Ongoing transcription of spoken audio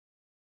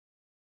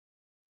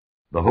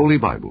The Holy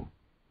Bible,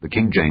 the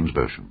King James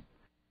Version.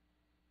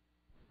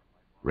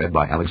 Read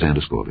by Alexander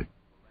Scourby.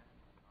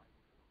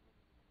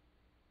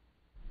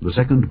 The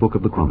second book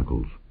of the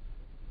Chronicles,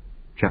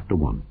 chapter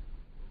 1.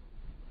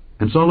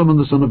 And Solomon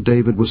the son of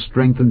David was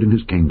strengthened in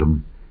his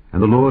kingdom, and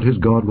the Lord his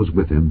God was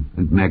with him,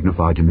 and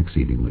magnified him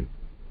exceedingly.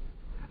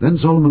 Then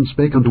Solomon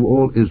spake unto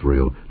all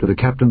Israel, to the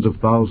captains of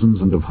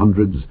thousands and of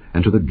hundreds,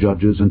 and to the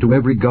judges, and to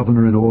every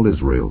governor in all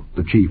Israel,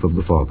 the chief of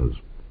the fathers.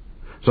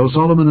 So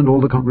Solomon and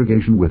all the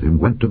congregation with him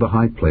went to the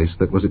high place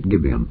that was at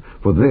Gibeon,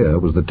 for there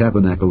was the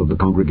tabernacle of the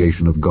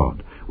congregation of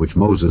God, which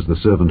Moses the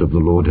servant of the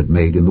Lord had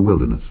made in the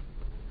wilderness.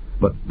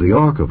 But the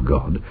ark of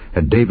God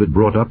had David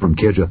brought up from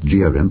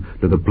Kirjath-jearim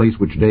to the place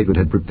which David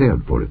had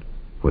prepared for it,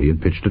 for he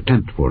had pitched a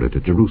tent for it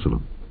at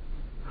Jerusalem.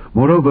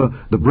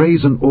 Moreover, the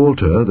brazen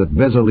altar that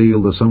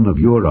Bezaleel the son of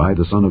Uri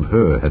the son of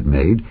Hur had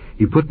made,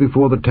 he put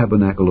before the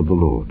tabernacle of the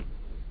Lord.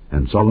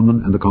 And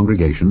Solomon and the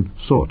congregation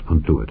sought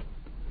unto it.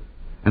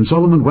 And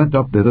Solomon went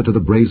up thither to the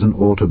brazen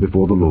altar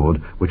before the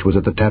Lord, which was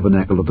at the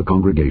tabernacle of the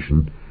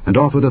congregation, and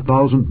offered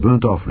 1,000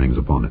 burnt offerings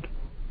upon it.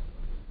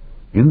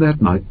 In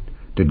that night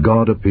did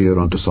God appear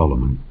unto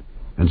Solomon,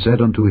 and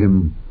said unto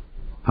him,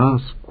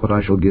 Ask what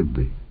I shall give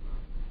thee.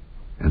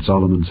 And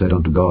Solomon said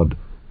unto God,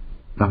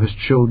 Thou hast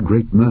showed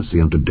great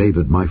mercy unto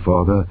David my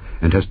father,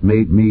 and hast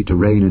made me to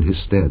reign in his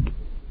stead.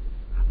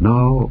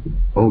 Now,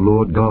 O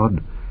Lord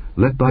God,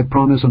 let thy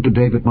promise unto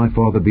David my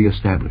father be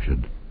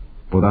established.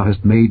 For thou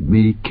hast made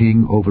me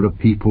king over a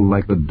people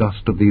like the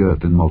dust of the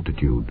earth in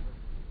multitude.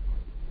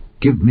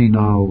 Give me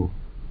now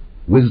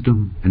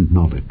wisdom and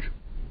knowledge,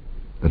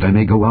 that I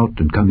may go out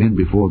and come in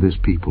before this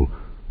people.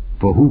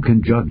 For who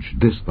can judge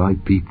this thy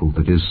people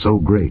that is so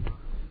great?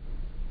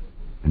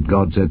 And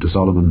God said to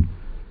Solomon,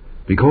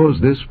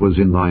 Because this was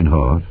in thine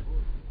heart,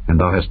 and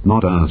thou hast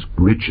not asked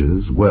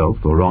riches, wealth,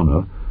 or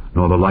honour,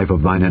 nor the life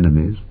of thine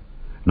enemies,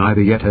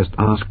 neither yet hast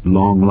asked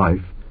long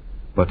life,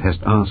 but hast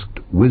asked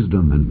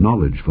wisdom and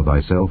knowledge for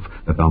thyself,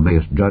 that thou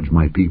mayest judge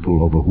my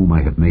people over whom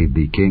I have made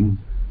thee king,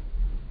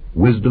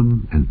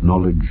 wisdom and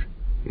knowledge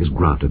is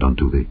granted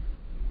unto thee.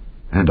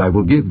 And I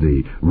will give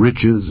thee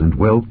riches and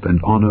wealth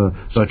and honour,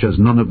 such as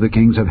none of the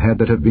kings have had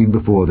that have been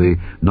before thee,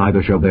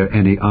 neither shall there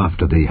any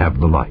after thee have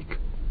the like.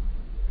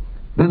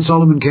 Then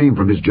Solomon came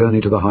from his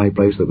journey to the high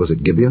place that was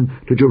at Gibeon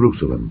to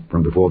Jerusalem,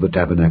 from before the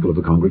tabernacle of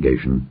the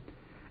congregation,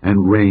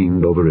 and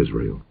reigned over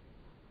Israel.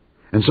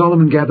 And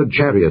Solomon gathered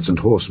chariots and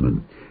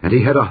horsemen, and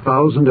he had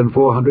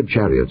 1,400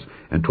 chariots,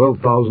 and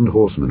 12,000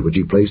 horsemen, which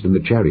he placed in the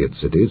chariot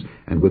cities,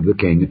 and with the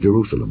king at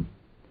Jerusalem.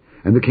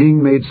 And the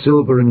king made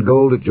silver and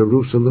gold at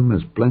Jerusalem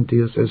as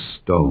plenteous as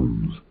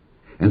stones.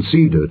 And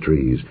cedar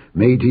trees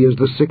made he as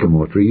the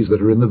sycamore trees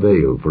that are in the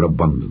vale, for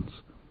abundance.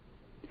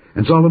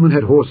 And Solomon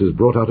had horses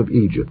brought out of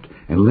Egypt,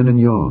 and linen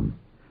yarn.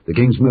 The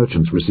king's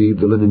merchants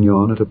received the linen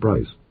yarn at a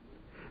price.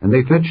 And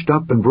they fetched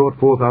up and brought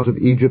forth out of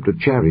Egypt a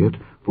chariot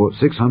for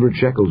 600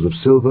 shekels of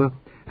silver,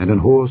 and an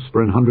horse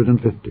for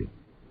 150.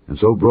 And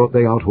so brought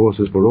they out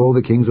horses for all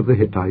the kings of the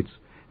Hittites,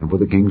 and for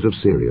the kings of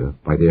Syria,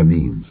 by their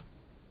means.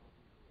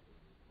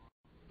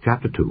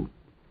 Chapter 2.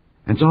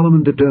 And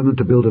Solomon determined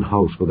to build an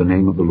house for the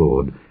name of the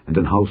Lord, and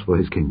an house for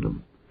his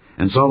kingdom.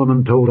 And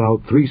Solomon told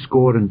out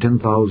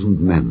 70,000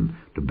 men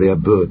to bear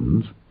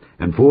burdens,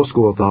 and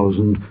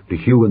 80,000 to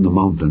hew in the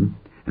mountain,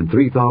 and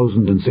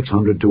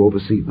 3,600 to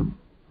oversee them.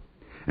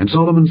 And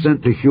Solomon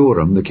sent to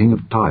Huram the king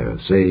of Tyre,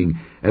 saying,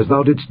 As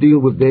thou didst deal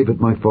with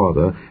David my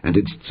father, and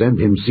didst send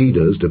him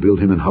cedars to build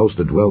him an house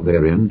to dwell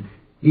therein,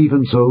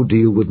 even so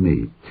deal with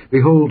me.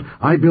 Behold,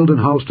 I build an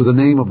house to the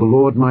name of the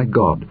Lord my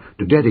God,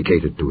 to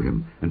dedicate it to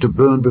him, and to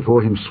burn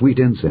before him sweet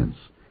incense,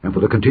 and for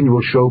the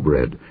continual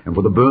showbread, and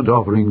for the burnt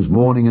offerings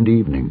morning and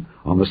evening,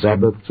 on the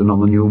Sabbaths and on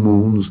the new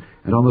moons,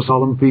 and on the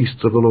solemn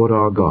feasts of the Lord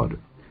our God.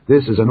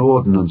 This is an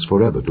ordinance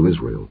forever to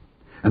Israel.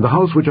 And the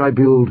house which I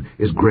build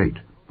is great,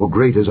 for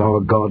great is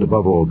our God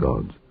above all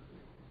gods.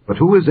 But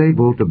who is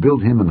able to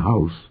build him an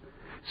house,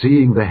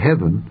 seeing the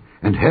heaven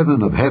and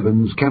heaven of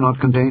heavens cannot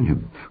contain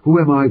him? Who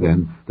am I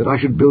then, that I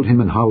should build him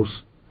an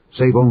house,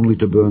 save only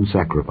to burn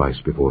sacrifice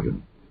before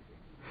him?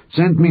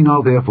 Send me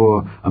now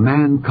therefore a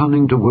man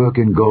cunning to work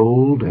in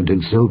gold, and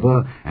in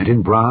silver, and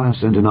in brass,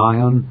 and in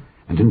iron,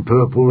 and in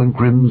purple, and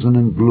crimson,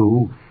 and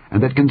blue,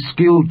 and that can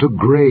skill to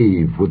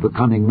grave with the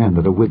cunning men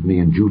that are with me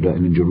in Judah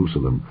and in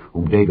Jerusalem,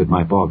 whom David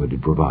my father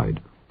did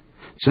provide.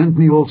 Send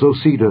me also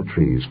cedar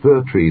trees,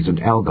 fir trees, and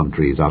algum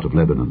trees out of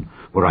Lebanon.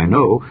 For I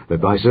know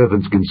that thy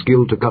servants can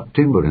skill to cut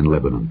timber in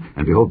Lebanon,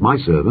 and behold, my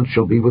servants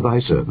shall be with thy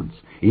servants,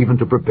 even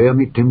to prepare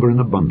me timber in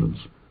abundance.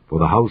 For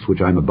the house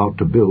which I am about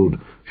to build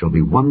shall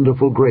be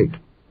wonderful great.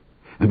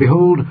 And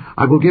behold,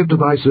 I will give to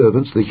thy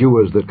servants, the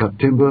hewers that cut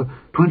timber,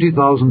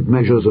 20,000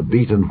 measures of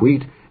beaten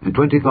wheat, and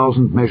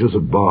 20,000 measures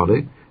of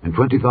barley, and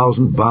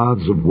 20,000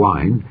 baths of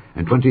wine,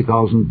 and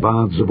 20,000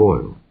 baths of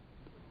oil.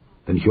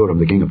 Then Huram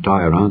the king of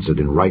Tyre answered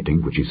in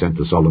writing, which he sent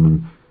to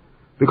Solomon,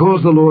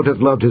 Because the Lord hath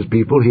loved his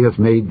people, he hath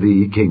made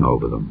thee king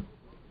over them.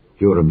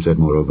 Huram said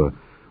moreover,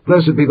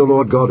 Blessed be the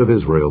Lord God of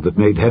Israel, that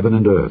made heaven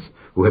and earth,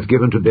 who hath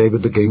given to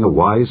David the king a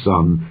wise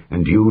son,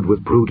 endued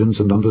with prudence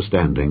and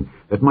understanding,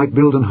 that might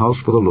build an house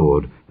for the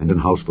Lord, and an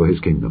house for his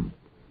kingdom.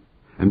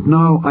 And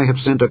now I have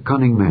sent a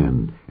cunning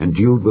man,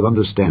 endued with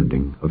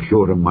understanding, of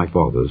Huram my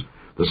father's,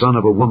 the son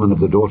of a woman of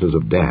the daughters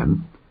of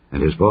Dan,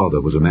 and his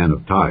father was a man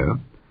of Tyre,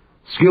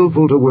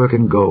 skillful to work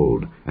in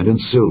gold, and in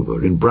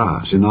silver, in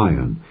brass, in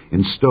iron,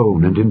 in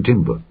stone, and in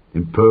timber,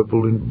 in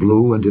purple, in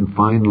blue, and in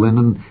fine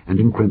linen, and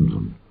in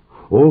crimson.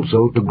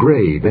 Also to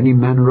grave any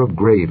manner of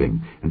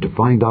graving, and to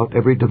find out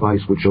every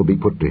device which shall be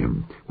put to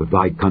him, with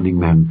thy cunning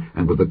men,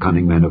 and with the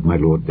cunning men of my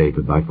lord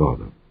David thy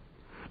father.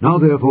 Now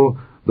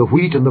therefore the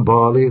wheat and the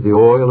barley, the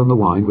oil and the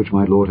wine, which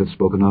my lord hath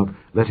spoken of,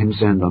 let him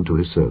send unto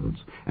his servants.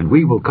 And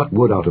we will cut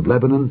wood out of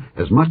Lebanon,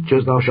 as much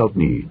as thou shalt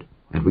need,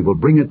 and we will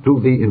bring it to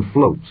thee in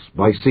floats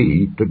by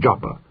sea to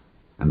Joppa,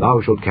 and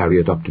thou shalt carry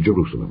it up to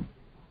Jerusalem.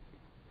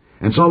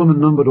 And Solomon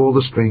numbered all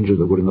the strangers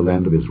that were in the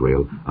land of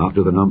Israel,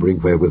 after the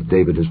numbering wherewith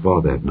David his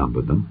father had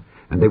numbered them,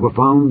 and they were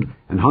found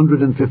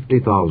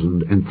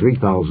 150,000 and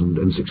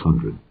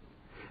 3,600.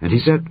 And he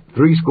set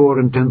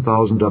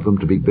 70,000 of them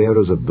to be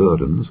bearers of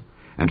burdens,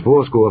 and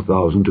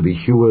 80,000 to be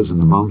hewers in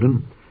the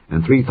mountain,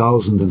 and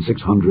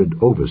 3,600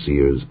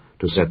 overseers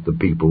to set the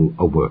people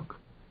a work.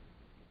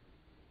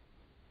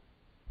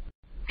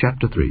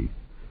 Chapter 3.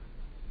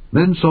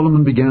 Then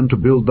Solomon began to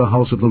build the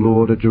house of the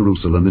Lord at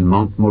Jerusalem in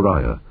Mount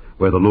Moriah,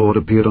 where the Lord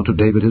appeared unto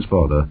David his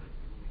father,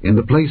 in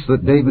the place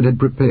that David had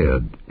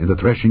prepared, in the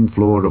threshing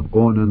floor of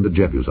Ornan the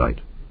Jebusite.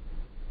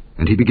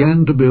 And he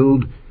began to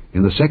build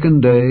in the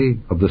 2nd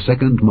day of the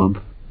 2nd month,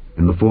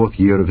 in the 4th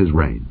year of his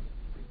reign.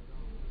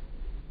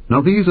 Now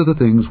these are the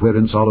things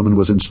wherein Solomon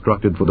was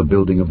instructed for the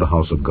building of the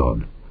house of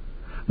God.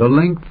 The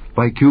length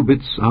by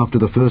cubits after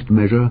the first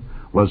measure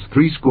was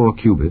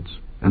 60 cubits,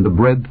 and the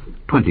breadth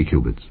 20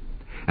 cubits.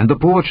 And the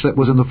porch that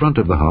was in the front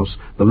of the house,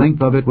 the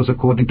length of it was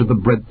according to the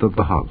breadth of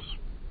the house,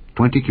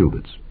 20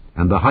 cubits,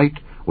 and the height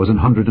was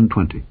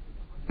 120.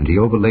 And he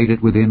overlaid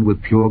it within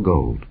with pure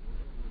gold.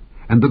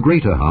 And the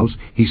greater house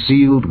he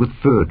sealed with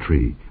fir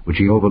tree, which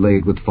he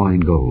overlaid with fine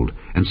gold,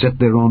 and set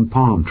thereon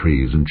palm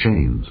trees and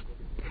chains.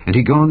 And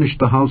he garnished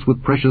the house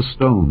with precious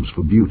stones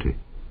for beauty,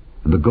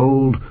 and the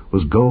gold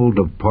was gold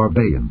of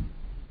Parvaim.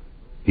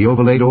 He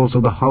overlaid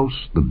also the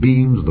house, the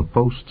beams, the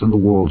posts, and the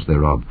walls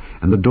thereof,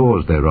 and the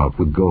doors thereof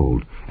with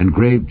gold, and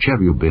graved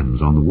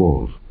cherubims on the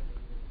walls.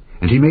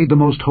 And he made the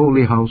most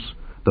holy house,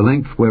 the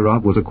length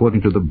whereof was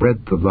according to the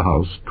breadth of the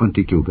house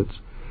 20 cubits,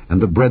 and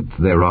the breadth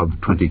thereof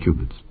 20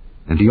 cubits.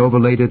 And he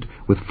overlaid it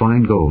with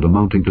fine gold,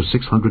 amounting to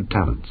 600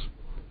 talents.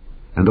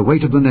 And the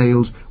weight of the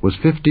nails was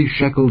 50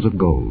 shekels of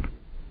gold.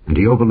 And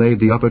he overlaid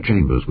the upper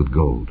chambers with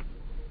gold.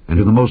 And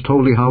in the most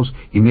holy house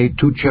he made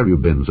 2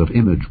 cherubims of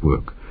image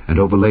work, and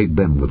overlaid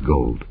them with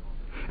gold.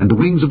 And the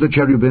wings of the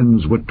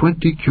cherubims were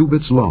 20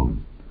 cubits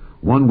long.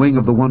 One wing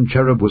of the one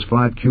cherub was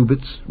 5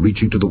 cubits,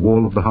 reaching to the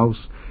wall of the house,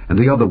 and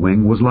the other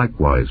wing was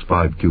likewise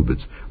 5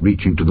 cubits,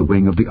 reaching to the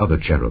wing of the other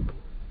cherub.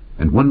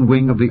 And one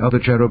wing of the other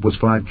cherub was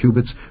 5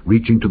 cubits,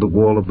 reaching to the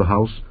wall of the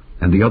house,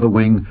 and the other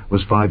wing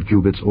was 5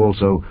 cubits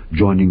also,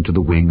 joining to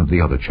the wing of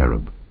the other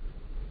cherub.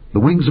 The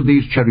wings of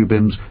these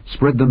cherubims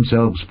spread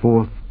themselves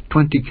forth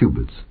 20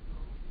 cubits,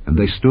 and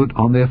they stood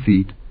on their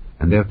feet,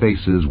 and their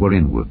faces were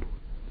inward.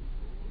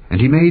 And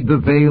he made the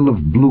veil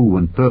of blue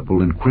and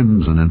purple and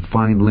crimson and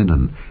fine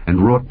linen,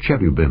 and wrought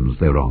cherubims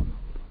thereon.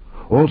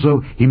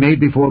 Also he made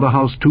before the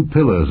house 2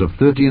 pillars of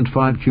 30 and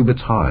 5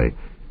 cubits high,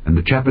 and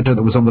the chapiter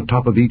that was on the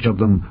top of each of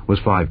them was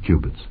 5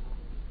 cubits.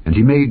 And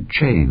he made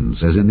chains,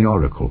 as in the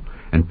oracle,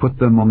 and put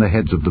them on the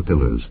heads of the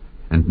pillars,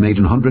 and made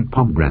 100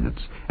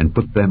 pomegranates, and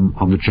put them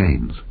on the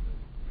chains.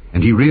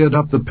 And he reared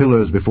up the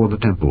pillars before the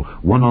temple,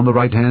 one on the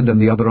right hand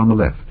and the other on the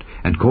left,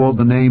 and called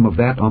the name of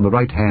that on the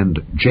right hand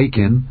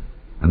Jachin,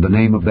 and the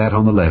name of that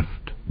on the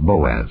left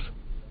Boaz.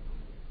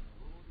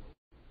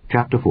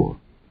 Chapter 4.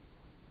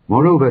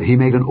 Moreover he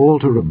made an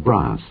altar of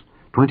brass,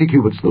 20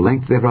 cubits the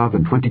length thereof,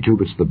 and 20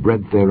 cubits the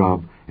breadth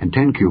thereof, and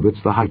 10 cubits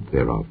the height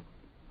thereof.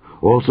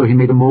 Also he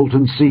made a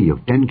molten sea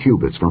of 10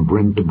 cubits from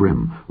brim to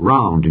brim,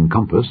 round in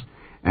compass,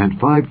 and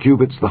 5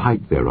 cubits the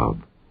height thereof.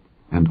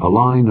 And a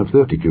line of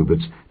 30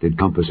 cubits did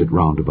compass it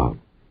round about.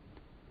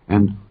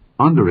 And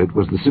under it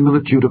was the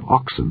similitude of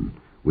oxen,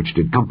 which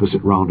did compass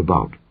it round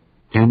about,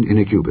 10 in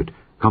a cubit,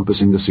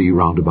 compassing the sea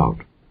round about.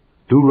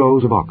 2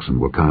 rows of oxen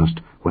were cast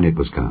when it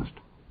was cast.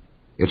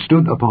 It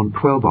stood upon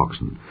 12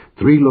 oxen,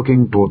 3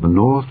 looking toward the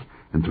north,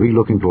 and 3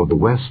 looking toward the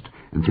west,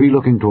 and 3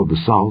 looking toward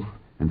the south,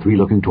 and 3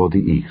 looking toward the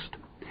east.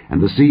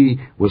 And the sea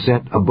was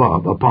set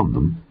above upon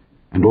them,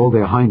 and all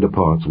their hinder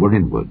parts were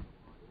inward.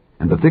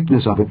 And the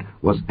thickness of it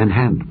was an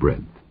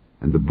handbreadth,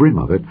 and the brim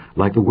of it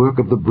like the work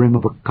of the brim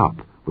of a cup,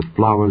 with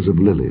flowers of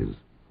lilies.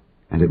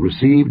 And it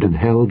received and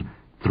held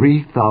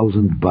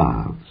 3,000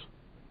 baths.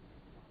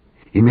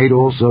 He made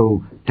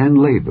also 10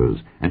 lavers,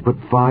 and put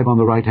 5 on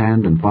the right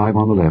hand and 5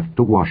 on the left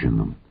to wash in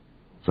them.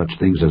 Such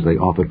things as they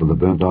offered for the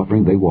burnt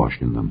offering they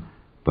washed in them,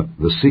 but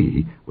the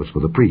sea was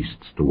for the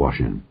priests to wash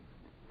in.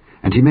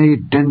 And he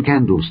made 10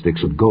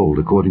 candlesticks of gold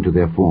according to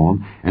their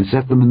form, and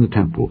set them in the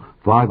temple,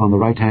 5 on the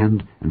right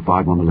hand, and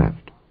 5 on the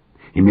left.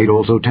 He made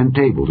also 10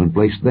 tables, and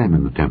placed them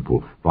in the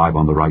temple, 5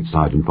 on the right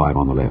side, and 5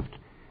 on the left.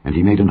 And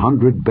he made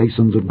 100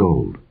 basins of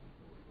gold.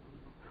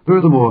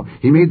 Furthermore,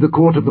 he made the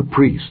court of the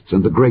priests,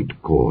 and the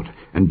great court,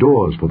 and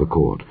doors for the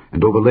court,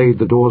 and overlaid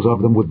the doors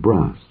of them with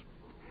brass.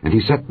 And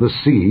he set the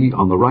sea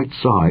on the right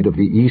side of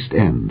the east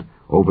end,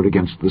 over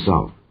against the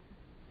south.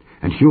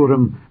 And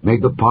Huram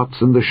made the pots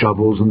and the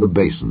shovels and the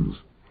basins.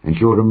 And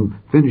Huram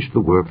finished the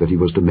work that he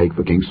was to make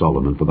for King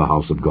Solomon for the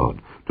house of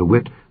God, to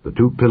wit, the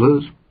 2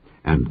 pillars,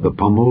 and the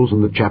pommels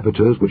and the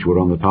chapiters which were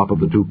on the top of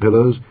the 2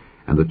 pillars,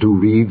 and the 2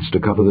 wreaths to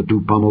cover the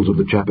 2 pommels of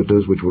the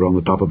chapiters which were on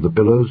the top of the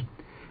pillars,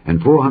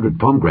 and 400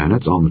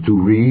 pomegranates on the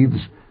 2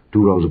 wreaths,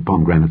 2 rows of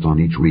pomegranates on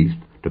each wreath,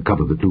 to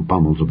cover the 2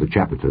 pommels of the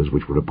chapiters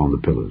which were upon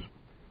the pillars.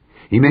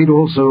 He made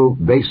also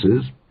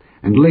bases,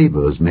 and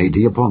lavers made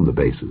he upon the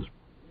bases,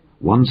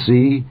 1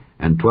 sea,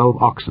 and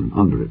 12 oxen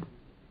under it.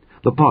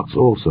 The pots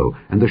also,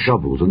 and the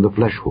shovels, and the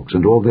flesh hooks,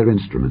 and all their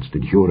instruments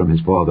did Huram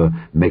his father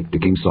make to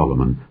King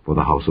Solomon for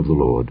the house of the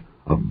Lord,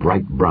 of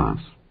bright brass.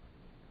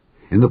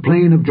 In the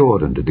plain of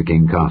Jordan did the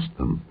king cast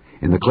them,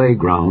 in the clay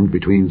ground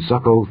between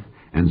Succoth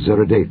and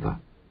Zeredatha.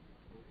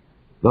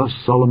 Thus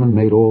Solomon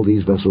made all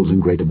these vessels in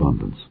great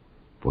abundance,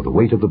 for the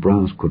weight of the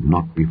brass could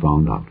not be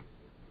found out.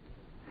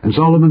 And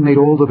Solomon made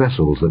all the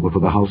vessels that were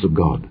for the house of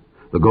God,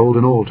 the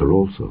golden altar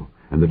also,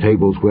 and the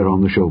tables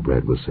whereon the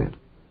showbread was set.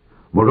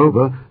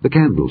 Moreover, the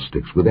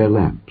candlesticks with their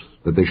lamps,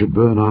 that they should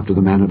burn after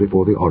the manner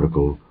before the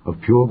oracle, of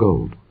pure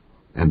gold.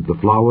 And the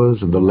flowers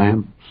and the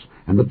lamps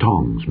and the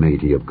tongs made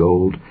he of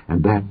gold,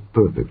 and that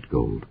perfect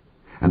gold.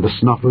 And the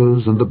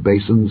snuffers and the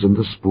basins and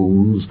the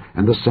spoons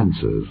and the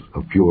censers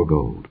of pure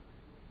gold.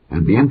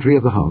 And the entry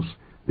of the house,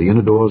 the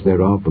inner doors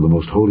thereof for the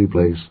most holy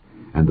place,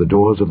 and the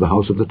doors of the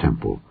house of the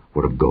temple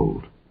were of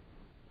gold.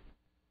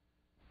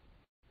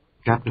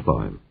 Chapter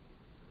 5.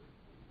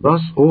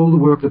 Thus all the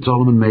work that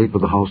Solomon made for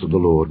the house of the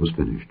Lord was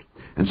finished.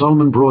 And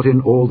Solomon brought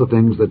in all the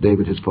things that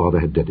David his father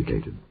had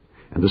dedicated.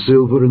 And the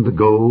silver and the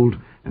gold,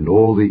 and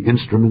all the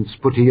instruments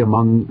put he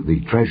among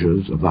the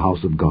treasures of the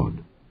house of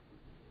God.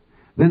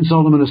 Then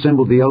Solomon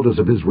assembled the elders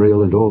of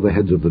Israel, and all the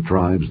heads of the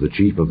tribes, the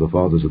chief of the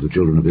fathers of the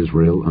children of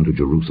Israel, unto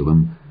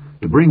Jerusalem,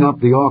 to bring up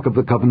the ark of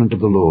the covenant of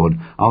the Lord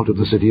out of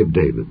the city of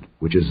David,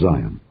 which is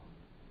Zion.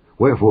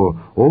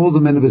 Wherefore all the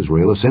men of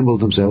Israel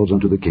assembled themselves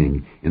unto the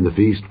king in the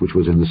feast which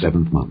was in the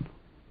 7th month.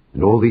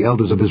 And all the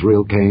elders of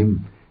Israel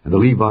came, and the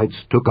Levites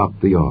took up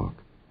the ark.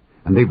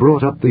 And they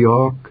brought up the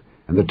ark,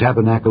 and the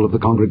tabernacle of the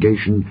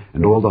congregation,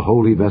 and all the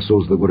holy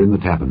vessels that were in the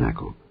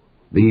tabernacle.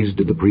 These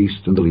did the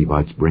priests and the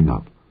Levites bring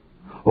up.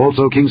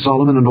 Also King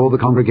Solomon and all the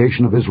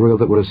congregation of Israel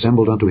that were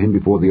assembled unto him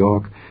before the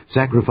ark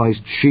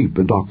sacrificed sheep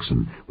and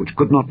oxen, which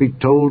could not be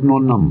told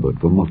nor numbered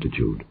for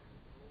multitude.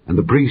 And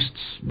the priests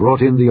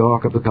brought in the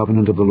ark of the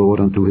covenant of the Lord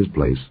unto his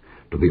place,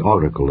 to the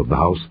oracle of the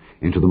house,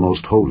 into the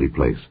most holy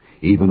place,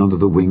 even under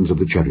the wings of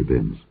the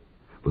cherubims.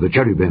 For the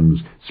cherubims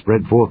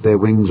spread forth their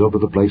wings over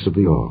the place of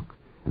the ark,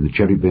 and the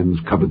cherubims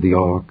covered the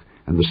ark,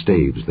 and the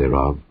staves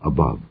thereof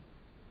above.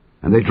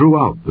 And they drew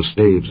out the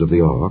staves of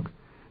the ark,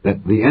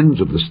 that the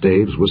ends of the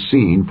staves were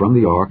seen from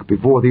the ark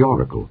before the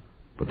oracle,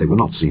 but they were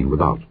not seen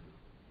without.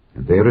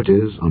 And there it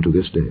is unto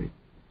this day.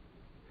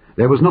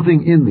 There was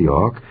nothing in the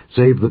ark,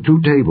 save the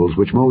 2 tables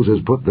which Moses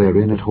put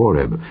therein at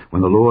Horeb,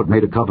 when the Lord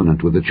made a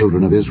covenant with the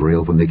children of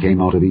Israel when they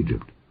came out of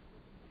Egypt.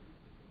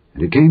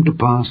 And it came to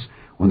pass,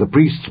 when the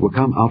priests were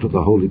come out of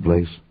the holy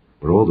place,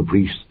 for all the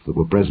priests that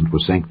were present were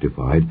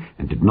sanctified,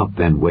 and did not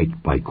then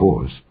wait by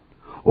course,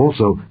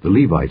 also the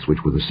Levites which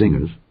were the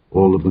singers,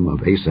 all of them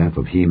of Asaph,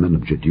 of Heman,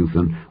 of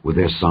Jeduthun, with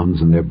their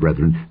sons and their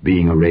brethren,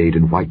 being arrayed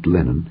in white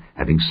linen,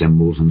 having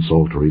cymbals and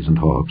psalteries and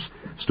harps,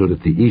 stood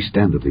at the east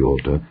end of the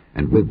altar,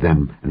 and with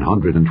them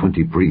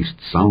 120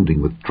 priests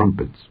sounding with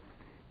trumpets.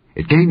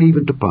 It came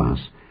even to pass,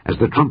 as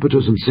the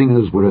trumpeters and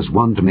singers were as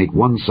one to make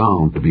one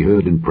sound to be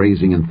heard in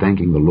praising and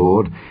thanking the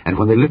Lord, and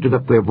when they lifted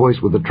up their voice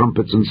with the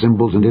trumpets and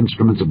cymbals and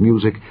instruments of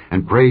music,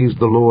 and praised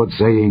the Lord,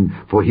 saying,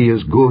 For he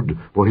is good,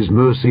 for his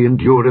mercy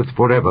endureth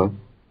forever,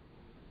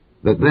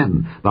 that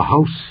then the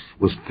house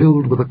was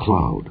filled with a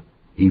cloud,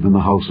 even the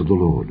house of the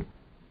Lord,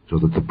 so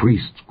that the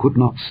priests could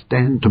not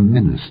stand to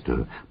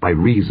minister by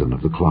reason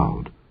of the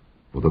cloud,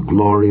 for the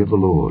glory of the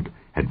Lord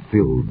had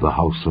filled the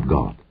house of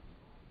God.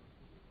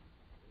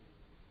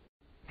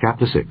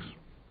 Chapter 6.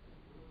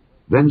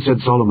 Then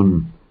said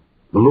Solomon,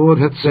 The Lord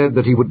hath said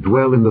that he would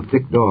dwell in the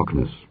thick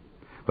darkness,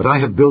 but I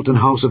have built an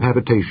house of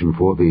habitation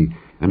for thee,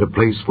 and a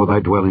place for thy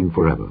dwelling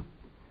forever.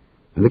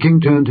 And the king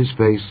turned his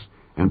face,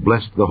 and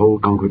blessed the whole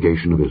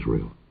congregation of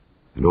Israel.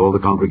 And all the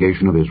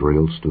congregation of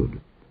Israel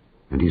stood.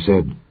 And he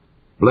said,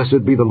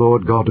 Blessed be the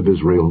Lord God of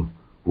Israel,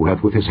 who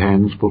hath with his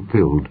hands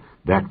fulfilled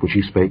that which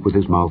he spake with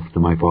his mouth to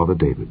my father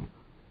David,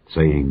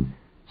 saying,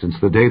 Since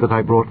the day that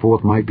I brought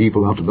forth my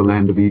people out of the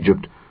land of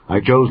Egypt, I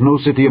chose no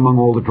city among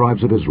all the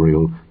tribes of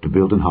Israel to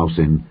build an house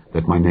in,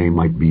 that my name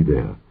might be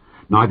there.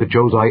 Neither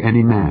chose I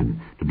any man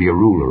to be a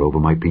ruler over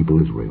my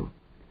people Israel.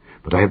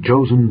 But I have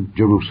chosen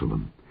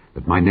Jerusalem,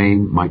 that my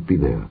name might be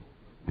there,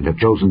 and have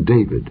chosen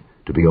David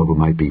to be over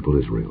my people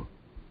Israel.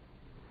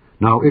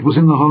 Now it was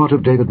in the heart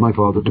of David my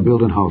father to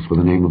build an house for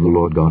the name of the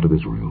Lord God of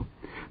Israel.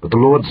 But the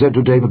Lord said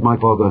to David my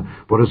father,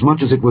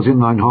 Forasmuch as it was in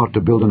thine heart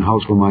to build an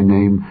house for my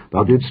name,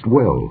 thou didst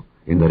well,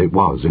 in that it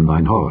was in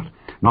thine heart.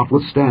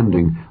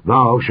 Notwithstanding,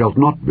 thou shalt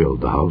not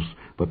build the house,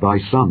 but thy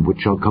son which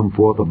shall come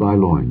forth of thy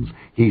loins,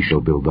 he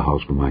shall build the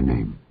house for my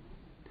name.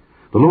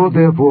 The Lord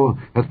therefore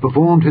hath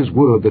performed his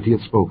word that he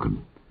hath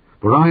spoken.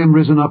 For I am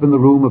risen up in the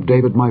room of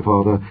David my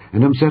father,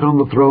 and am set on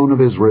the throne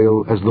of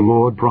Israel, as the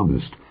Lord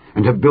promised,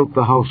 and have built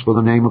the house for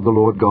the name of the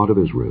Lord God of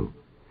Israel.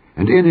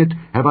 And in it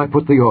have I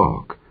put the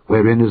ark,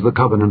 wherein is the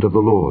covenant of the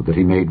Lord that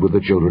he made with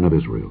the children of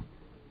Israel.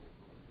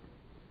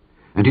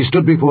 And he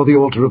stood before the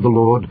altar of the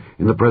Lord,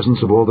 in the presence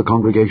of all the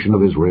congregation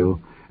of Israel,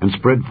 and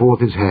spread forth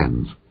his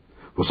hands.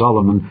 For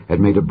Solomon had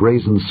made a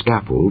brazen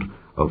scaffold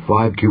of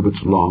 5 cubits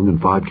long and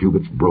 5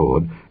 cubits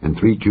broad, and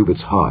 3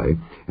 cubits high,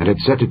 and had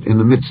set it in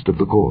the midst of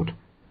the court.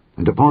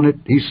 And upon it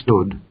he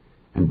stood,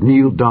 and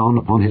kneeled down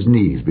upon his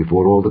knees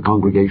before all the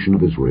congregation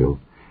of Israel,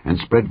 and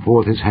spread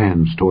forth his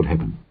hands toward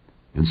heaven,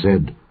 and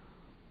said,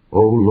 O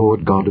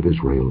Lord God of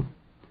Israel,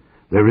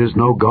 there is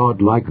no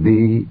God like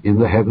thee in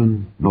the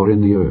heaven nor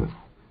in the earth,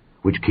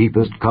 which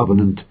keepest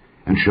covenant,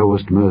 and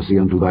showest mercy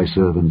unto thy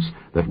servants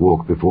that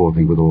walk before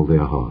thee with all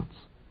their hearts.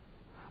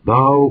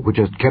 Thou which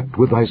hast kept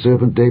with thy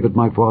servant David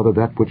my father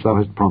that which thou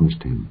hast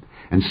promised him,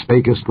 and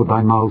spakest with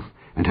thy mouth,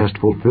 and hast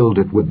fulfilled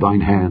it with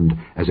thine hand,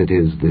 as it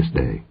is this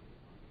day.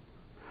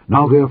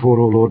 Now therefore,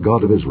 O Lord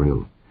God of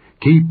Israel,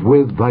 keep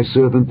with thy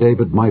servant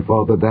David my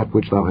father that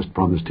which thou hast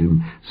promised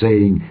him,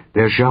 saying,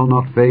 There shall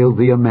not fail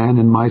thee a man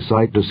in my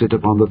sight to sit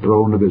upon the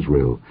throne of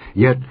Israel,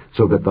 yet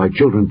so that thy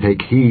children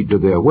take heed to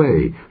their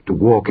way, to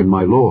walk in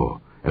my law,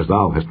 as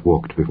thou hast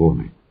walked before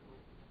me.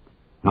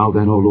 Now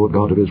then, O Lord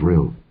God of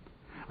Israel,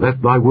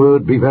 let thy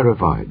word be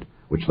verified,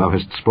 which thou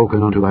hast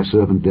spoken unto thy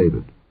servant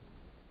David.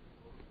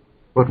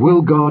 But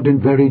will God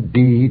in very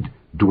deed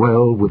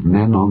dwell with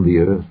men on the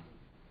earth?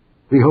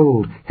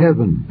 Behold,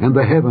 heaven and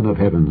the heaven of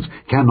heavens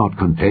cannot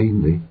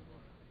contain thee.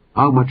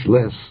 How much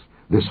less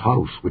this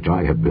house which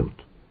I have built?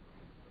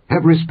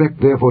 Have respect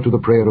therefore to the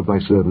prayer of thy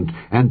servant,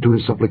 and to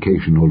his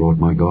supplication, O Lord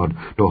my God,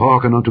 to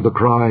hearken unto the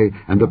cry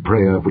and the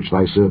prayer which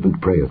thy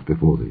servant prayeth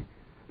before thee,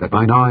 that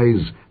thine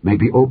eyes may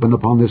be open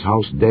upon this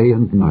house day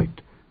and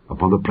night,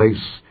 upon the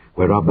place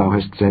whereof thou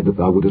hast said that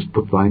thou wouldest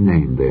put thy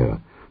name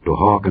there, to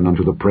hearken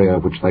unto the prayer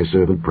which thy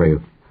servant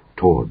prayeth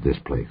toward this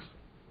place.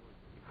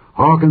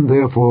 Hearken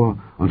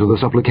therefore unto the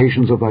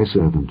supplications of thy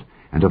servant,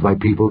 and of thy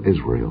people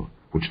Israel,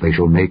 which they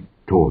shall make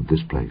toward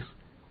this place.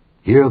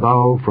 Hear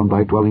thou from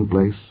thy dwelling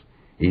place,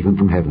 even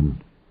from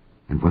heaven,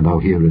 and when thou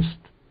hearest,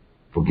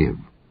 forgive.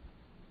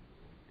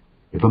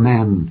 If a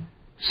man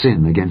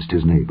sin against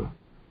his neighbor,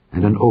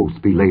 and an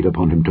oath be laid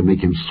upon him to make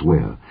him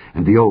swear,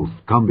 and the oath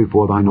come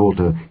before thine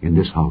altar in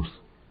this house,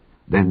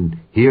 then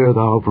hear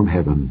thou from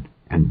heaven,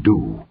 and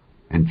do,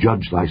 and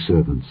judge thy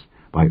servants,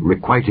 by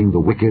requiting the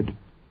wicked,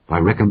 by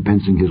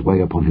recompensing his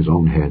way upon his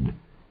own head,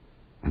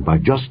 and by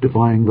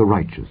justifying the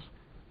righteous,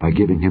 by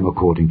giving him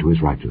according to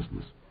his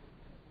righteousness.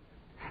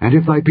 And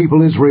if thy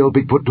people Israel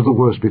be put to the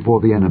worse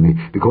before the enemy,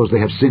 because they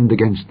have sinned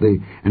against thee,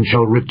 and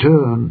shall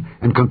return,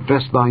 and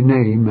confess thy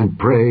name, and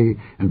pray,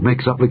 and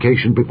make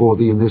supplication before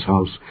thee in this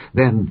house,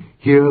 then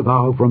hear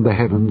thou from the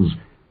heavens,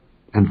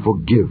 and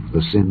forgive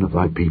the sin of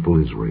thy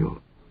people Israel,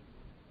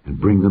 and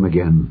bring them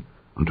again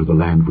unto the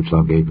land which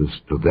thou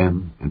gavest to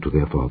them and to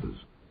their fathers.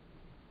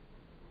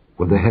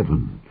 When the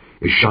heaven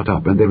is shut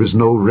up, and there is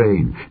no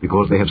rain,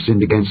 because they have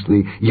sinned against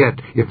thee, yet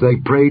if they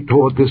pray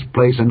toward this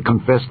place, and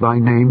confess thy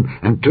name,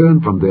 and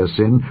turn from their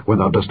sin, when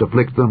thou dost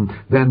afflict them,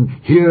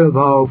 then hear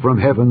thou from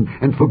heaven,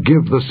 and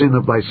forgive the sin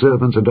of thy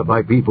servants and of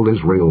thy people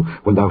Israel,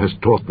 when thou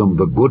hast taught them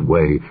the good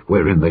way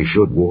wherein they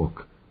should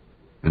walk,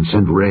 and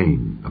send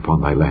rain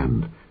upon thy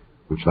land,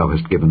 which thou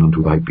hast given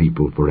unto thy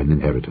people for an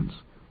inheritance.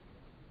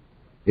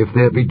 If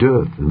there be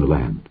dearth in the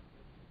land,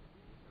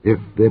 if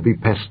there be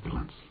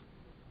pestilence,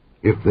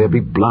 if there be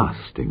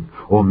blasting,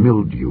 or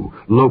mildew,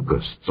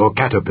 locusts, or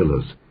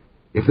caterpillars,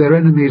 if their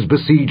enemies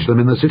besiege them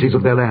in the cities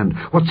of their land,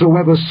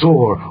 whatsoever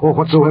sore, or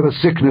whatsoever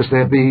sickness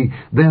there be,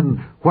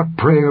 then what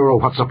prayer or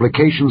what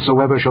supplication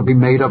soever shall be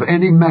made of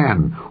any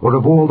man, or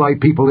of all thy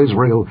people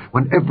Israel,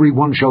 when every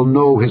one shall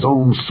know his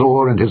own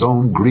sore and his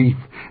own grief,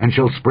 and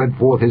shall spread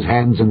forth his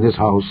hands in this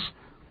house,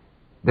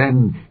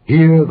 then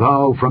hear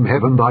thou from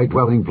heaven thy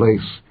dwelling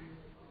place,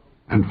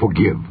 and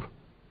forgive,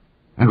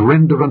 and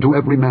render unto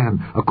every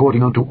man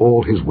according unto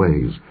all his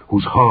ways,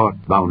 whose heart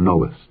thou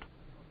knowest.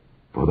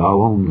 For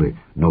thou only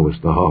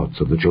knowest the hearts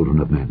of the children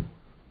of men,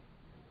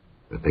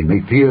 that they may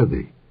fear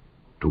thee,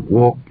 to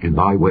walk in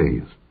thy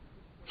ways,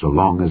 so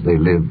long as they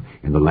live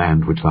in the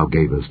land which thou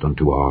gavest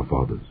unto our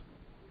fathers.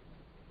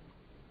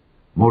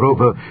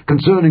 Moreover,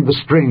 concerning the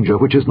stranger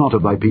which is not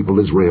of thy people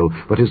Israel,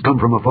 but is come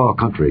from a far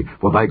country,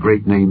 for thy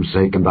great name's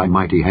sake, and thy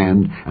mighty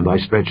hand, and thy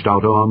stretched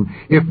out arm,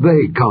 if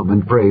they come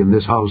and pray in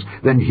this house,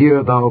 then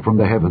hear thou from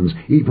the heavens,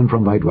 even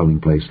from thy dwelling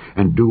place,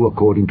 and do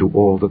according to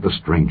all that the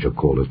stranger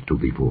calleth to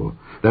thee for,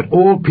 that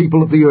all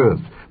people of the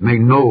earth may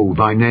know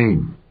thy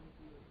name,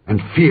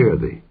 and fear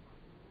thee,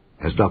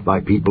 as doth thy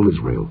people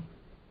Israel,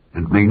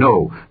 and may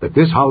know that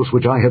this house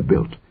which I have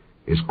built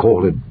is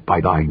called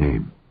by thy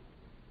name.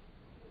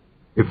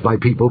 If thy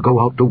people go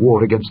out to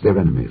war against their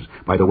enemies,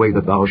 by the way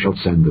that thou shalt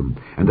send them,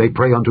 and they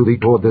pray unto thee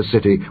toward this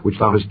city which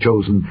thou hast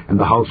chosen, and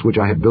the house which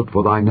I have built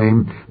for thy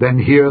name, then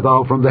hear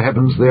thou from the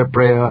heavens their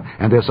prayer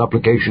and their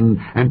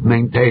supplication, and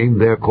maintain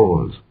their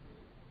cause.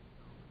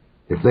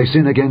 If they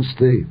sin against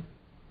thee,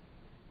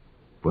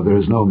 for there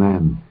is no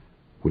man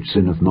which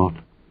sinneth not,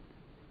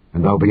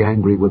 and thou be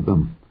angry with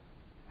them,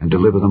 and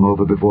deliver them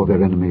over before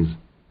their enemies,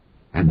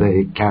 and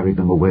they carry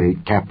them away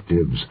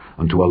captives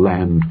unto a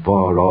land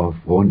far off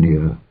or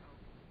near,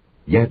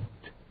 yet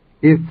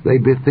if they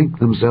bethink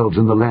themselves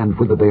in the land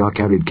whither they are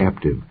carried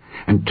captive,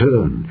 and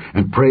turn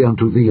and pray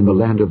unto thee in the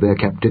land of their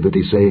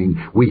captivity, saying,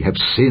 We have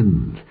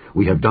sinned,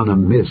 we have done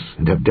amiss,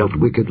 and have dealt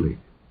wickedly,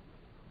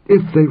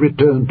 if they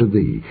return to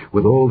thee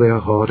with all their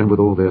heart and with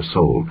all their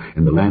soul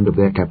in the land of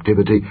their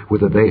captivity,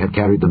 whither they have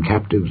carried them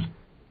captives,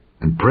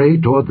 and pray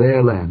toward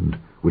their land,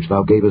 which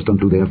thou gavest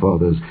unto their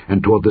fathers,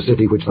 and toward the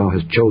city which thou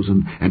hast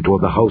chosen, and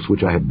toward the house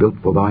which I have built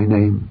for thy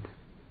name,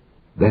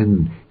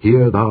 then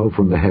hear thou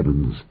from the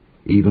heavens,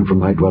 even from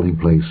thy dwelling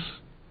place,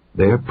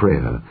 their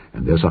prayer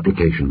and their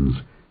supplications,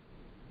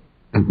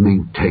 and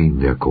maintain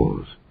their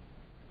cause,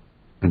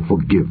 and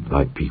forgive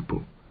thy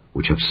people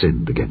which have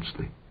sinned against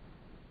thee.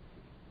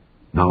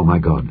 Now, my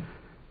God,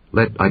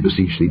 let, I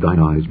beseech thee, thine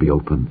eyes be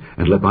open,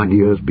 and let thine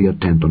ears be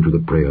attent unto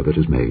the prayer that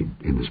is made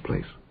in this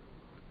place.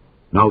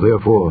 Now,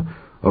 therefore,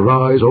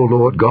 arise, O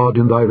Lord God,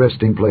 in thy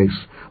resting place,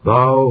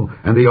 thou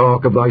and the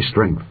ark of thy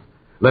strength.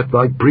 Let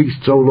thy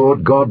priests, O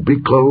Lord God, be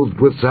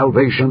clothed with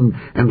salvation,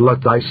 and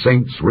let thy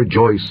saints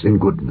rejoice in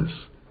goodness.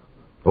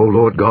 O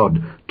Lord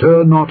God,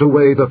 turn not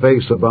away the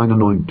face of thine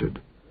anointed.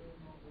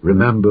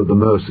 Remember the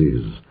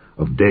mercies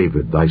of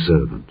David thy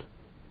servant.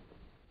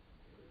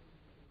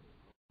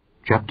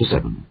 Chapter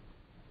 7.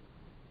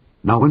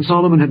 Now when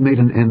Solomon had made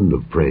an end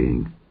of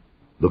praying,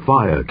 the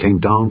fire came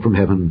down from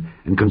heaven,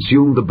 and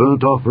consumed the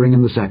burnt offering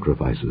and the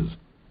sacrifices,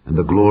 and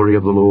the glory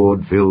of the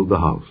Lord filled the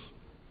house.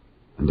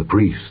 And the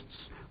priests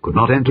could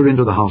not enter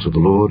into the house of the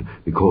Lord,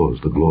 because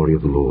the glory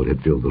of the Lord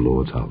had filled the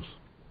Lord's house.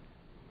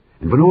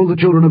 And when all the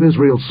children of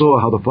Israel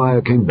saw how the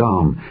fire came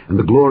down, and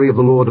the glory of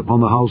the Lord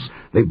upon the house,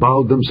 they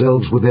bowed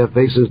themselves with their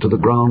faces to the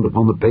ground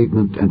upon the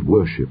pavement, and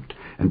worshipped,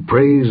 and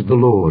praised the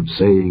Lord,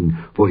 saying,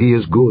 For he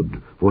is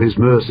good, for his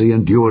mercy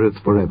endureth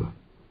forever.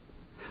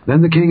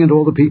 Then the king and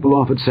all the people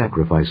offered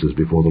sacrifices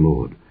before the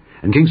Lord.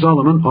 And King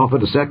Solomon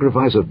offered a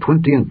sacrifice of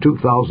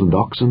 22,000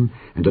 oxen,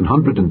 and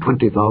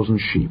 120,000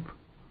 sheep.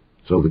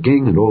 So the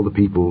king and all the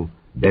people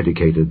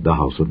dedicated the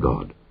house of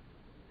God.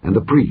 And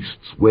the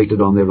priests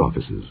waited on their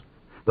offices,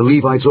 the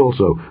Levites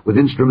also, with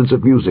instruments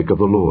of music of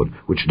the Lord,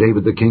 which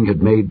David the king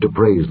had made to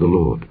praise the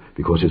Lord,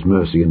 because his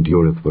mercy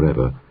endureth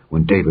forever,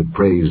 when David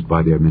praised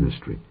by their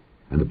ministry.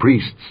 And the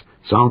priests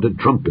sounded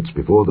trumpets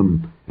before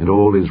them, and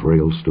all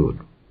Israel stood.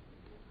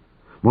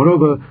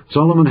 Moreover,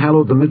 Solomon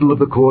hallowed the middle of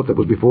the court that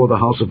was before the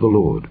house of the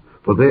Lord,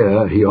 for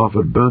there he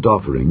offered burnt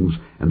offerings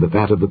and the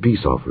fat of the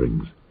peace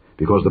offerings,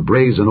 because the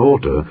brazen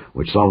altar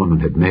which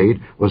Solomon had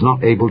made was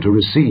not able to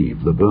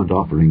receive the burnt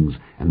offerings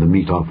and the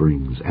meat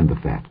offerings and the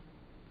fat.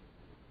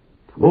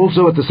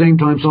 Also at the same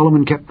time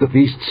Solomon kept the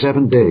feast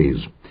 7 days,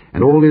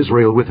 and all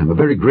Israel with him, a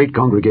very great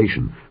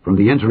congregation, from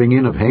the entering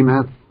in of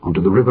Hamath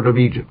unto the river of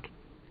Egypt.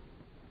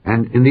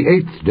 And in the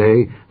 8th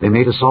day they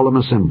made a solemn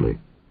assembly,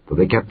 for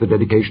they kept the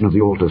dedication of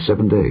the altar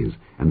 7 days,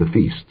 and the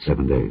feast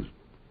 7 days.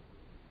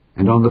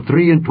 And on the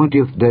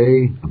 23rd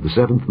day of the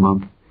 7th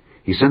month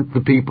he sent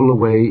the people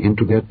away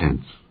into their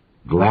tents,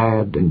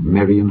 glad and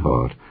merry in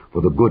heart,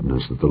 for the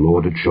goodness that the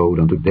Lord had showed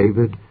unto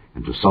David,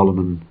 and to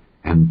Solomon,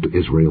 and to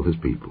Israel his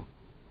people.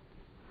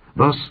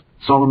 Thus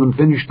Solomon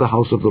finished the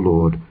house of the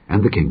Lord,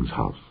 and the king's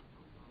house.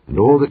 And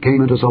all that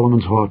came into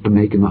Solomon's heart to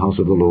make in the house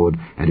of the Lord,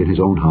 and in his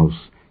own house,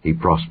 he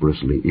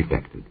prosperously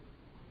effected.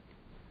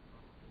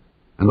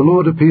 And the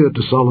Lord appeared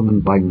to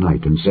Solomon by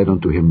night, and said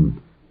unto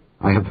him,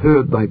 I have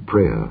heard thy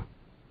prayer,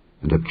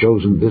 and have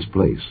chosen this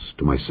place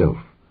to myself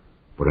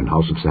for an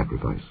house of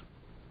sacrifice.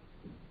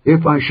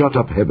 If I shut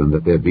up heaven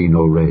that there be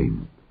no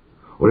rain,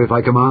 or if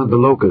I command the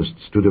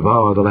locusts to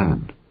devour the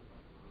land,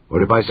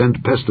 or if I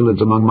send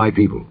pestilence among my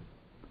people,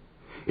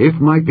 if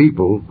my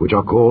people, which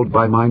are called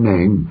by my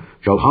name,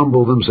 shall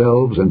humble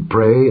themselves, and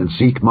pray, and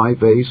seek my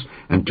face,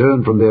 and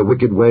turn from their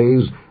wicked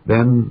ways,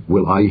 then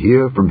will I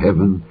hear from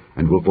heaven,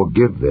 and will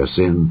forgive their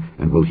sin,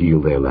 and will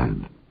heal their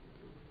land.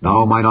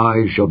 Now mine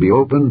eyes shall be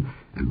open,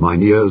 and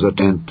mine ears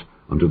attent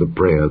unto the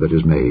prayer that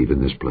is made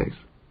in this place.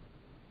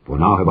 For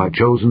now have I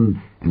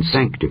chosen and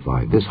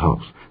sanctified this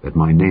house, that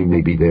my name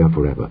may be there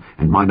forever,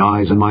 and mine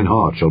eyes and mine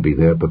heart shall be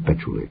there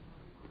perpetually.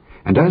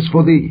 And as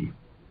for thee,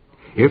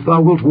 if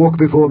thou wilt walk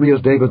before me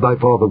as David thy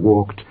father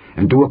walked,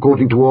 and do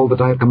according to all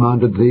that I have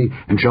commanded thee,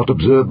 and shalt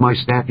observe my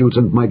statutes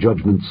and my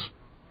judgments,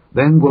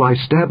 then will I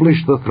establish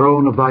the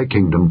throne of thy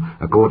kingdom,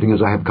 according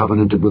as I have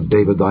covenanted with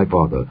David thy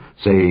father,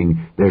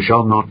 saying, There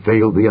shall not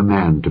fail thee a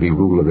man to be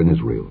ruler in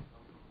Israel.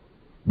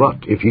 But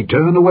if ye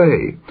turn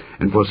away,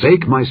 and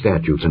forsake my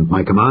statutes and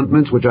my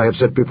commandments which I have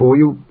set before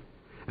you,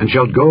 and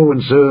shalt go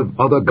and serve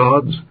other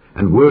gods,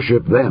 and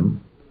worship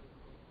them,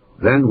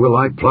 then will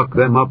I pluck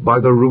them up by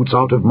the roots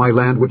out of my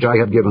land which I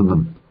have given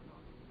them.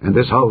 And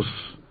this house,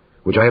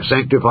 which I have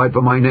sanctified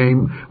for my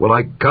name, will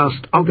I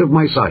cast out of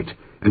my sight,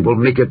 and will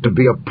make it to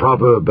be a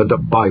proverb and a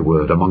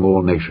byword among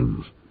all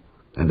nations.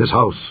 And this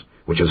house,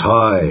 which is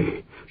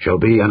high, shall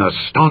be an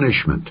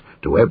astonishment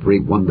to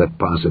every one that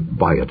passeth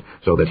by it,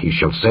 so that he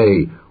shall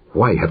say,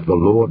 Why hath the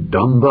Lord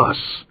done thus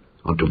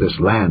unto this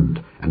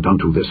land and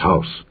unto this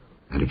house?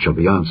 And it shall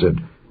be answered,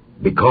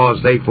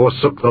 Because they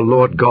forsook the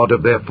Lord God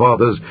of their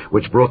fathers,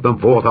 which brought them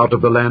forth out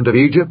of the land of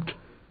Egypt,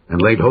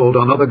 and laid hold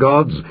on other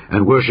gods,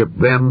 and worshipped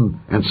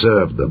them, and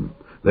served them.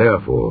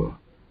 Therefore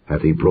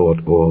hath he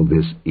brought all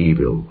this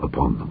evil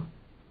upon them.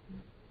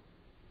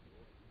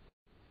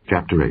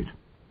 Chapter 8.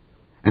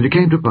 And it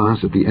came to pass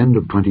at the end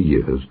of 20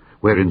 years,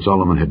 wherein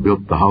Solomon had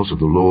built the house of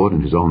the Lord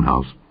and his own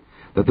house,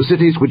 that the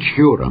cities which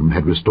Huram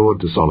had restored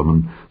to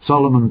Solomon,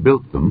 Solomon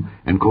built them,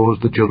 and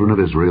caused the children of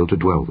Israel to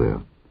dwell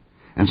there.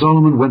 And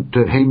Solomon went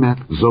to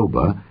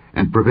Hamath-zobah,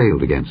 and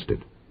prevailed against it.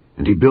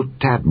 And he built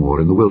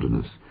Tadmor in the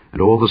wilderness,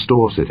 and all the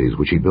store cities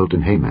which he built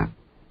in Hamath.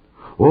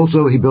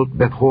 Also he built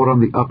Bethhoron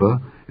the upper,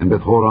 and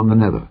Bethhoron the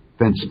nether,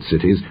 fenced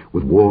cities,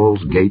 with walls,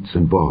 gates,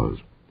 and bars.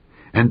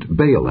 And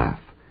Baalath,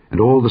 and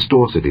all the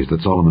store cities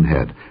that Solomon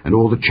had, and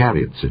all the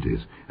chariot cities,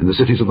 and the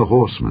cities of the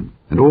horsemen,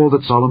 and all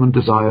that Solomon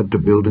desired to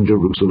build in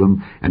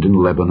Jerusalem, and in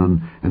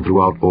Lebanon, and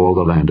throughout all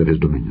the land of his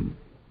dominion.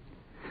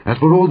 As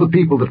for all the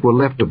people that were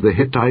left of the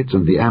Hittites,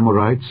 and the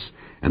Amorites,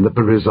 and the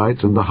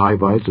Perizzites, and the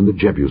Hivites, and the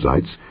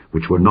Jebusites,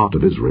 which were not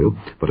of Israel,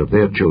 but of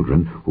their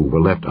children, who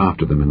were left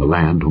after them in the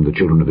land, whom the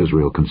children of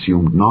Israel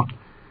consumed not,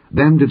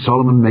 them did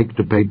Solomon make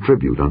to pay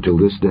tribute until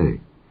this day.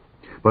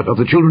 But of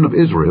the children of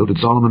Israel did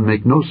Solomon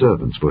make no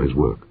servants for his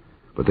work,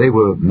 but they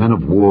were men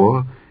of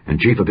war, and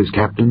chief of his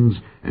captains,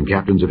 and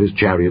captains of his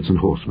chariots and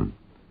horsemen.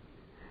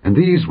 And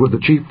these were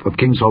the chief of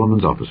King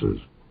Solomon's officers,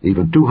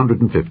 even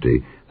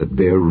 250 that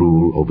bare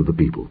rule over the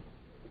people.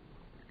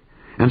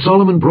 And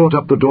Solomon brought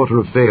up the daughter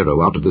of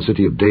Pharaoh out of the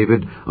city of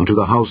David unto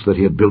the house that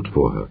he had built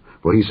for her.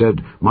 For he said,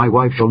 My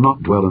wife shall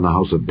not dwell in the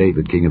house of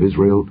David king of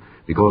Israel,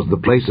 because the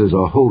places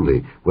are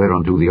holy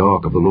whereunto the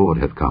ark of the Lord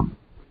hath come.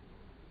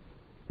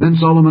 Then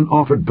Solomon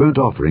offered burnt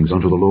offerings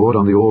unto the Lord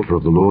on the altar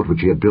of the Lord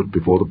which he had built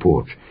before the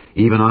porch,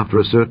 even after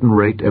a certain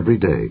rate every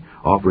day,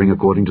 offering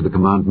according to the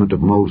commandment of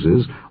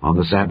Moses, on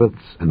the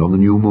Sabbaths, and on the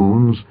new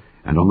moons,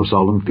 and on the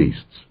solemn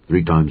feasts,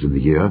 3 times in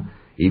the year,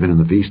 even in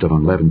the feast of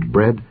unleavened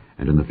bread,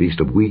 and in the feast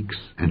of weeks,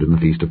 and in the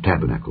feast of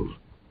tabernacles.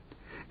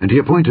 And he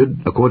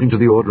appointed, according to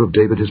the order of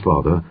David his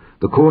father,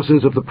 the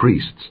courses of the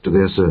priests to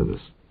their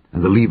service,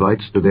 and the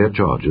Levites to their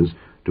charges,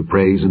 to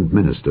praise and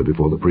minister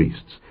before the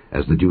priests,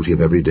 as the duty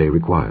of every day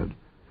required.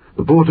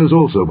 The porters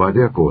also by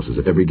their courses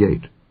at every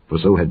gate, for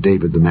so had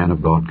David the man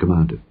of God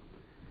commanded.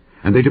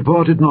 And they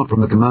departed not from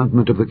the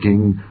commandment of the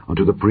king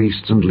unto the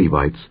priests and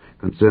Levites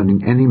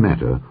concerning any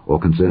matter or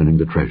concerning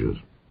the treasures.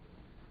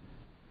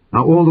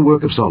 Now all the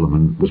work of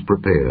Solomon was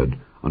prepared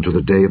unto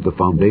the day of the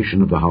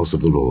foundation of the house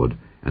of the Lord,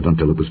 and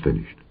until it was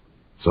finished.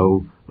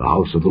 So the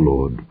house of the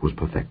Lord was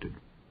perfected.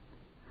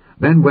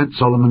 Then went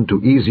Solomon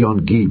to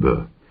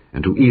Ezion-Geber,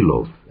 and to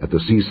Eloth at the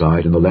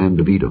seaside in the land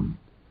of Edom.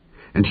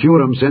 And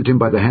Huram sent him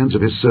by the hands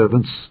of his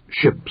servants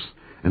ships,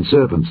 and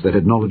servants that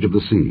had knowledge of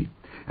the sea.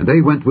 And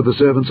they went with the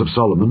servants of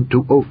Solomon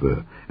to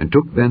Ophir, and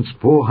took thence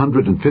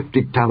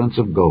 450 talents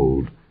of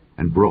gold,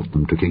 and brought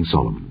them to King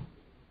Solomon.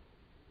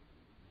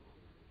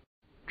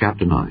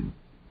 Chapter 9.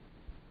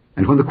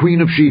 And when the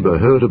queen of Sheba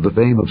heard of the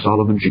fame of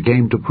Solomon, she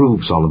came to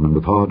prove Solomon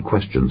with hard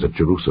questions at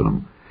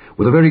Jerusalem,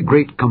 with a very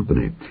great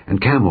company,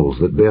 and camels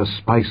that bare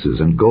spices,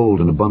 and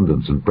gold in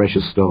abundance, and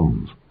precious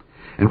stones.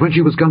 And when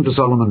she was come to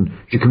Solomon,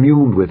 she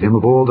communed with him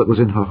of all that was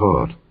in her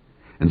heart.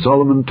 And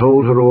Solomon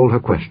told her all her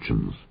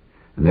questions,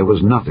 and there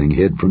was nothing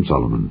hid from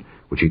Solomon,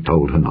 which he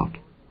told her not.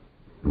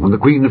 And when the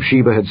queen of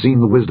Sheba had seen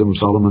the wisdom of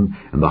Solomon,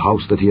 and the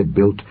house that he had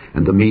built,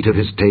 and the meat of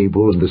his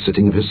table, and the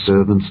sitting of his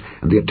servants,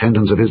 and the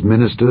attendance of his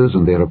ministers,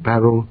 and their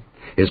apparel,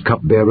 his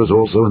cupbearers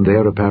also and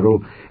their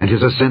apparel, and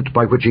his ascent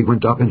by which he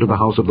went up into the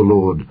house of the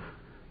Lord,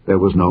 there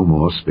was no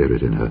more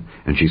spirit in her.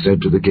 And she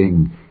said to the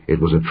king, It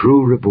was a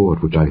true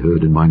report which I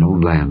heard in mine own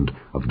land,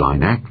 of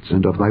thine acts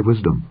and of thy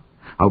wisdom.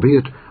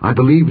 Howbeit, I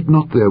believed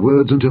not their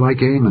words until I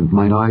came, and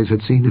mine eyes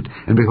had seen it.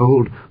 And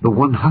behold, the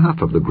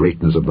 1/2 of the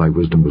greatness of thy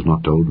wisdom was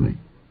not told me.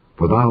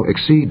 For thou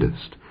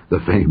exceedest the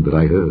fame that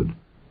I heard.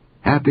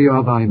 Happy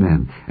are thy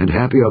men, and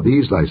happy are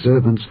these thy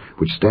servants,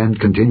 which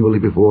stand continually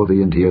before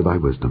thee and hear thy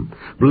wisdom.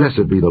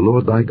 Blessed be the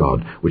Lord thy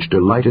God, which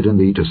delighted in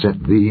thee to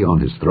set thee on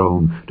his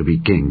throne to be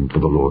king for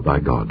the Lord thy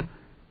God.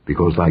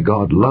 Because thy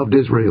God loved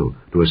Israel,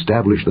 to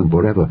establish them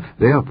forever,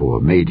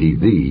 therefore made he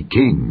thee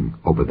king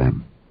over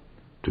them,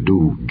 to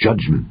do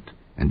judgment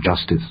and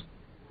justice.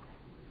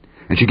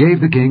 And she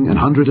gave the king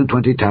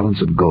 120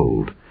 talents of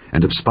gold,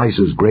 and of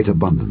spices great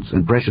abundance,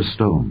 and precious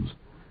stones.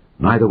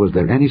 Neither was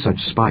there any such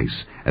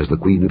spice as the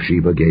queen of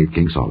Sheba gave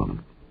King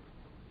Solomon.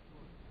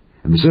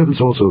 And the servants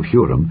also of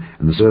Huram,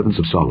 and the servants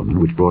of Solomon,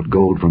 which brought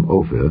gold from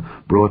Ophir,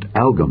 brought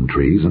algum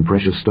trees and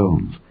precious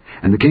stones.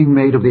 And the king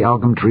made of the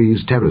algum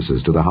trees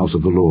terraces to the house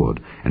of the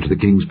Lord, and to the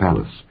king's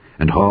palace,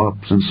 and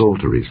harps and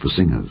psalteries for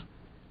singers.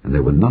 And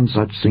there were none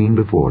such seen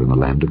before in the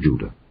land of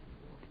Judah.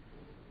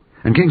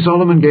 And King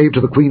Solomon gave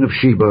to the queen of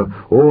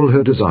Sheba all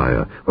her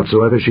desire,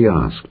 whatsoever she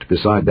asked,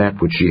 beside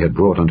that which she had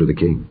brought unto the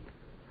king.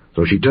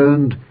 So she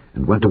turned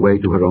and went away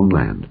to her own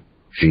land,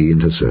 she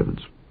and her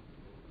servants.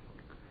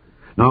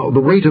 Now the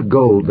weight of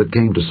gold that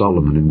came to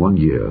Solomon in 1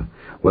 year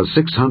was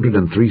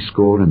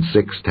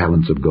 666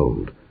 talents of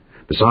gold,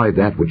 beside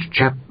that which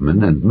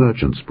chapmen and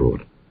merchants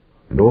brought.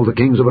 And all the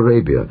kings of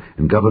Arabia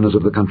and governors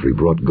of the country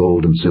brought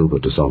gold and silver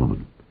to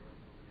Solomon.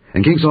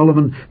 And King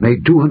Solomon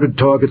made 200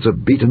 targets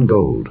of beaten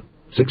gold.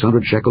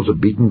 600 shekels of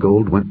beaten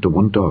gold went to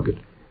one target.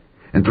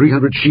 And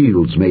 300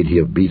 shields made he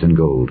of beaten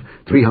gold.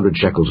 300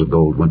 shekels of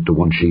gold went to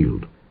one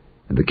shield.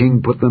 And the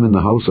king put them in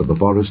the house of the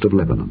forest of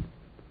Lebanon.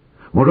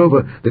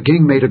 Moreover, the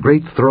king made a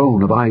great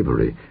throne of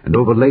ivory, and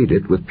overlaid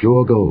it with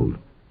pure gold.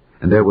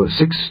 And there were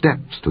 6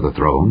 steps to the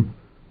throne,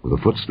 with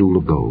a footstool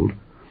of gold,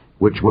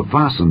 which were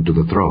fastened to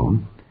the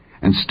throne,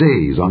 and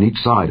stays on each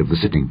side of the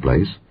sitting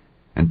place,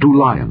 and 2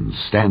 lions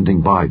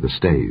standing by the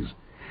stays.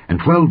 And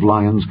 12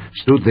 lions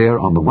stood there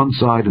on the one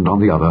side and on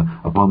the other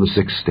upon the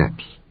 6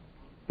 steps.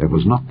 There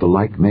was not the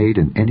like made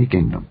in any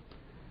kingdom.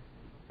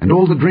 And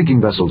all the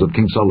drinking vessels of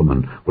King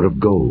Solomon were of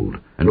gold,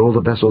 and all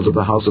the vessels of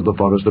the house of the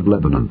forest of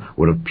Lebanon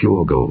were of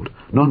pure gold.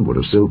 None were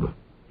of silver.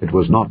 It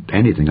was not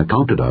anything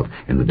accounted of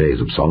in the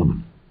days of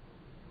Solomon.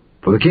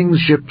 For the king's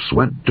ships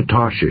went to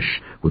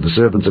Tarshish with the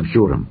servants of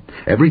Huram.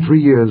 Every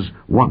 3 years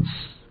once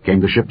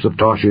came the ships of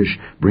Tarshish,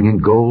 bringing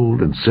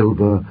gold and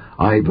silver,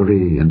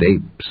 ivory and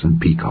apes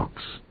and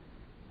peacocks.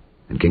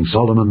 And King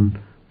Solomon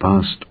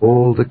passed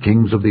all the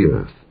kings of the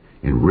earth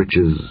in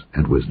riches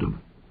and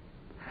wisdom.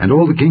 And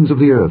all the kings of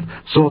the earth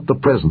sought the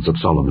presence of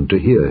Solomon to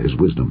hear his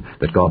wisdom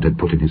that God had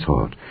put in his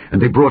heart.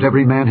 And they brought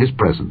every man his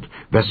present,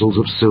 vessels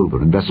of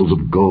silver and vessels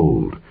of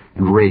gold,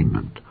 and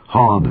raiment,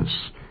 harness,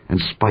 and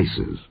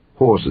spices,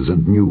 horses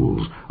and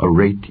mules, a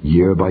rate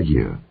year by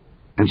year.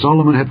 And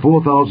Solomon had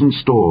 4,000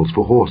 stalls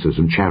for horses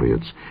and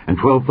chariots, and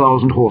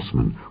 12,000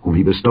 horsemen, whom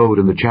he bestowed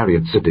in the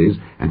chariot cities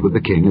and with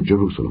the king at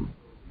Jerusalem.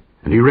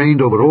 And he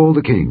reigned over all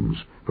the kings,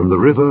 from the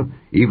river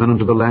even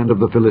unto the land of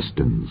the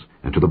Philistines,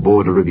 and to the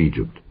border of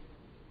Egypt.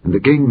 And the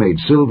king made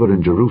silver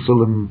in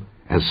Jerusalem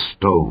as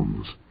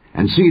stones,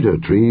 and cedar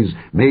trees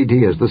made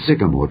he as the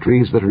sycamore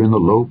trees that are in the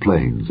low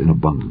plains in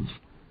abundance.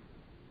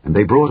 And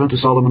they brought unto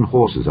Solomon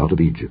horses out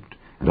of Egypt,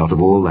 and out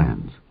of all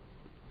lands.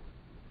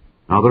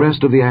 Now the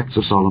rest of the acts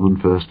of Solomon,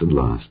 first and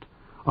last,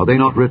 are they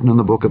not written in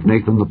the book of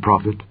Nathan the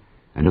prophet,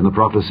 and in the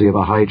prophecy of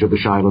Ahijah the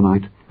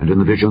Shilonite, and in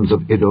the visions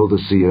of Iddo the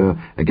seer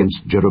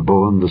against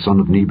Jeroboam the son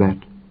of Nebat?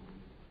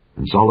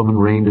 And Solomon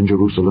reigned in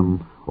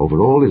Jerusalem over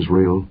all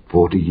Israel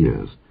 40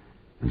 years.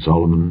 And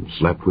Solomon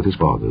slept with his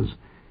fathers,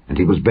 and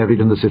he was buried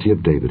in the city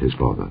of David his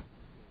father.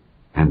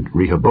 And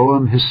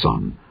Rehoboam his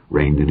son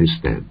reigned in his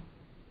stead.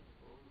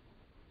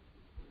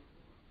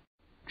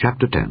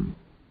 Chapter 10.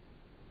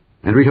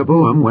 And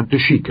Rehoboam went to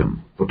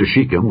Shechem, for to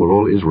Shechem were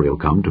all Israel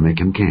come to make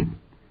him king.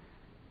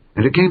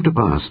 And it came to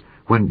pass,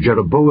 when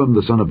Jeroboam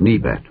the son of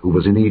Nebat, who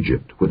was in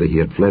Egypt, whither he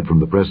had fled from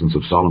the presence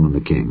of Solomon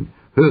the king,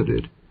 heard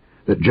it,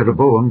 that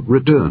Jeroboam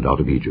returned out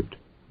of Egypt.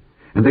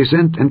 And they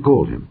sent and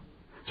called him.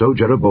 So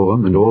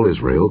Jeroboam and all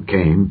Israel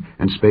came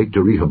and spake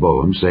to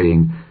Rehoboam,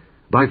 saying,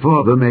 Thy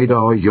father made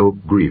our yoke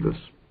grievous.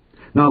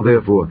 Now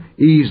therefore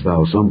ease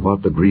thou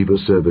somewhat the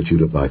grievous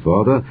servitude of thy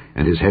father,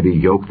 and his heavy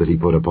yoke that he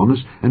put upon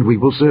us, and we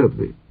will serve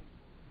thee.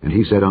 And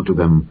he said unto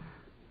them,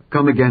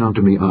 Come again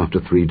unto me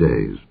after 3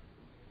 days.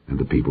 And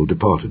the people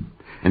departed.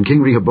 And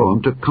King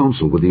Rehoboam took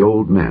counsel with the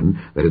old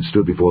men that had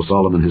stood before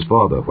Solomon his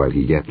father while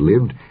he yet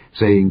lived,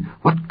 saying,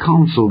 What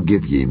counsel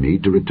give ye me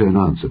to return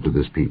answer to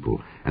this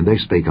people? And they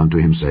spake unto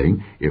him,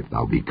 saying, If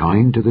thou be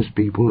kind to this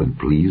people, and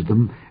please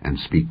them, and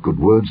speak good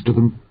words to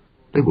them,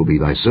 they will be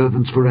thy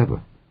servants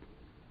forever.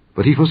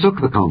 But he forsook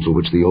the counsel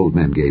which the old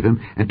men gave him,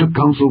 and took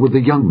counsel with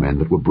the young men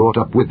that were brought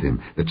up with him,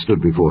 that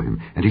stood before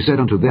him. And he said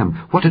unto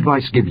them, What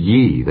advice give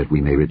ye, that we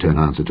may return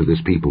answer to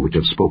this people which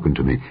have spoken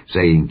to me,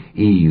 saying,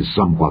 Ease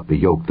somewhat the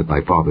yoke that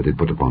thy father did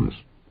put upon us?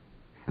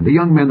 And the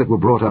young men that were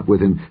brought up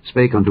with him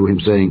spake unto him,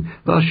 saying,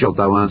 Thus shalt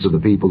thou answer the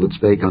people that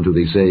spake unto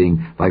thee,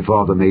 saying, Thy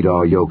father made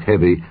our yoke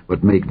heavy,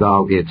 but make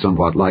thou it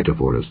somewhat lighter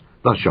for us.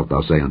 Thus shalt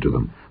thou say unto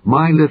them,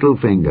 My little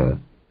finger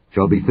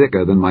shall be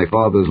thicker than my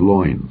father's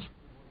loins.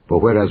 For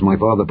whereas my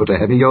father put a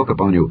heavy yoke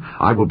upon you,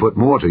 I will put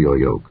more to your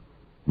yoke.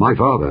 My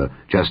father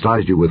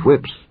chastised you with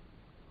whips,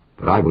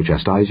 but I will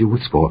chastise you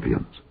with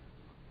scorpions.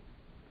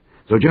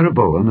 So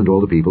Jeroboam and all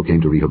the people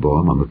came to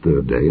Rehoboam on the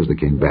 3rd day, as the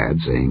king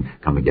bade, saying,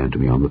 Come again to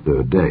me on the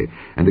 3rd day.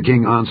 And the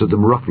king answered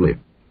them roughly.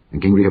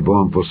 And King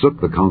Rehoboam forsook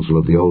the counsel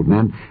of the old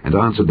men, and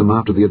answered them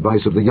after the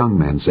advice of the young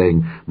men,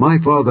 saying, My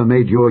father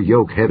made your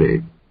yoke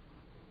heavy,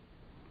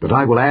 but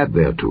I will add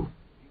thereto.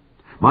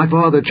 My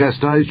father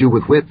chastised you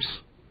with whips,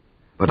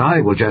 but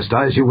I will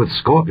chastise you with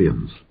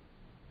scorpions.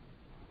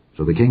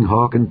 So the king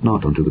hearkened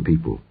not unto the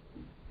people.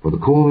 For the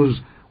cause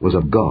was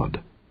of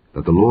God,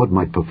 that the Lord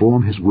might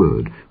perform his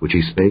word, which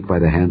he spake by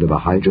the hand of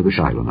Ahijah the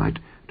Shilonite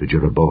to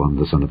Jeroboam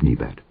the son of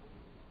Nebat.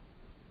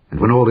 And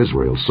when all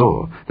Israel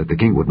saw that the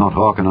king would not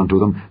hearken unto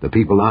them, the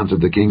people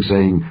answered the king,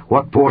 saying,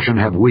 What portion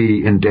have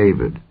we in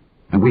David?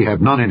 And we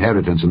have none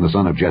inheritance in the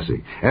son of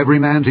Jesse. Every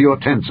man to your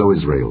tents, O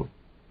Israel.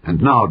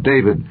 And now,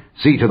 David,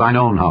 see to thine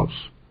own house.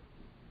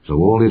 So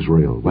all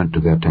Israel went to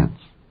their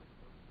tents.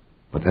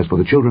 But as for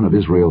the children of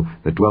Israel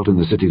that dwelt in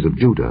the cities of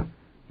Judah,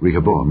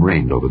 Rehoboam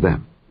reigned over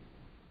them.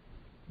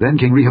 Then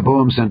King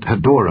Rehoboam sent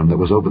Hadoram that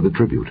was over the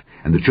tribute,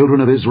 and the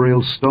children of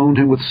Israel stoned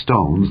him with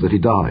stones that he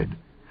died.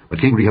 But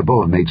King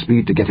Rehoboam made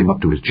speed to get him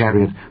up to his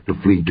chariot to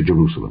flee to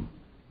Jerusalem.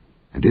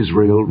 And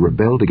Israel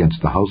rebelled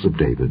against the house of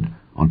David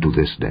unto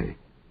this day.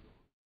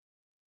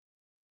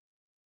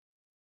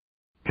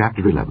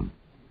 Chapter 11.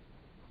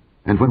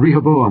 And when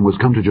Rehoboam was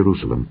come to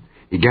Jerusalem,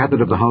 he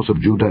gathered of the house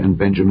of Judah and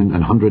Benjamin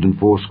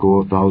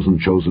 180,000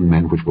 chosen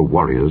men which were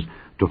warriors,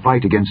 to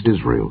fight against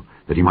Israel,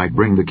 that he might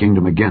bring the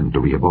kingdom again to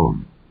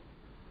Rehoboam.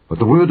 But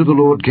the word of the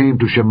Lord came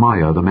to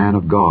Shemaiah the man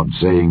of God,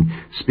 saying,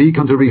 Speak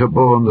unto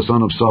Rehoboam the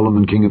son of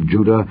Solomon king of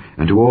Judah,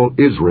 and to all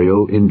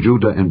Israel in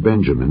Judah and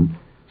Benjamin,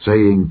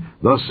 saying,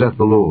 Thus saith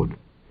the Lord,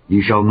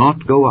 Ye shall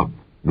not go up,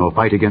 nor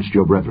fight against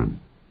your brethren.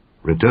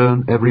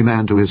 Return every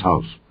man to his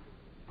house,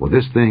 for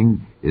this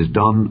thing is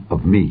done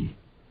of me.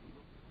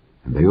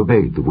 And they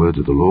obeyed the words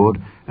of the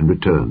Lord, and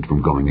returned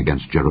from going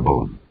against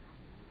Jeroboam.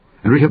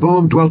 And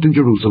Rehoboam dwelt in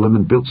Jerusalem,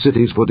 and built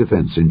cities for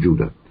defense in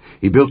Judah.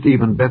 He built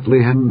even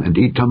Bethlehem, and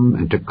Etam,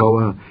 and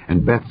Tekoa,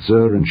 and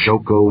Bethzur, and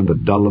Shoko, and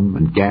Adullam,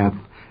 and Gath,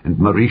 and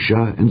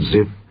Marisha, and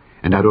Ziph,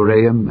 and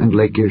Adoraim, and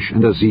Lachish,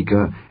 and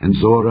Azekah, and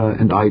Zorah,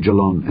 and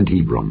Aijalon, and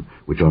Hebron,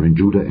 which are in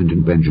Judah and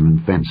in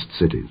Benjamin, fenced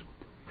cities.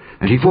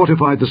 And he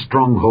fortified the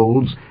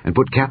strongholds, and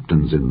put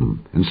captains in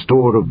them, and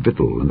store of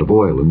victual, and of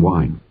oil, and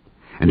wine.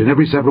 And in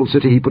every several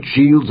city he put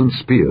shields and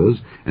spears,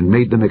 and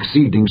made them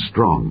exceeding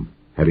strong,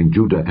 having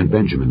Judah and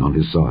Benjamin on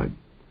his side.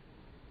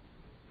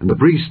 And the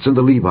priests and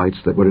the Levites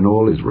that were in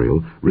all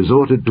Israel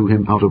resorted to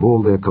him out of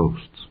all their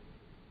coasts.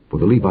 For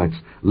the Levites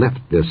left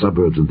their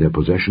suburbs and their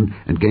possession,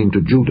 and came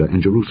to Judah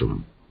and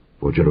Jerusalem.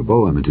 For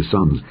Jeroboam and his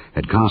sons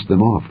had cast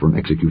them off from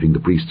executing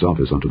the priest's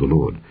office unto the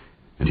Lord.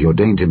 And he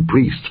ordained him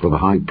priests for the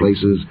high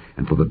places,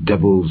 and for the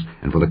devils,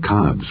 and for the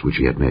calves which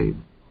he had made.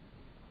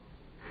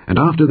 And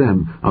after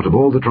them, out of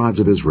all the tribes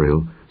of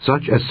Israel,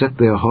 such as set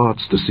their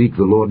hearts to seek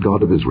the Lord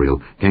God of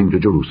Israel, came to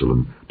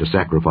Jerusalem, to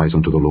sacrifice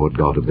unto the Lord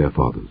God of their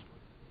fathers.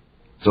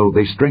 So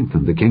they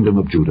strengthened the kingdom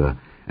of Judah,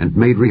 and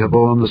made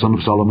Rehoboam the son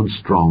of Solomon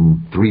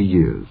strong 3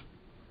 years.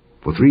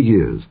 For 3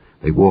 years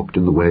they walked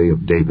in the way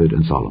of David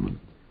and Solomon.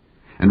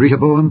 And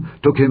Rehoboam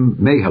took him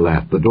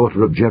Mahalath, the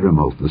daughter of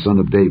Jeremoth, the son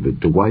of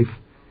David, to wife,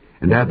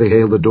 and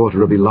Abihail, the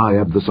daughter of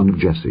Eliab, the son of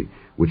Jesse,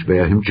 which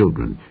bare him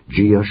children,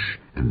 Jeush,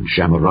 and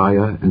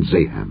Shamariah, and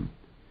Zaham.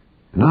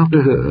 And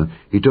after her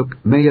he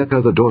took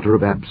Maacah, the daughter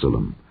of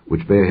Absalom,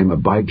 which bare him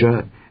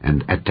Abijah,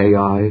 and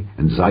Attai,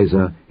 and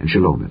Ziza, and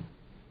Shelomith.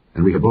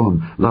 And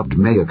Rehoboam loved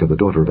Maacah, the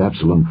daughter of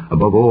Absalom,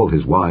 above all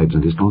his wives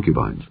and his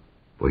concubines.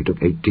 For he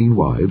took 18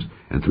 wives,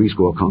 and 80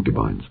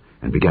 concubines,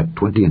 and begat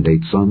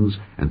 28 sons,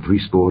 and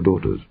 80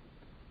 daughters.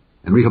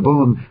 And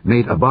Rehoboam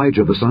made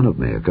Abijah the son of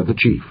Maacah the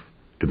chief,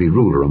 to be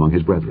ruler among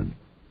his brethren,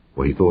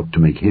 for he thought to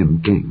make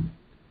him king.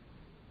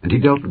 And he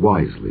dealt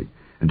wisely,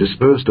 and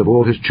dispersed of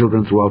all his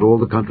children throughout all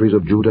the countries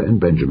of Judah and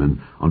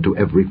Benjamin unto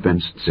every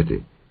fenced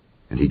city.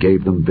 And he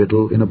gave them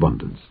victual in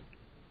abundance.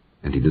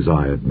 And he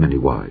desired many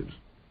wives.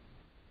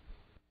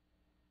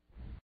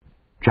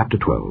 Chapter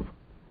 12.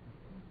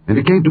 And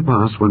it came to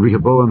pass, when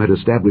Rehoboam had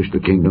established the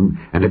kingdom,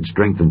 and had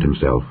strengthened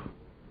himself,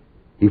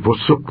 he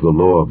forsook the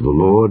law of the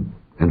Lord,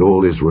 and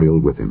all Israel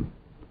with him.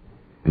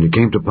 And it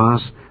came to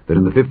pass, that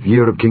in the 5th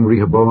year of King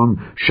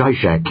Rehoboam,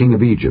 Shishak king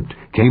of Egypt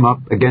came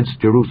up against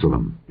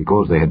Jerusalem,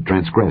 because they had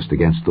transgressed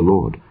against the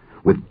Lord,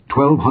 with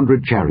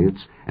 1,200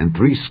 chariots, and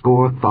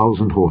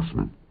 80,000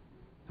 horsemen.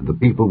 And the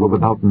people were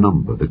without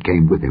number that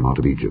came with him out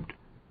of Egypt,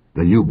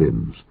 the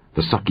Lubims,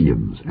 the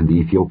Sukkiims, and the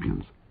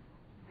Ethiopians.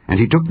 And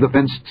he took the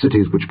fenced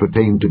cities which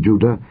pertained to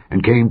Judah,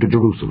 and came to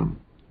Jerusalem.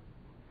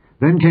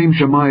 Then came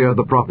Shemaiah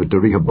the prophet to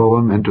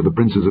Rehoboam, and to the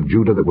princes of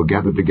Judah that were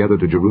gathered together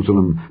to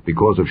Jerusalem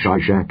because of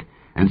Shishak,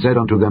 and said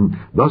unto them,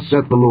 Thus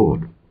saith the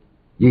Lord,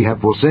 Ye have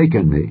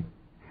forsaken me,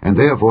 and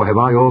therefore have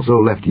I also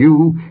left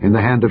you in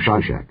the hand of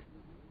Shishak.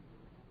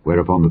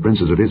 Whereupon the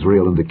princes of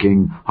Israel and the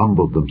king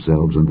humbled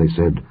themselves, and they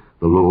said,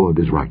 The Lord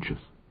is righteous.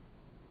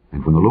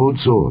 And when the Lord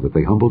saw that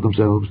they humbled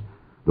themselves,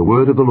 the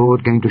word of the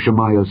Lord came to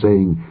Shemaiah,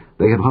 saying,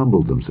 They have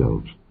humbled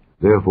themselves,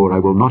 therefore I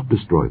will not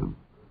destroy them,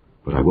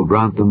 but I will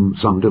grant them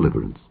some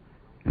deliverance,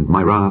 and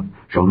my wrath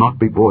shall not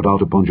be poured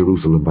out upon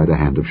Jerusalem by the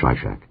hand of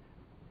Shishak.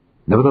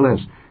 Nevertheless,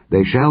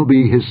 they shall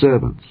be his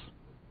servants,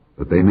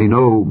 that they may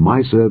know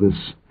my service,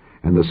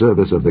 and the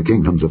service of the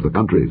kingdoms of the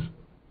countries.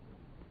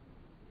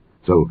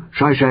 So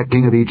Shishak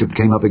king of Egypt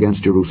came up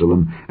against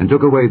Jerusalem, and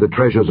took away the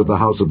treasures of the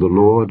house of the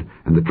Lord,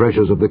 and the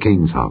treasures of the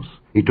king's house.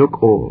 He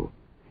took all.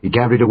 He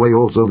carried away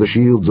also the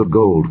shields of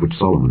gold which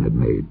Solomon had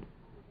made.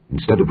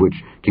 instead of which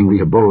King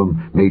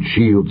Rehoboam made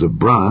shields of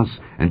brass,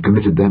 and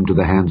committed them to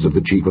the hands of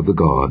the chief of the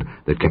guard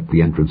that kept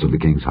the entrance of the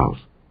king's house.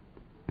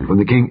 And when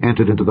the king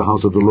entered into the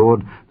house of the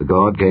Lord, the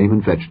guard came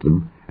and fetched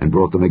them, and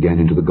brought them again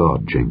into the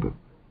guard chamber.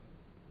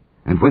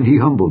 And when he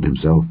humbled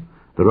himself,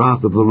 the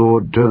wrath of the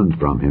Lord turned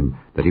from him,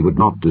 that he would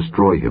not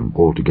destroy him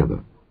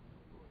altogether.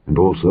 And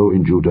also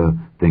in Judah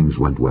things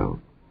went well.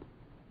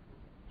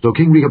 So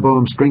King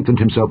Rehoboam strengthened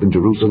himself in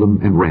Jerusalem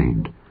and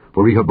reigned.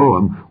 For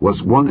Rehoboam was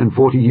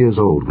 41 years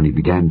old when he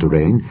began to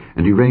reign,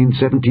 and he reigned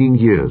 17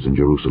 years in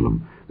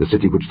Jerusalem, the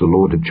city which the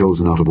Lord had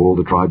chosen out of all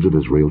the tribes of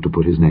Israel to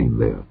put his name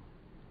there.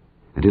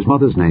 And his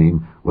mother's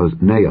name was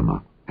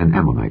Naamah, an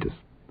Ammonitess.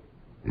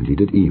 And he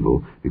did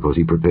evil, because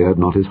he prepared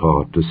not his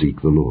heart to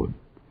seek the Lord.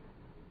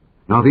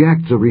 Now the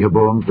acts of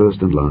Rehoboam,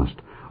 first and last,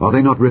 are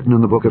they not written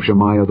in the book of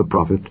Shemaiah the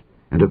prophet,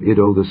 and of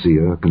Iddo the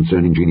seer,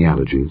 concerning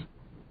genealogies?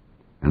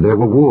 And there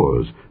were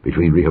wars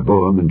between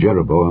Rehoboam and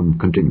Jeroboam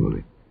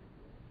continually.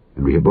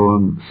 And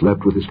Rehoboam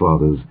slept with his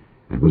fathers,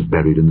 and was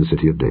buried in the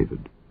city of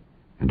David.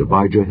 And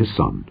Abijah his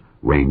son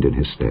reigned in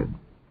his stead.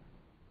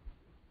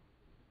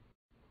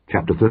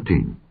 Chapter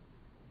 13.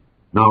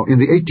 Now in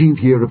the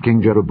 18th year of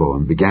King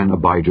Jeroboam began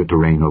Abijah to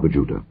reign over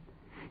Judah.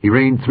 He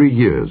reigned 3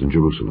 years in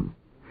Jerusalem.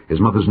 His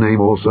mother's name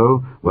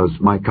also was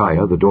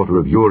Micaiah, the daughter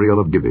of Uriel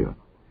of Gibeah.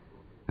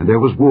 And there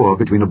was war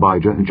between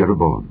Abijah and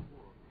Jeroboam.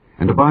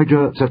 And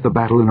Abijah set the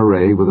battle in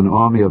array with an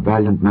army of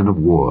valiant men of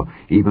war,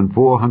 even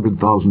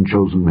 400,000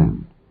 chosen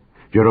men.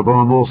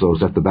 Jeroboam also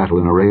set the battle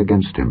in array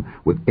against him,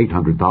 with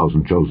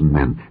 800,000 chosen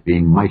men,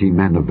 being mighty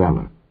men of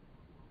valor.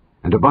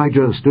 And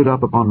Abijah stood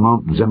up upon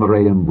Mount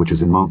Zemaraim, which is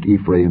in Mount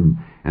Ephraim,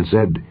 and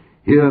said,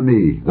 Hear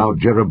me, thou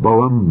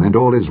Jeroboam, and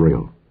all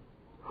Israel.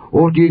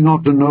 Ought ye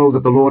not to know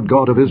that the Lord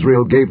God of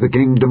Israel gave the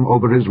kingdom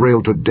over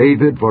Israel to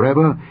David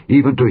forever,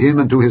 even to him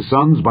and to his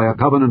sons, by a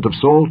covenant of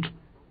salt?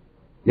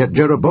 Yet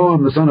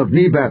Jeroboam the son of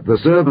Nebat, the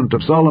servant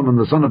of Solomon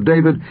the son of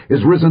David,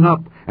 is risen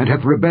up, and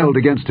hath rebelled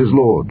against his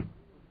Lord.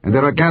 And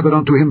there are gathered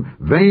unto him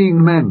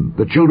vain men,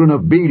 the children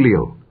of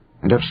Belial,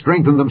 and have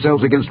strengthened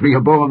themselves against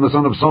Rehoboam the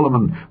son of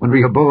Solomon, when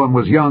Rehoboam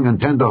was young and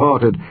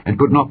tender-hearted, and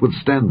could not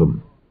withstand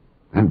them.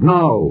 And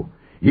now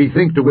ye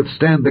think to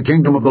withstand the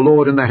kingdom of the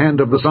Lord in the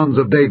hand of the sons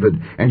of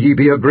David, and ye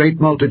be a great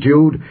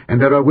multitude,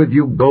 and there are with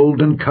you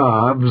golden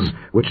calves,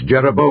 which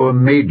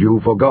Jeroboam made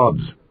you for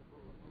gods.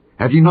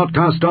 Have ye not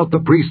cast out the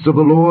priests of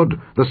the Lord,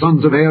 the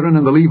sons of Aaron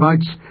and the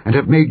Levites, and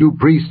have made you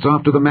priests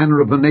after the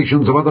manner of the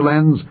nations of other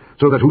lands,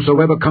 so that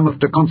whosoever cometh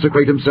to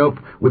consecrate himself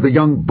with a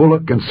young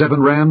bullock and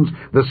 7 rams,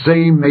 the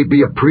same may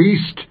be a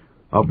priest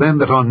of them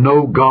that are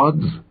no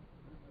gods?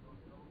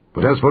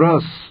 But as for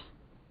us,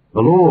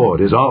 the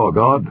Lord is our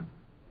God,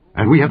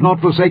 and we have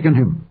not forsaken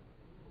him.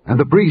 And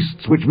the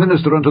priests which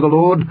minister unto the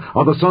Lord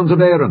are the sons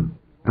of Aaron,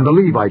 and the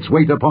Levites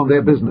wait upon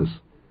their business.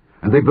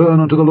 And they burn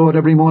unto the Lord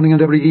every morning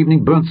and every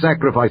evening burnt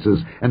sacrifices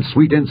and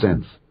sweet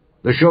incense.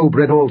 The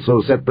showbread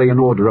also set they in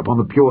order upon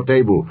the pure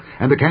table,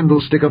 and the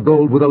candlestick of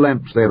gold with the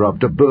lamps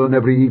thereof to burn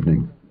every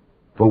evening.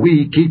 For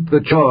we keep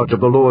the charge of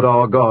the Lord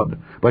our God,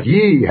 but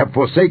ye have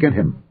forsaken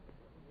him.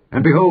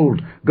 And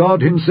behold,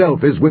 God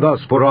himself is with us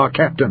for our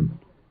captain,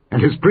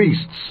 and his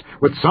priests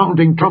with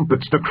sounding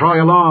trumpets to cry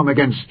alarm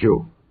against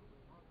you.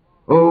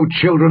 O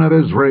children of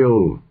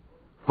Israel,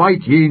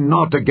 fight ye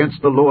not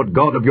against the Lord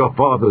God of your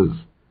fathers,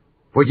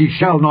 for ye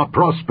shall not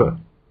prosper.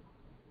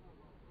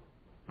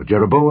 But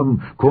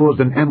Jeroboam caused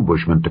an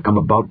ambushment to come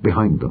about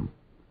behind them.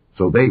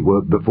 So they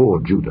were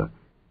before Judah,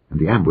 and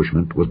the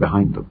ambushment was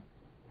behind them.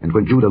 And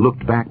when Judah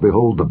looked back,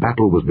 behold, the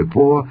battle was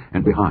before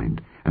and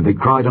behind. And they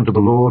cried unto the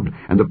Lord,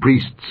 and the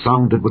priests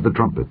sounded with the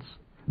trumpets.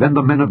 Then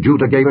the men of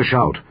Judah gave a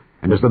shout,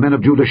 and as the men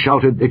of Judah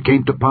shouted, it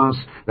came to pass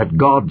that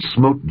God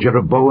smote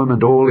Jeroboam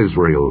and all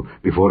Israel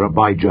before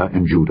Abijah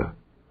and Judah.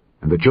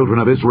 And the children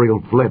of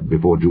Israel fled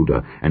before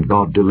Judah, and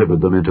God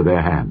delivered them into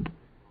their hand.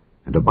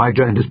 And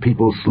Abijah and his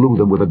people slew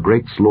them with a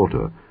great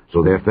slaughter,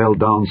 so there fell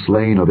down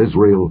slain of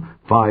Israel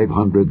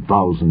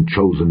 500,000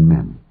 chosen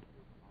men.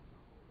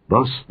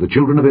 Thus the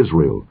children of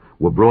Israel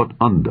were brought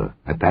under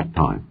at that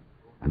time,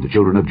 and the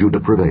children of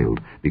Judah prevailed,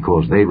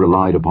 because they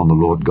relied upon the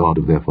Lord God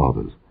of their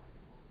fathers.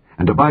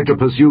 And Abijah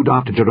pursued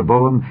after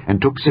Jeroboam,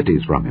 and took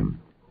cities from him,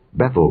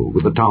 Bethel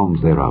with the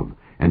towns thereof,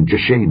 and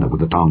Jeshanah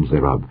with the towns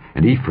thereof,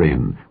 and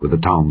Ephraim with the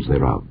towns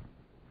thereof.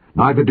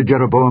 Neither did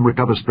Jeroboam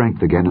recover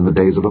strength again in the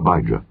days of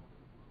Abijah.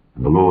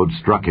 And the Lord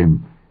struck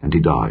him, and he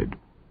died.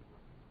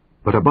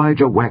 But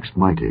Abijah waxed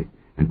mighty,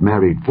 and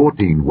married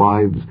 14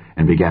 wives,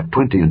 and begat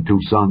 22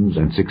 sons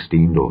and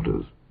 16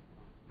 daughters.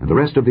 And the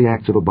rest of the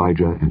acts of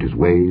Abijah, and his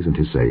ways and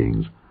his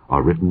sayings,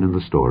 are written in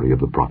the story of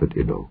the prophet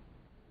Iddo.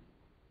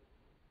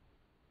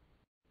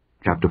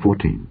 Chapter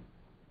 14.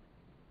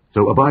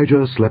 So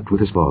Abijah slept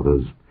with his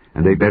fathers,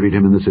 and they buried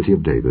him in the city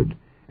of David,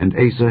 and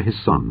Asa his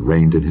son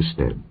reigned in his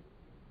stead.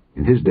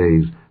 In his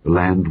days the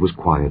land was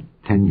quiet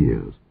 10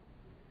 years.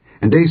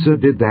 And Asa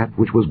did that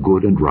which was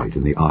good and right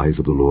in the eyes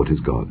of the Lord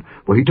his God.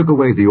 For he took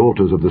away the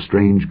altars of the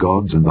strange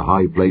gods and the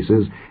high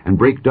places, and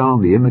brake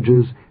down the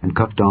images, and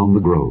cut down the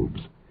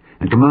groves,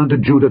 and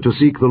commanded Judah to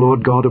seek the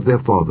Lord God of their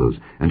fathers,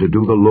 and to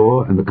do the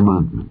law and the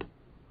commandment.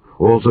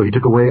 Also he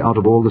took away out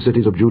of all the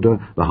cities of Judah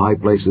the high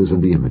places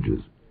and the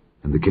images,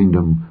 and the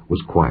kingdom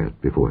was quiet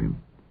before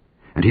him.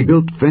 And he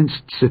built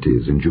fenced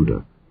cities in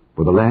Judah,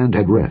 for the land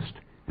had rest,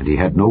 and he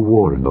had no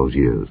war in those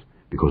years,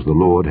 because the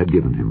Lord had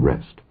given him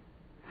rest.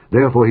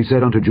 Therefore he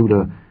said unto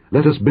Judah,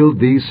 Let us build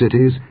these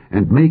cities,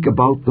 and make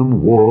about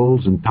them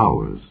walls and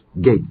towers,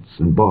 gates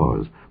and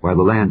bars, while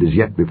the land is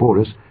yet before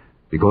us,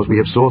 because we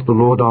have sought the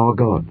Lord our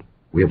God.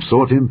 We have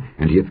sought him,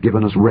 and he hath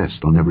given us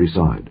rest on every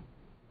side.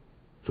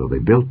 So they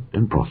built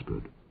and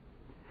prospered.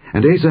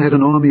 And Asa had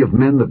an army of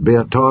men that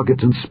bare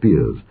targets and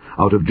spears,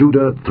 out of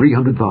Judah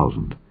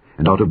 300,000,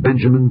 and out of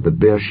Benjamin that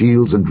bare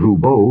shields and drew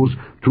bows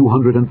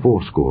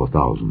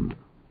 280,000.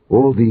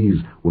 All these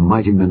were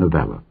mighty men of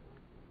valor.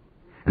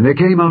 And there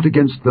came out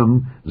against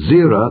them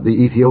Zerah the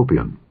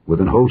Ethiopian,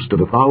 with an host of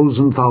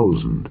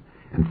 1,000,000,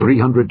 and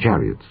 300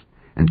 chariots,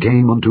 and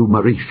came unto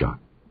Marishah.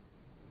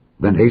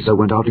 Then Asa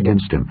went out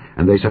against him,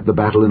 and they set the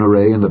battle in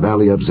array in the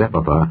valley of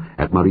Zephathah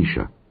at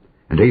Marishah.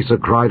 And Asa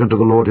cried unto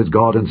the Lord his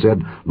God, and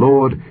said,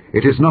 Lord,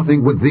 it is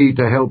nothing with thee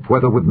to help,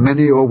 whether with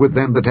many or with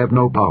them that have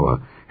no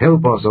power.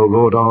 Help us, O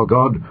Lord our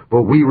God,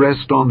 for we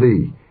rest on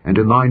thee, and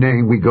in thy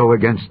name we go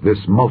against this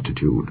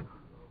multitude.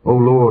 O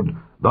Lord,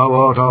 thou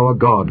art our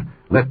God,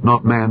 let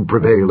not man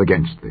prevail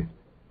against thee.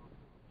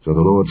 So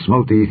the Lord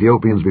smote the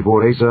Ethiopians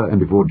before Asa and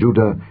before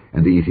Judah,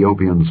 and the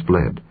Ethiopians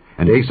fled.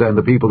 And Asa and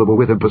the people that were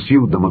with him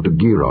pursued them unto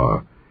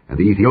Gerar, and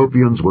the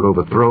Ethiopians were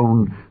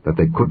overthrown, that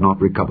they could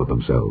not recover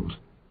themselves.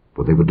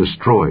 For they were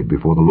destroyed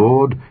before the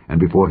Lord and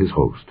before his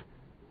host.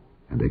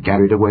 And they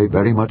carried away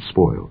very much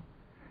spoil.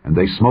 And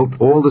they smote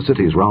all the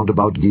cities round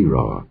about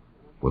Gerar,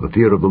 for the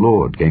fear of the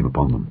Lord came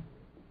upon them.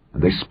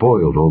 And they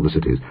spoiled all the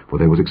cities, for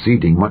there was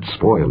exceeding much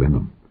spoil in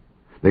them.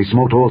 They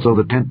smote also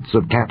the tents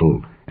of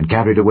cattle, and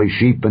carried away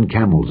sheep and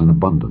camels in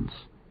abundance,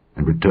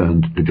 and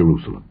returned to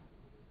Jerusalem.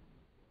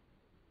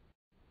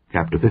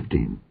 Chapter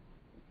 15.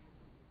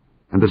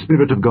 And the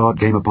Spirit of God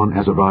came upon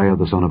Azariah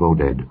the son of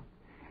Oded.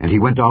 And he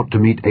went out to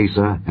meet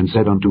Asa, and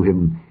said unto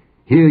him,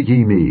 Hear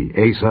ye me,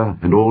 Asa,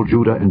 and all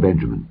Judah and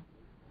Benjamin.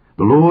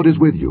 The Lord is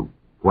with you,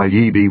 while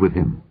ye be with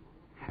him.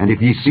 And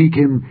if ye seek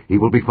him, he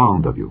will be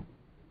found of you.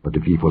 But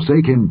if ye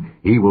forsake him,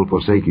 he will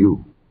forsake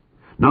you.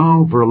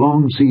 Now for a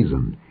long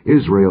season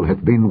Israel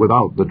hath been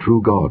without the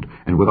true God,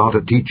 and without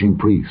a teaching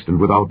priest, and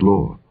without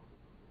law.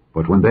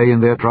 But when they in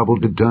their trouble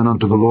did turn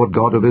unto the Lord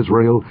God of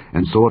Israel,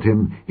 and sought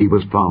him, he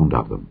was found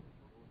of them.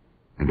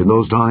 And in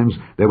those times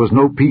there was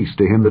no peace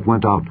to him that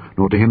went out,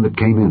 nor to him that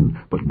came in,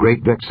 but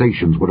great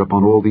vexations were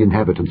upon all the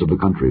inhabitants of the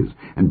countries,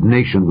 and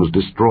nation was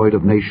destroyed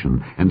of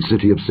nation, and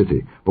city of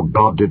city, for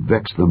God did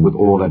vex them with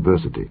all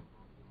adversity.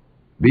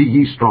 Be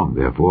ye strong,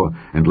 therefore,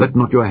 and let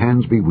not your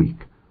hands be weak,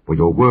 for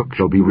your work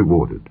shall be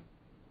rewarded.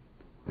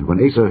 And when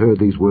Asa heard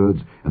these words,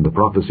 and the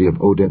prophecy of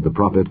Oded the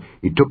prophet,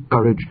 he took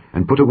courage,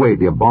 and put away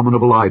the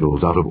abominable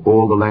idols out of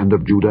all the land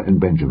of Judah and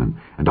Benjamin,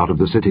 and out of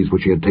the cities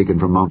which he had taken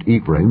from Mount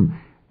Ephraim,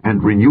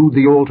 and renewed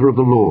the altar of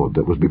the Lord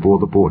that was before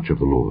the porch of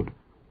the Lord.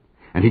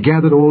 And he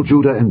gathered all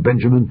Judah and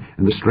Benjamin,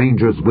 and the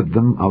strangers with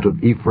them, out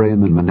of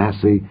Ephraim and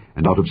Manasseh,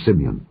 and out of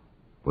Simeon.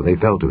 For they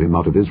fell to him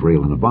out of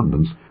Israel in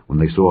abundance, when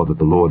they saw that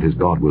the Lord his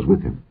God was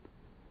with him.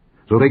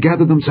 So they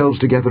gathered themselves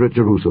together at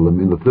Jerusalem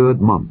in the 3rd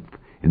month,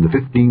 in the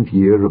 15th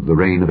year of the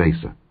reign of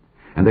Asa.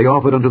 And they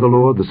offered unto the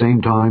Lord the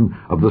same time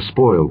of the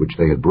spoil which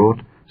they had brought,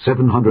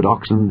 700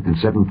 oxen and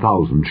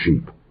 7,000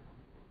 sheep.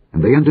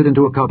 And they entered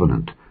into a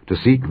covenant, to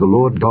seek the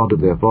Lord God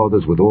of their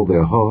fathers with all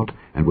their heart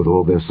and with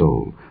all their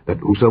soul, that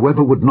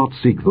whosoever would not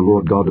seek the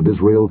Lord God of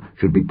Israel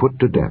should be put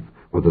to death,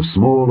 whether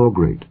small or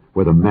great,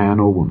 whether man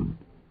or woman.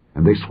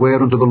 And they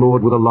sware unto the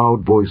Lord with a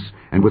loud voice,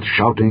 and with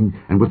shouting,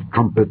 and with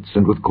trumpets,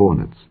 and with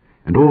cornets.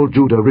 And all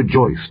Judah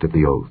rejoiced at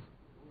the oath,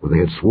 for they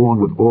had sworn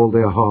with all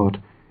their heart,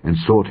 and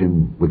sought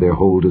him with their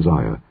whole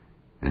desire,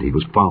 and he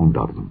was found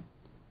of them.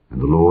 And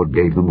the Lord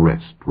gave them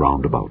rest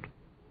round about.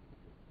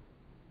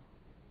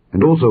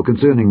 And also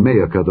concerning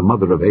Maacah, the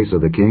mother of Asa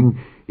the king,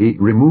 he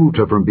removed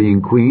her from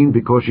being queen,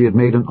 because she had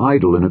made an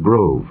idol in a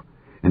grove.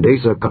 And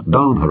Asa cut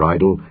down her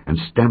idol, and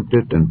stamped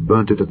it, and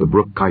burnt it at the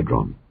brook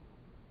Kidron.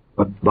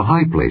 But the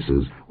high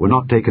places were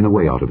not taken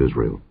away out of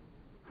Israel.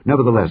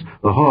 Nevertheless,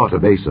 the heart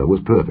of Asa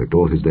was perfect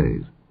all his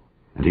days.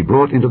 And he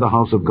brought into the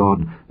house of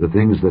God the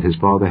things that his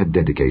father had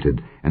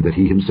dedicated, and that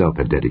he himself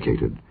had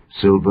dedicated,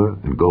 silver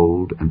and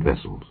gold and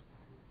vessels.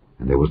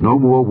 And there was no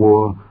more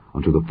war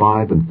unto the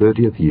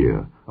 35th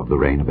year of the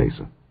reign of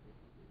Asa.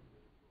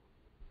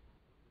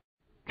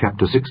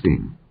 Chapter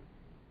 16.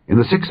 In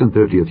the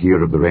 36th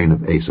year of the reign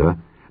of Asa,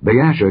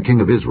 Baasha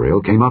king of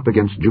Israel came up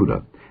against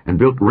Judah, and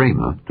built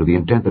Ramah, to the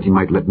intent that he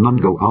might let none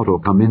go out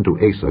or come in to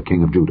Asa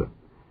king of Judah.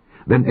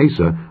 Then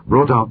Asa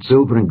brought out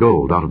silver and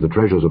gold out of the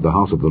treasures of the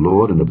house of the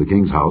Lord and of the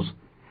king's house,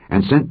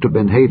 and sent to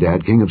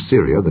Benhadad king of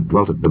Syria that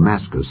dwelt at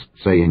Damascus,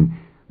 saying,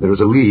 There is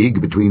a league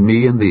between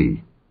me and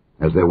thee,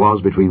 as there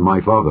was between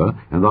my father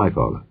and thy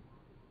father.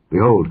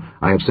 Behold,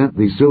 I have sent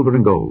thee silver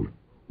and gold.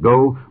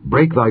 Go,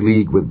 break thy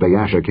league with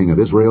Baasha king of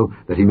Israel,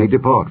 that he may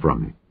depart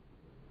from me.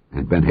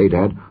 And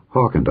Benhadad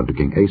hearkened unto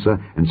King Asa,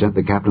 and sent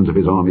the captains of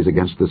his armies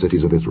against the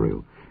cities of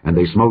Israel. And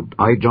they smote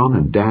Ijon,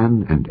 and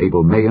Dan, and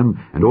Abel-maim,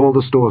 and all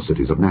the store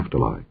cities of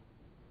Naphtali.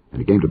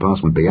 And it came to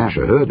pass, when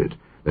Baasha heard it,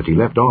 that he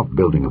left off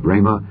building of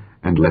Ramah,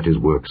 and let his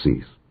work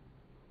cease.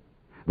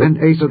 Then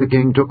Asa the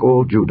king took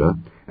all Judah,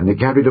 and they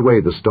carried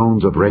away the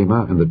stones of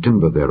Ramah, and the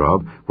timber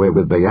thereof,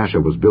 wherewith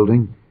Baasha was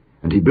building,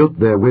 and he built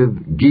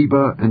therewith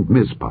Geba and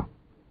Mizpah.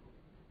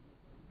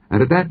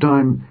 And at that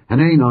time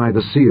Hanani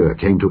the seer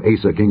came to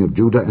Asa king of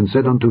Judah, and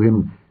said unto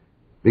him,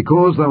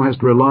 Because thou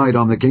hast relied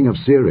on the king of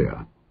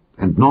Syria,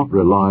 and not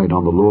relied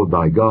on the Lord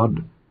thy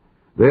God,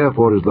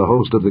 therefore is the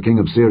host of the king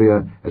of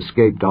Syria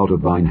escaped out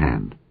of thine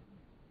hand.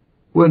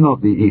 Were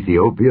not the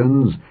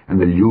Ethiopians and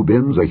the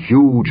Lubims a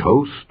huge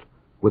host,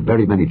 with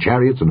very many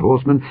chariots and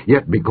horsemen?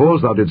 Yet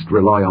because thou didst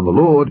rely on the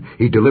Lord,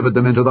 he delivered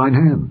them into thine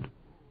hand.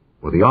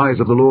 For the eyes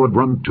of the Lord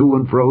run to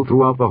and fro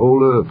throughout the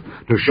whole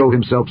earth, to show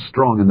himself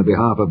strong in the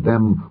behalf of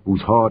them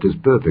whose heart is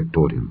perfect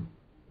toward him.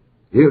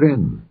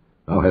 Herein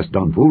thou hast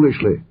done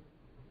foolishly.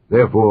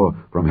 Therefore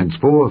from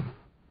henceforth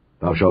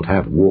thou shalt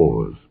have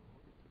wars.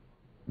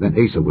 Then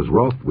Asa was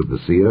wroth with the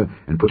seer,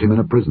 and put him in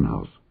a prison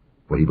house,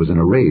 for he was in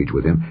a rage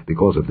with him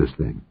because of this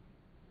thing.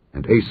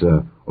 And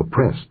Asa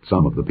oppressed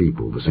some of the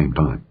people the same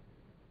time.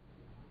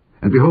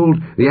 And behold,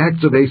 the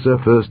acts of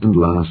Asa first and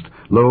last,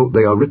 lo,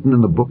 they are written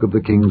in the book of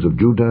the kings of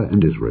Judah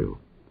and Israel.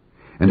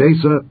 And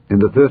Asa, in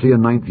the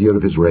 39th year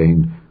of his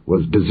reign,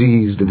 was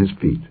diseased in his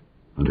feet,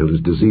 until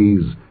his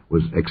disease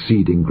was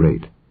exceeding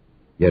great.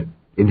 Yet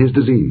in his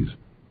disease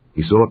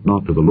he sought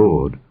not to the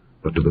Lord,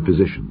 but to the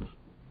physicians.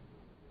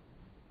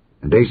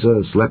 And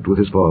Asa slept with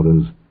his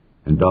fathers,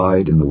 and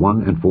died in the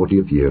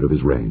 41st year of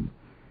his reign.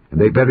 And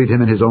they buried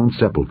him in his own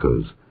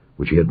sepulchres,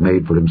 which he had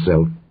made for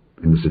himself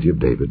in the city of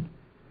David,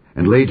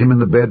 and laid him in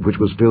the bed which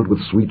was filled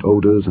with sweet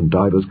odors and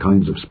divers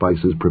kinds of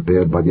spices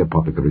prepared by the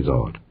apothecary's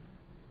art.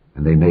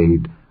 And they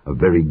made a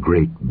very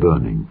great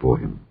burning for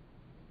him.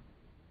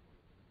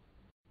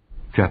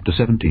 Chapter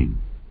 17.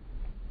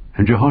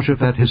 And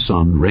Jehoshaphat his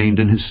son reigned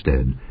in his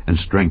stead, and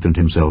strengthened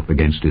himself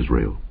against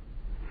Israel.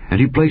 And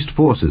he placed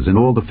forces in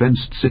all the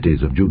fenced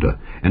cities of Judah,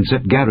 and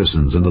set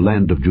garrisons in the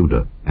land of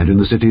Judah, and in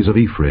the cities of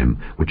Ephraim,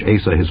 which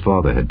Asa his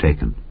father had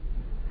taken.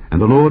 And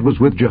the Lord was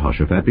with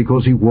Jehoshaphat,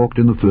 because he walked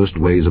in the first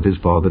ways of his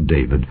father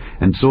David,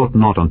 and sought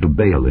not unto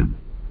Baalim,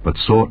 but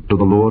sought to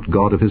the Lord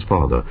God of his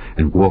father,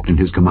 and walked in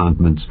his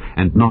commandments,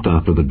 and not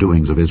after the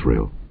doings of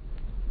Israel.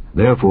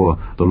 Therefore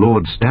the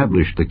Lord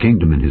stablished the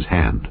kingdom in his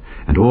hand,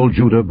 and all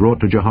Judah brought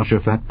to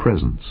Jehoshaphat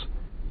presents,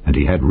 and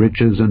he had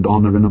riches and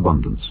honor in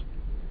abundance.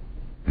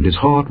 And his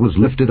heart was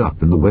lifted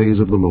up in the ways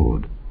of the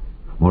Lord.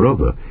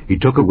 Moreover, he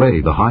took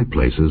away the high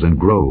places and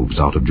groves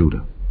out of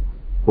Judah.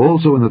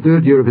 Also in the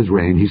 3rd year of his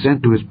reign he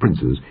sent to his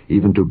princes,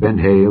 even to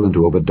Benhail, and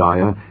to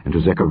Obadiah, and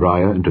to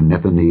Zechariah, and to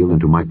Nethaneel, and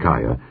to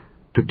Micaiah,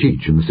 to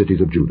teach in the cities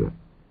of Judah.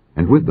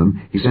 And with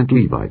them he sent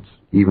Levites,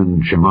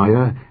 even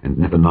Shemaiah, and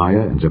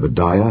Nethaniah, and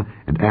Zebadiah,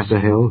 and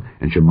Asahel,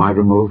 and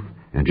Shemiramoth,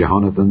 and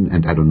Jehonathan,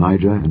 and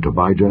Adonijah, and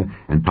Tobijah,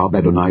 and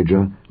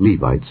Tobadonijah,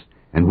 Levites,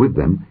 and with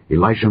them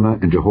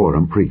Elishama and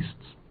Jehoram, priests.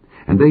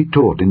 And they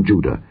taught in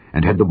Judah,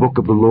 and had the book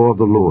of the law of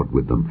the Lord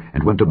with them,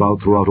 and went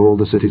about throughout all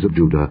the cities of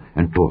Judah,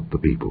 and taught the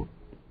people.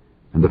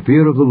 And the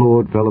fear of the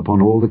Lord fell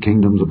upon all the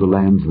kingdoms of the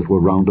lands that were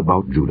round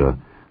about Judah,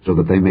 so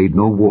that they made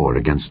no war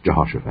against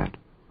Jehoshaphat.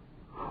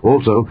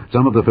 Also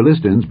some of the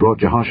Philistines brought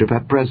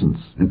Jehoshaphat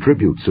presents, and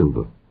tribute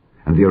silver.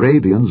 And the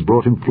Arabians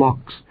brought him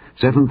flocks,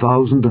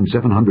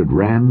 7,700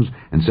 rams,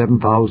 and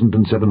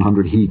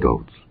 7,700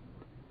 he-goats.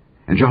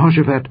 And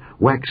Jehoshaphat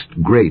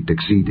waxed great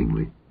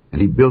exceedingly, and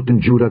he built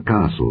in Judah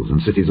castles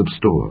and cities of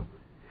store.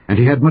 And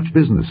he had much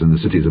business in the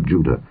cities of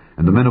Judah,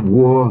 and the men of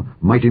war,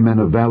 mighty men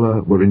of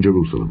valor, were in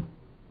Jerusalem.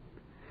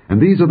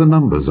 And these are the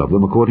numbers of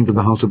them according to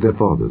the house of their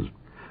fathers.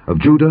 Of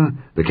Judah,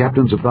 the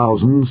captains of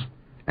thousands,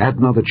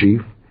 Adnah the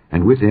chief,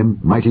 and with him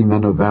mighty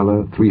men of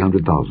valor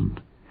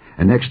 300,000.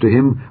 And next to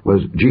him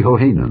was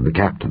Jehohanan the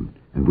captain,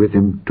 and with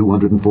him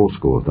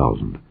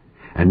 280,000.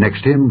 And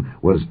next him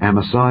was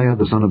Amasiah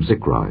the son of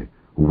Zichri,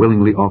 who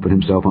willingly offered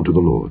himself unto the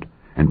Lord,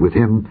 and with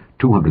him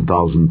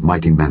 200,000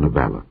 mighty men of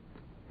valor.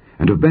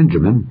 And of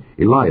Benjamin,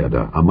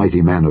 Eliada, a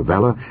mighty man of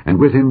valor, and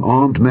with him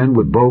armed men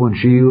with bow and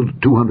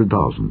shield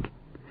 200,000.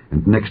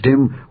 And next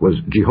him was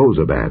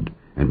Jehozabad,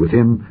 and with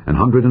him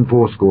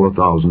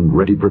 180,000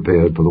 ready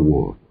prepared for the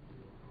war.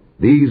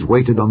 These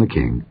waited on the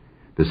king,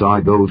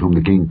 beside those whom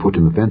the king put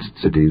in the fenced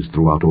cities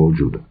throughout all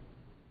Judah.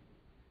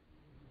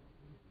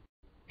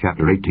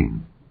 Chapter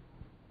 18.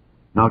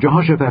 Now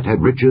Jehoshaphat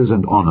had riches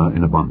and honor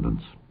in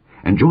abundance,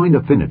 and joined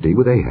affinity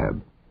with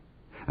Ahab.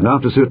 And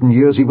after certain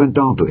years he went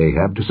down to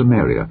Ahab to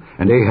Samaria,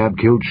 and Ahab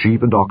killed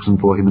sheep and oxen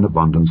for him in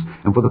abundance,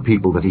 and for the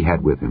people that he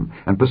had with him,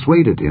 and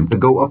persuaded him to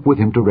go up with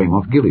him to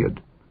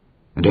Ramoth-Gilead.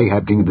 And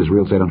Ahab king of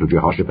Israel said unto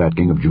Jehoshaphat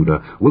king of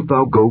Judah, Wilt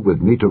thou go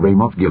with me to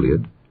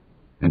Ramoth-Gilead?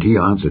 And he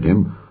answered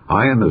him,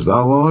 I am as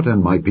thou art,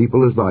 and my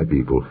people as thy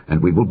people,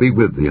 and we will be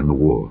with thee in the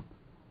war.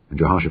 And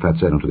Jehoshaphat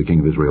said unto the king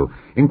of Israel,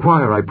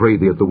 Inquire, I pray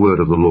thee, at the word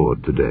of the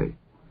Lord today.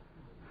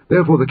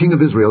 Therefore the king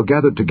of Israel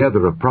gathered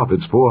together of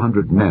prophets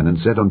 400 men, and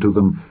said unto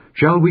them,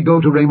 Shall we go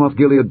to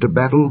Ramoth-Gilead to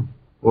battle,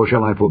 or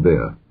shall I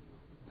forbear?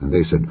 And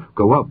they said,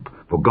 Go up,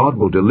 for God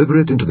will deliver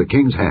it into the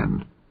king's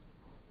hand.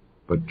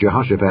 But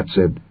Jehoshaphat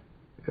said,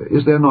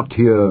 Is there not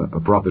here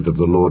a prophet of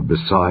the Lord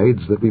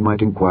besides, that we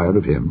might inquire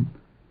of him?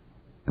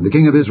 And the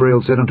king of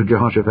Israel said unto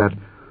Jehoshaphat,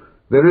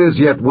 There is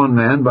yet one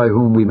man by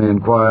whom we may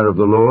inquire of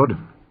the Lord,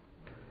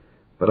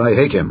 but I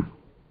hate him,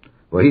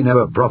 for he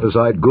never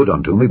prophesied good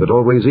unto me, but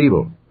always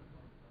evil.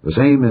 The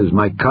same is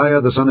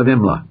Micaiah the son of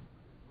Imlah.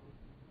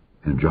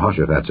 And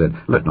Jehoshaphat said,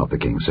 Let not the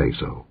king say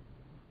so.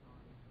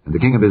 And the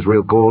king of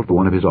Israel called for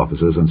one of his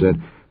officers, and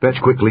said,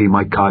 Fetch quickly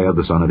Micaiah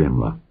the son of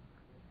Imlah.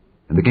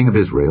 And the king of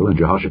Israel and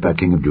Jehoshaphat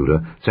king of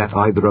Judah sat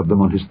either of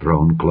them on his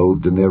throne,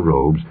 clothed in their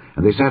robes,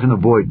 and they sat in a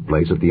void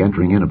place at the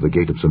entering in of the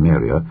gate of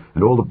Samaria,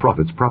 and all the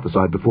prophets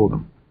prophesied before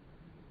them.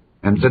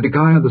 And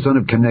Zedekiah the son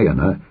of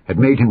Chenaanah had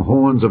made him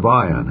horns of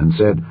iron, and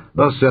said,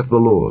 Thus saith the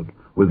Lord,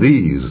 With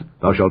these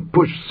thou shalt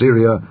push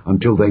Syria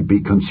until they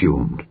be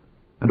consumed.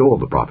 And all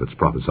the prophets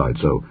prophesied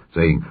so,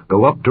 saying,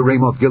 Go up to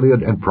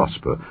Ramoth-Gilead and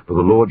prosper, for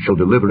the Lord shall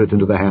deliver it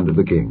into the hand of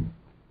the king.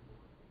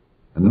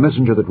 And the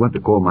messenger that went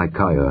to call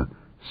Micaiah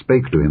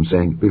spake to him,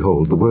 saying,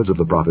 Behold, the words of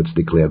the prophets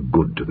declare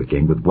good to the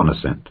king with one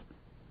assent.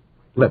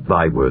 Let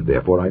thy word,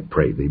 therefore, I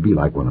pray thee, be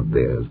like one of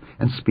theirs,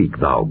 and speak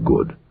thou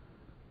good.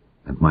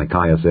 And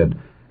Micaiah said,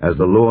 As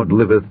the Lord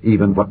liveth,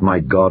 even what my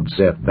God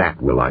saith,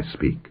 that will I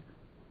speak.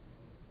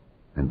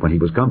 And when he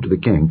was come to the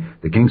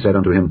king said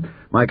unto him,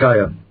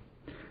 Micaiah,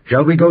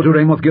 shall we go to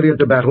Ramoth-Gilead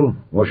to battle,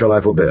 or shall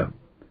I forbear?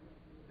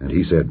 And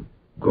he said,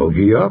 Go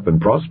ye up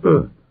and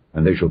prosper,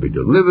 and they shall be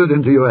delivered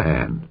into your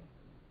hand.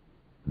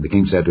 And the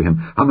king said to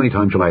him, How many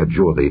times shall I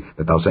adjure thee,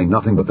 that thou say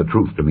nothing but the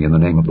truth to me in the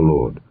name of the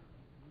Lord?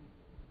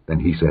 Then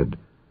he said,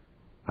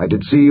 I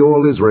did see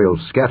all Israel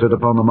scattered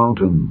upon the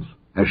mountains,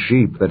 as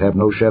sheep that have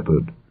no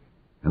shepherd.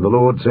 And the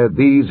Lord said,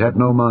 These have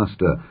no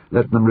master,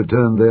 let them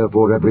return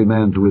therefore every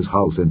man to his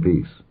house in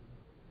peace.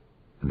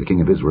 And the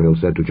king of Israel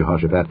said to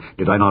Jehoshaphat,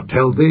 Did I not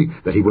tell thee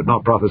that he would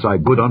not prophesy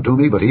good unto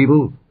me, but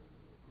evil?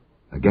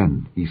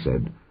 Again he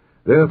said,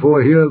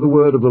 Therefore hear the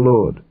word of the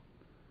Lord.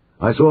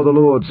 I saw the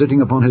Lord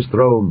sitting upon his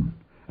throne,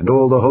 and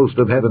all the host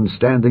of heaven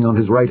standing on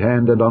his right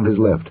hand and on his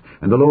left.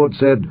 And the Lord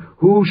said,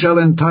 Who shall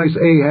entice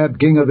Ahab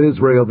king of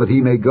Israel, that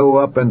he may go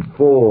up and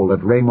fall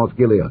at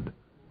Ramoth-Gilead?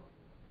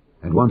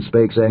 And one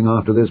spake, saying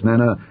after this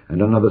manner,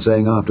 and another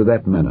saying after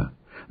that manner.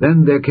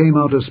 Then there came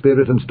out a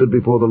spirit, and stood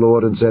before the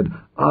Lord, and said,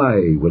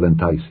 I will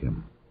entice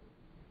him.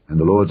 And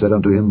the Lord said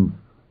unto him,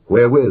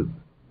 Wherewith?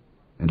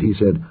 And he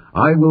said,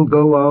 I will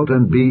go out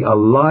and be a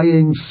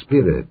lying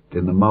spirit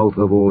in the mouth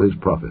of all his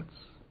prophets.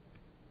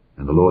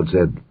 And the Lord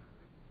said,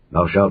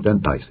 Thou shalt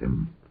entice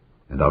him,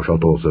 and thou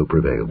shalt also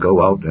prevail.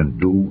 Go out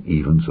and do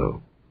even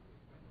so.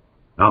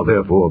 Now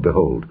therefore,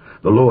 behold,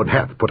 the Lord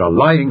hath put a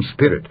lying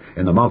spirit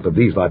in the mouth of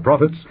these thy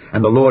prophets,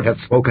 and the Lord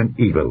hath spoken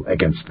evil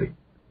against thee.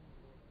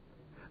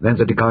 Then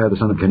Zedekiah the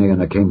son of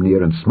Chenaanah came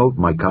near, and smote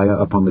Micaiah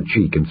upon the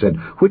cheek, and said,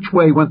 Which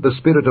way went the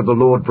Spirit of the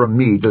Lord from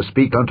me to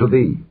speak unto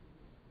thee?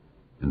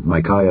 And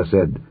Micaiah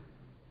said,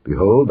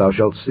 Behold, thou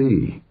shalt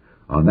see,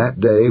 on that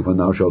day when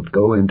thou shalt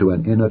go into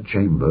an inner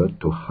chamber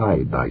to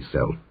hide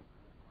thyself.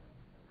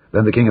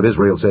 Then the king of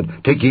Israel said,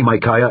 Take ye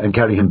Micaiah, and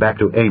carry him back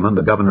to Amon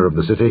the governor of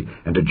the city,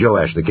 and to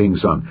Joash the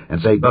king's son,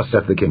 and say, Thus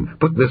saith the king,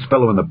 Put this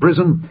fellow in the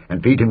prison,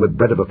 and feed him with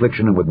bread of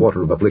affliction and with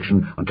water of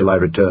affliction, until I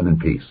return in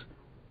peace.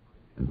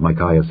 And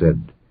Micaiah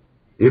said,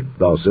 If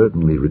thou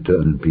certainly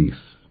return in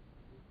peace,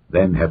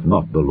 then hath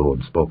not the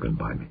Lord spoken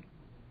by me.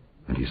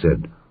 And he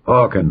said,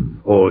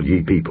 Hearken, all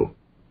ye people.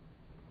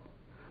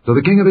 So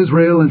the king of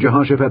Israel and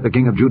Jehoshaphat the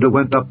king of Judah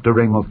went up to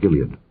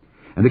Ramoth-Gilead.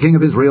 And the king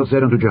of Israel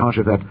said unto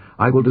Jehoshaphat,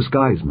 I will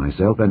disguise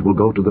myself, and will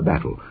go to the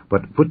battle,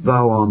 but put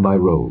thou on thy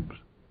robes.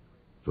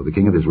 So the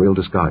king of Israel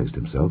disguised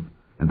himself,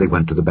 and they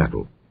went to the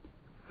battle.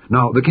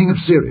 Now the king of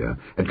Syria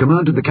had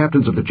commanded the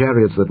captains of the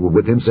chariots that were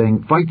with him,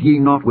 saying, Fight ye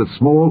not with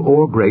small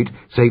or great,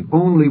 save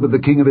only with the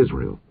king of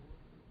Israel.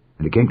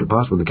 And it came to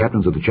pass, when the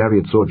captains of the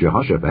chariots saw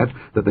Jehoshaphat,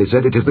 that they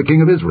said, It is the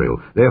king of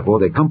Israel. Therefore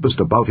they compassed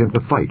about him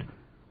to fight.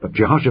 But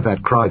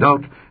Jehoshaphat cried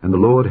out, and the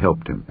Lord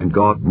helped him, and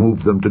God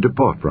moved them to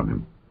depart from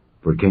him.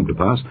 For it came to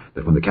pass,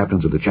 that when the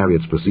captains of the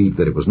chariots perceived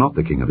that it was not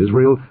the king of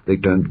Israel, they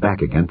turned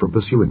back again from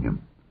pursuing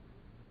him.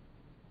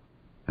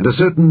 And a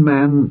certain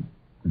man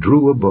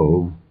drew a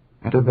bow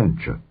at a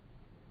venture,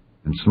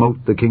 and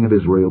smote the king of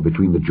Israel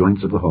between the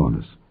joints of the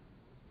harness.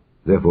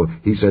 Therefore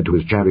he said to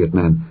his chariot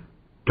man,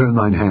 Turn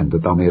thine hand,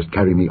 that thou mayest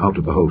carry me out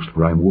of the host,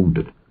 for I am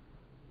wounded.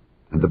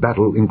 And the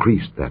battle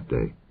increased that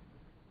day.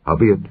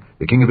 Howbeit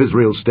the king of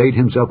Israel stayed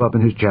himself up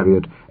in his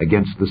chariot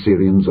against the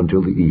Syrians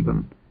until the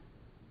even.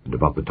 And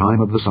about the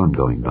time of the sun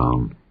going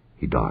down,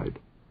 he died.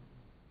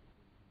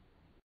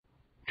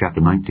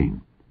 Chapter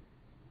 19.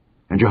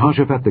 And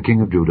Jehoshaphat the king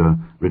of Judah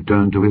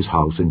returned to his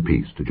house in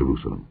peace to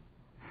Jerusalem.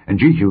 And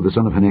Jehu the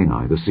son of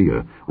Hanani the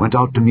seer went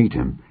out to meet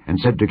him, and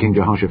said to King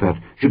Jehoshaphat,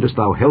 Shouldest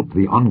thou help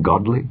the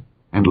ungodly,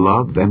 and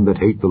love them that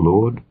hate the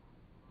Lord?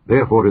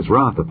 Therefore is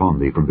wrath upon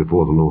thee from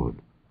before the Lord.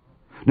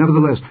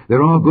 Nevertheless,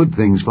 there are good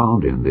things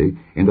found in thee,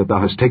 in that thou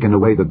hast taken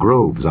away the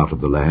groves out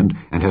of the land,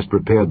 and hast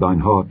prepared thine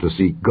heart to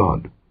seek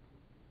God.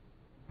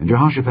 And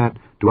Jehoshaphat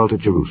dwelt at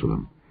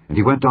Jerusalem, and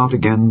he went out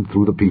again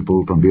through the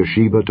people from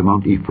Beersheba to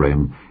Mount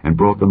Ephraim, and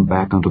brought them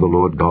back unto the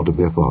Lord God of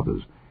their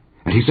fathers.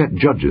 And he set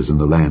judges in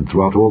the land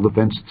throughout all the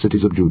fenced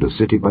cities of Judah,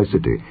 city by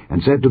city,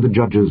 and said to the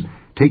judges,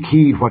 Take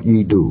heed what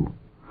ye do,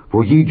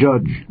 for ye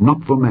judge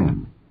not for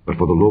man, but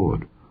for the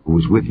Lord, who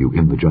is with you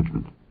in the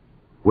judgment.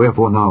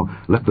 Wherefore now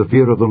let the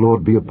fear of the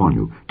Lord be upon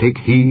you. Take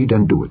heed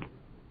and do it.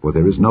 For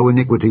there is no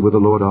iniquity with the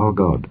Lord our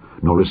God,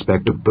 nor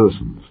respect of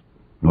persons,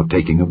 nor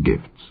taking of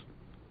gifts.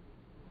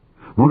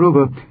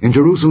 Moreover, in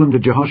Jerusalem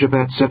did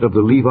Jehoshaphat set of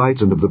the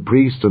Levites and of the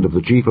priests and of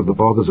the chief of the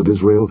fathers of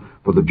Israel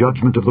for the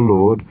judgment of the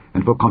Lord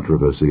and for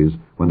controversies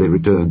when they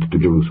returned to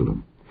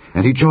Jerusalem.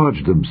 And he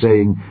charged them,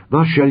 saying,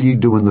 Thus shall ye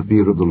do in the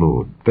fear of the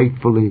Lord,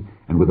 faithfully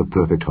and with a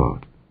perfect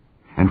heart.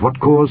 And what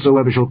cause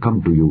soever shall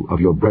come to you of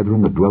your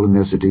brethren that dwell in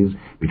their cities,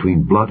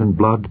 between blood and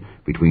blood,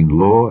 between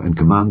law and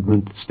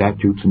commandment,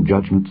 statutes and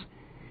judgments,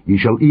 ye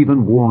shall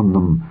even warn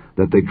them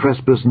that they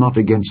trespass not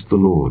against the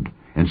Lord,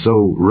 and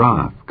so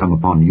wrath come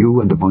upon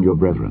you and upon your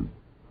brethren.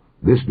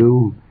 This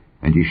do,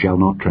 and ye shall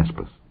not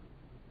trespass.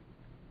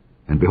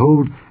 And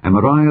behold,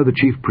 Amariah the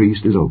chief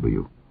priest is over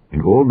you,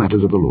 in all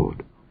matters of the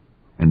Lord,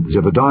 and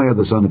Zebadiah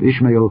the son of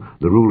Ishmael,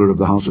 the ruler of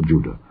the house of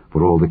Judah,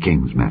 for all the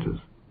king's matters.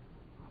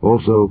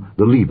 Also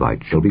the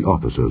Levites shall be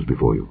officers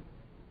before you.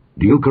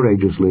 Deal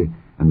courageously,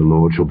 and the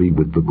Lord shall be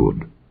with the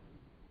good.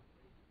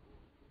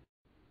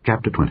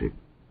 Chapter 20.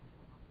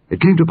 It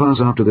came to pass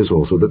after this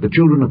also that the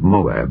children of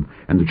Moab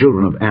and the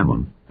children of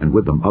Ammon, and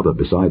with them other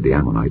beside the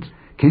Ammonites,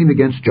 came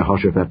against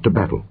Jehoshaphat to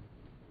battle.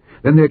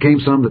 Then there came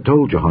some that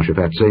told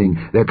Jehoshaphat,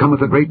 saying, There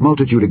cometh a great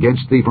multitude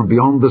against thee from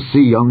beyond the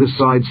sea on this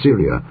side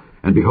Syria,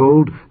 and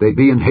behold, they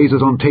be in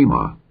Hazazon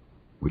Tamar,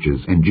 which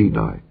is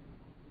Engedi.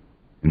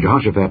 And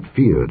Jehoshaphat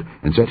feared,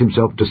 and set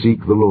himself to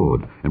seek the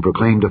Lord, and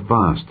proclaimed a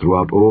fast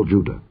throughout all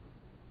Judah.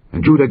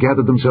 And Judah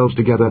gathered themselves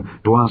together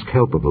to ask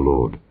help of the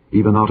Lord.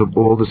 Even out of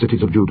all the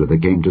cities of Judah they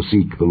came to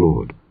seek the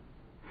Lord.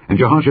 And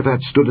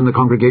Jehoshaphat stood in the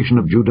congregation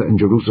of Judah in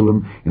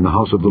Jerusalem, in the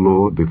house of the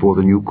Lord, before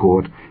the new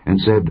court, and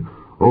said,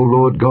 O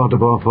Lord God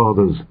of our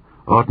fathers,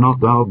 art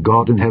not thou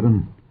God in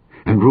heaven?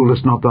 And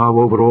rulest not thou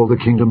over all the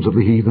kingdoms of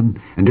the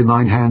heathen? And in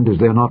thine hand is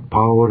there not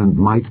power and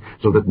might,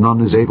 so that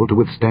none is able to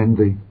withstand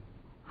thee?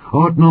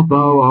 Art not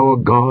thou our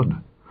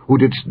God, who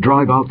didst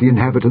drive out the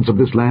inhabitants of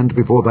this land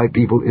before thy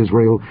people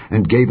Israel,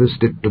 and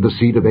gavest it to the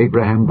seed of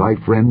Abraham thy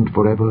friend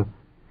forever?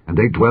 And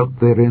they dwelt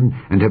therein,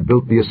 and have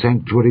built thee a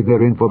sanctuary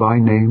therein for thy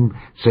name,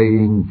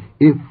 saying,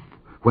 If,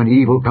 when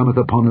evil cometh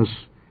upon us,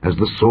 as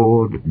the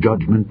sword,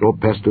 judgment, or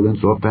pestilence,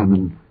 or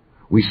famine,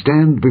 we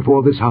stand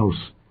before this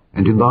house,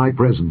 and in thy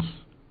presence,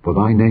 for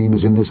thy name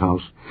is in this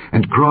house,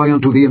 and cry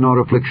unto thee in our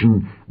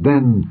affliction,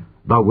 then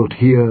thou wilt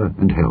hear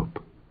and help.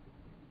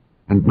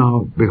 And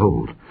now,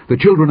 behold, the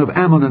children of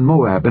Ammon and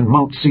Moab and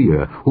Mount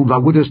Seir, whom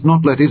thou wouldest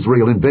not let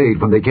Israel invade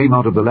when they came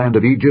out of the land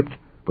of Egypt,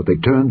 but they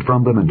turned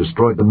from them and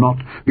destroyed them not,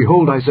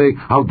 behold, I say,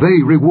 how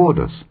they reward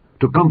us,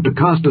 to come to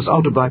cast us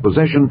out of thy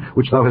possession,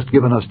 which thou hast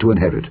given us to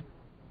inherit.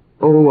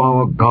 O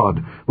our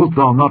God, wilt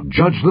thou not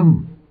judge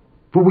them?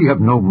 For we have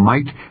no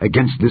might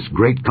against this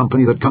great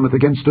company that cometh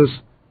against us,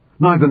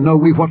 neither know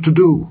we what to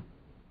do.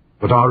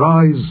 But our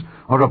eyes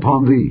are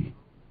upon thee.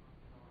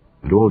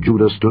 And all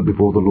Judah stood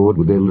before the Lord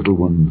with their little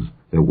ones,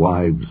 their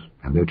wives,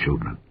 and their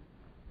children.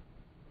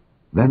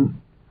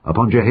 Then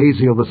upon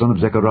Jehaziel the son of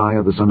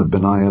Zechariah, the son of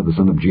Benaiah, the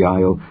son of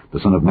Jeiel, the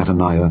son of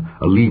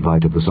Mattaniah, a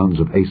Levite of the sons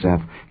of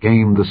Asaph,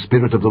 came the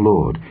Spirit of the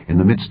Lord in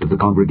the midst of the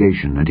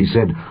congregation, and he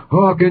said,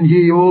 Hearken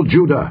ye all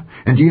Judah,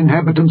 and ye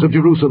inhabitants of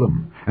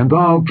Jerusalem, and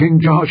thou King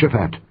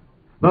Jehoshaphat.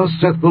 Thus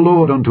saith the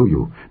Lord unto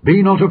you,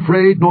 Be not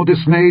afraid nor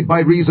dismayed by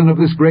reason of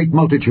this great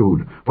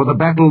multitude, for the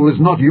battle is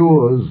not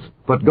yours,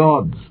 but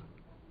God's.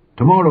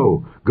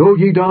 Tomorrow go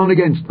ye down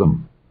against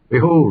them.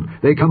 Behold,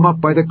 they come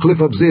up by the cliff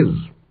of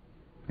Ziz.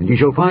 And ye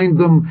shall find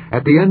them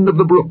at the end of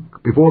the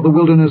brook, before the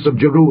wilderness of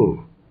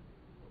Jeruel.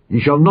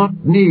 Ye shall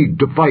not need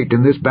to fight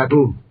in this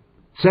battle.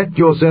 Set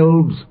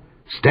yourselves,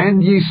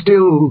 stand ye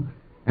still,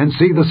 and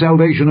see the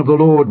salvation of the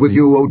Lord with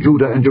you, O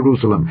Judah and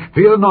Jerusalem.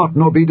 Fear not,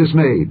 nor be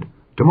dismayed.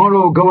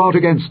 Tomorrow go out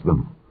against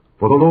them,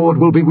 for the Lord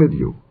will be with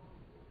you.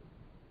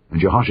 And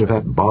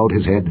Jehoshaphat bowed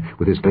his head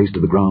with his face to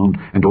the ground,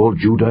 and all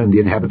Judah and the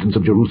inhabitants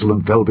of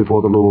Jerusalem fell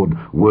before the Lord,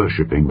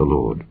 worshipping the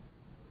Lord.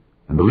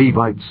 And the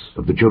Levites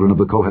of the children of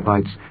the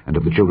Kohathites and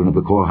of the children of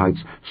the Korhites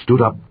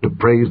stood up to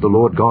praise the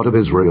Lord God of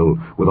Israel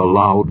with a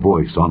loud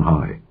voice on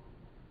high.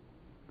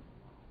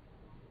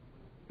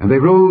 And they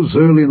rose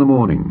early in the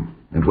morning,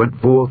 and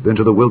went forth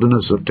into the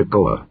wilderness of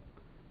Tekoa.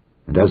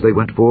 And as they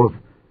went forth,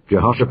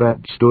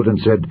 Jehoshaphat stood and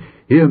said,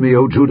 Hear me,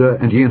 O Judah,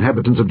 and ye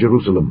inhabitants of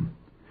Jerusalem.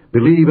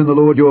 Believe in the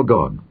Lord your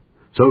God,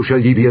 so shall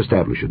ye be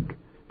established.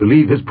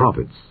 Believe his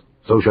prophets,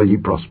 so shall ye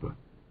prosper.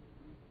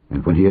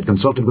 And when he had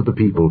consulted with the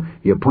people,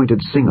 he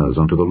appointed singers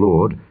unto the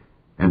Lord,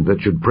 and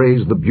that should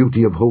praise the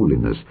beauty of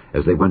holiness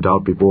as they went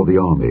out before the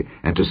army,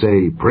 and to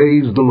say,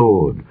 Praise the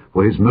Lord,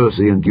 for his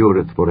mercy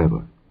endureth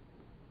forever.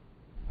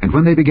 And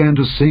when they began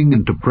to sing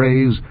and to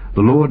praise,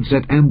 the Lord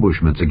set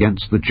ambushments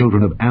against the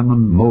children of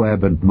Ammon,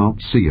 Moab, and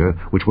Mount Seir,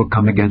 which were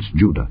come against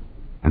Judah,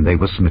 and they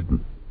were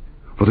smitten.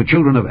 For the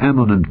children of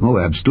Ammon and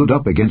Moab stood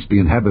up against the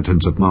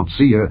inhabitants of Mount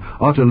Seir,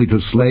 utterly to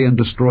slay and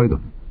destroy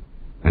them.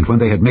 And when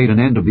they had made an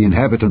end of the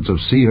inhabitants of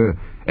Seir,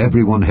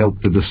 every one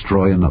helped to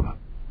destroy another.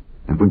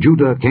 And when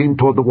Judah came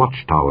toward the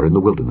watchtower in the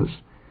wilderness,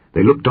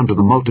 they looked unto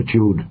the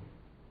multitude,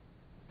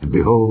 and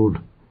behold,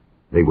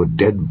 they were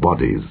dead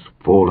bodies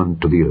fallen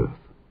to the earth,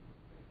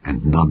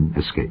 and none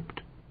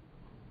escaped.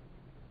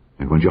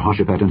 And when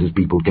Jehoshaphat and his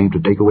people came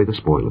to take away the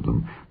spoil of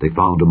them, they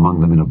found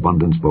among them in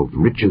abundance both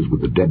riches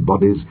with the dead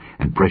bodies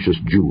and precious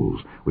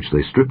jewels, which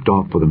they stripped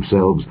off for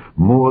themselves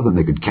more than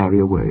they could carry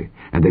away.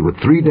 And they were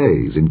 3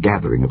 days in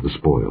gathering of the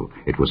spoil,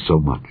 it was so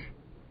much.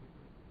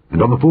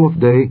 And on the 4th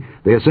day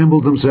they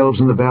assembled themselves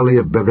in the valley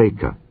of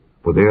Berekah,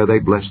 for there they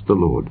blessed the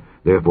Lord.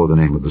 Therefore the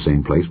name of the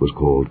same place was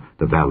called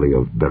the valley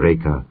of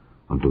Berekah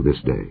unto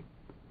this day.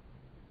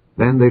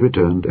 Then they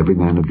returned, every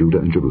man of Judah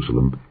and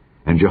Jerusalem,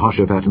 and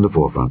Jehoshaphat in the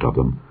forefront of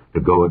them, to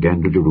go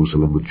again to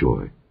Jerusalem with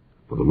joy,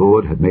 for the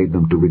Lord had made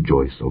them to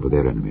rejoice over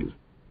their enemies.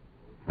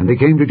 And they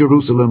came to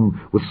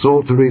Jerusalem with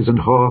psalteries and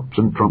harps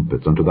and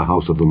trumpets unto the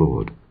house of the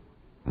Lord.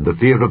 And the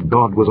fear of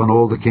God was on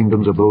all the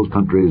kingdoms of those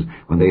countries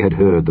when they had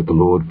heard that the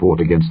Lord fought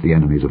against the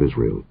enemies of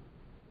Israel.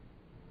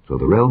 So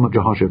the realm of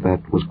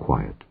Jehoshaphat was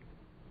quiet,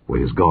 for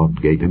his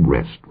God gave him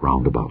rest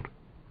round about.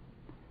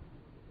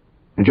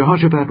 And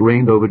Jehoshaphat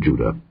reigned over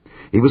Judah.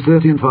 He was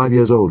 35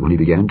 years old when he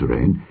began to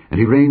reign, and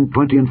he reigned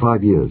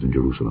 25 years in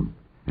Jerusalem.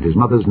 And his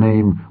mother's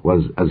name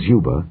was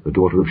Azubah, the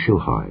daughter of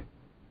Shilhi.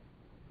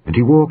 And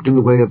he walked in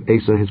the way of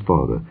Asa his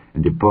father,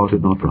 and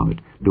departed not from it,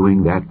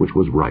 doing that which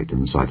was right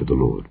in the sight of the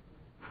Lord.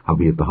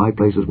 Howbeit the high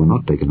places were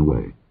not taken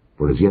away,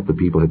 for as yet the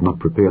people had not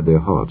prepared their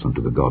hearts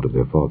unto the God of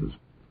their fathers.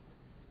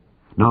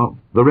 Now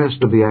the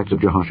rest of the acts of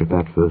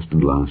Jehoshaphat, first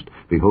and last,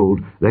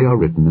 behold, they are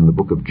written in the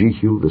book of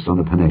Jehu the son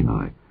of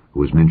Hanani,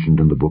 who is mentioned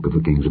in the book of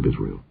the kings of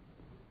Israel.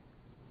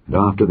 And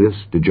after this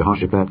did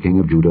Jehoshaphat king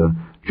of Judah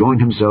join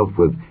himself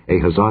with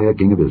Ahaziah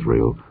king of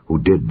Israel,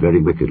 who did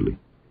very wickedly.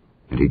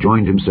 And he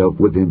joined himself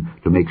with him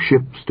to make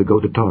ships to go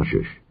to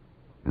Tarshish,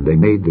 and they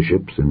made the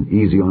ships in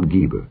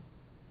Ezion-Geber.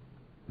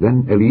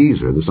 Then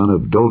Eliezer the son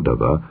of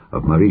Dodavah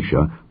of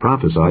Marisha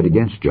prophesied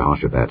against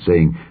Jehoshaphat,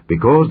 saying,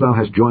 Because thou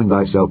hast joined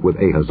thyself with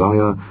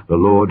Ahaziah, the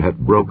Lord hath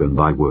broken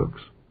thy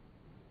works.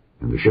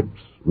 And the ships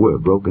were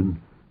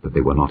broken, but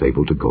they were not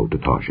able to go to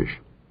Tarshish.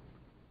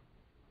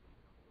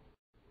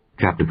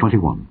 Chapter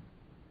 21.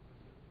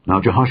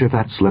 Now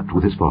Jehoshaphat slept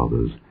with his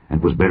fathers,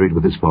 and was buried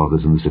with his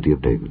fathers in the city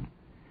of David.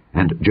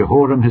 And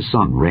Jehoram his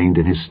son reigned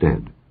in his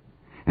stead.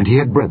 And he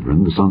had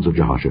brethren, the sons of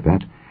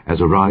Jehoshaphat,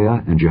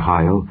 Azariah, and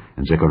Jehiel,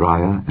 and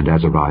Zechariah, and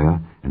Azariah,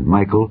 and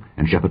Michael,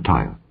 and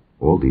Shephatiah.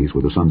 All these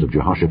were the sons of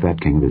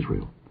Jehoshaphat king of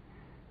Israel.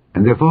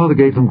 And their father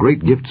gave them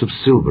great gifts of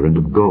silver, and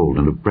of gold,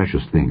 and of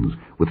precious things,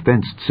 with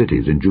fenced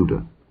cities in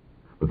Judah.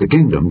 But the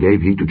kingdom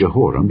gave he to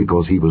Jehoram,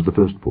 because he was the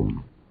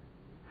firstborn.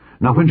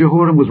 Now when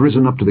Jehoram was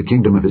risen up to the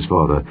kingdom of his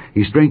father,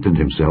 he strengthened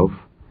himself,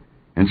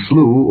 and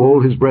slew all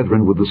his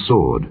brethren with the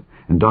sword,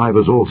 and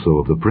divers also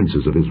of the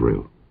princes of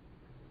Israel.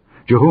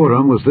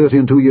 Jehoram was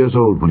 32 years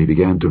old when he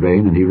began to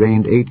reign, and he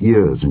reigned 8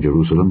 years in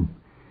Jerusalem.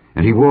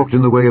 And he walked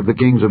in the way of the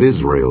kings of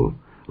Israel,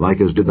 like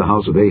as did the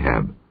house of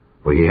Ahab,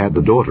 for he had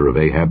the daughter of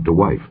Ahab to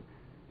wife,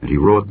 and he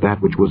wrought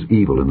that which was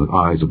evil in the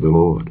eyes of the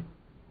Lord.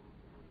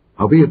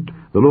 Howbeit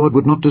the Lord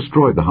would not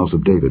destroy the house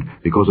of David,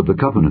 because of the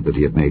covenant that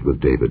he had made with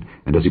David,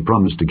 and as he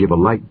promised to give a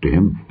light to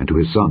him and to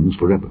his sons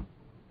forever.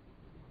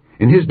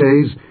 In his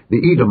days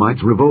the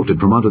Edomites revolted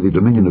from under the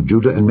dominion of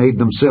Judah, and made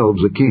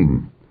themselves a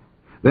king.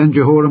 Then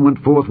Jehoram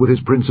went forth with his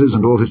princes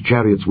and all his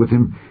chariots with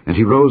him, and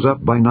he rose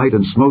up by night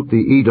and smote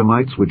the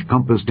Edomites which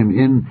compassed him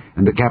in,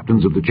 and the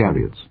captains of the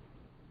chariots.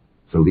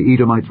 So the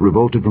Edomites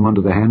revolted from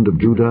under the hand of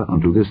Judah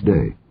unto this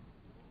day.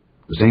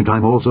 The same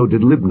time also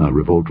did Libnah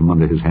revolt from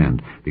under his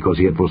hand, because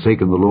he had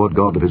forsaken the Lord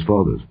God of his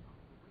fathers.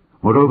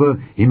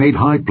 Moreover, he made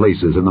high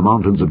places in the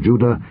mountains of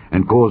Judah,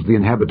 and caused the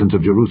inhabitants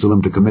of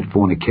Jerusalem to commit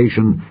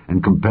fornication,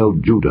 and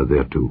compelled Judah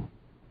thereto.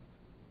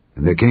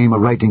 And there came a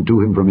writing to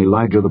him from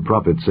Elijah the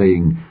prophet,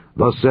 saying,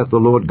 Thus saith the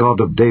Lord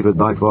God of David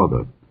thy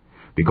father,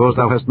 Because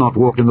thou hast not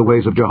walked in the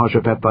ways of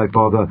Jehoshaphat thy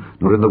father,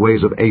 nor in the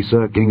ways of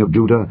Asa king of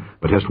Judah,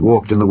 but hast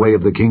walked in the way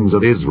of the kings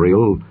of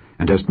Israel,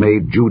 and hast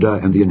made Judah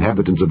and the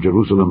inhabitants of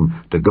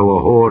Jerusalem to go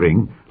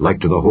a-whoring, like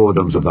to the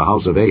whoredoms of the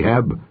house of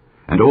Ahab,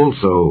 and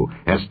also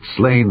hast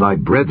slain thy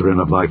brethren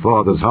of thy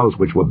father's house,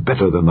 which were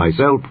better than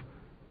thyself,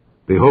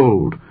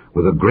 behold,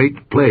 with a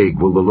great plague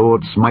will the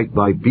Lord smite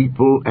thy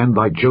people, and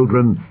thy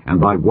children,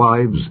 and thy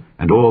wives,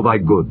 and all thy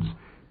goods.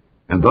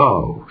 And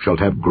thou shalt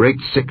have great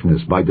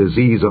sickness by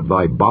disease of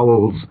thy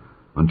bowels,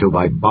 until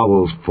thy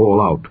bowels fall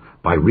out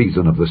by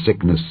reason of the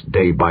sickness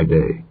day by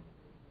day.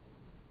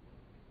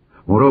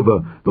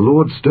 Moreover, the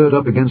Lord stirred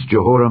up against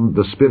Jehoram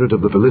the spirit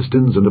of the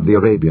Philistines and of the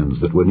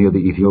Arabians that were near the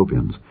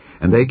Ethiopians.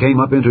 And they came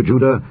up into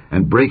Judah,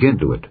 and brake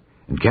into it,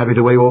 and carried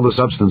away all the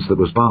substance that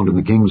was found in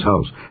the king's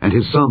house, and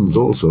his sons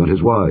also and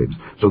his wives,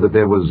 so that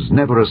there was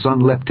never a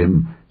son left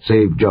him,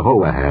 save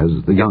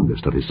Jehoahaz, the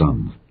youngest of his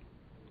sons.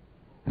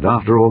 And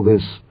after all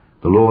this,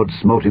 the Lord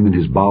smote him in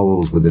his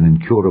bowels with an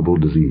incurable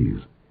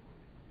disease.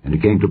 And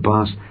it came to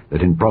pass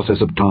that in process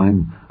of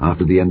time,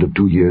 after the end of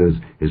 2 years,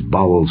 his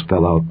bowels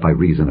fell out by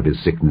reason of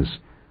his sickness,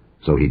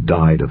 so he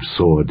died of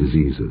sore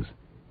diseases.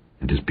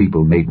 And his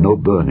people made no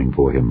burning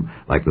for him,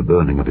 like the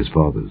burning of his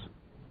fathers.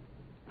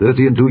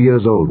 32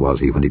 years old was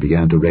he when he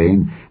began to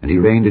reign, and he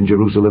reigned in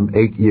Jerusalem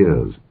 8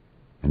 years,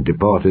 and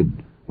departed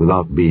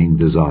without being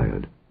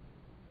desired.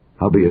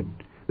 Howbeit,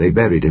 they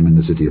buried him in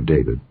the city of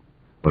David,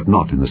 but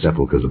not in the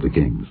sepulchres of the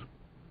kings.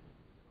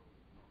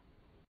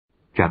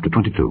 Chapter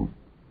 22.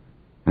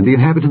 And the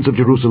inhabitants of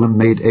Jerusalem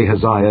made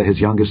Ahaziah his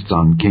youngest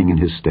son king in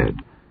his stead,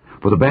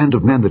 for the band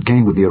of men that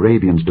came with the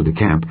Arabians to the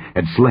camp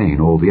had slain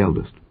all the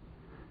eldest.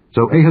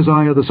 So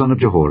Ahaziah the son of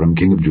Jehoram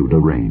king of Judah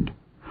reigned.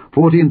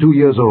 42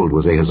 years old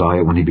was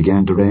Ahaziah when he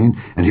began to reign,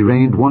 and he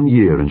reigned 1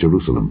 year in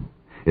Jerusalem.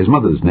 His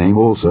mother's name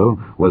also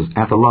was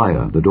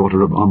Athaliah, the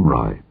daughter of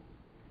Omri.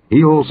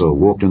 He also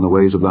walked in the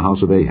ways of the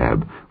house of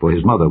Ahab, for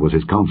his mother was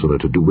his counselor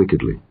to do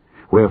wickedly.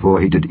 Wherefore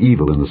he did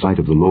evil in the sight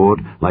of the Lord,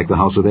 like the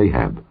house of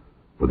Ahab,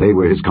 for they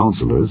were his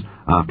counselors,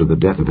 after the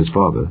death of his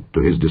father,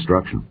 to his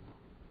destruction.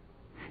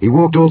 He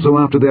walked also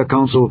after their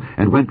counsel,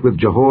 and went with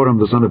Jehoram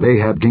the son of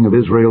Ahab king of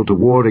Israel to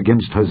war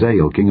against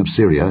Hazael king of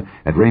Syria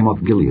at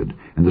Ramoth-Gilead,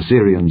 and the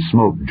Syrians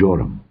smote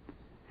Joram.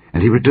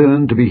 And he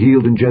returned to be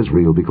healed in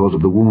Jezreel because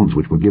of the wounds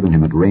which were given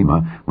him at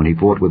Ramah when he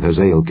fought with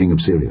Hazael king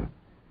of Syria.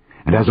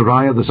 And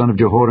Azariah the son of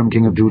Jehoram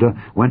king of Judah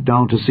went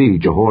down to see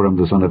Jehoram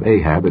the son of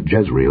Ahab at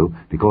Jezreel,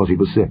 because he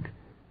was sick.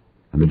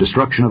 And the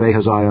destruction of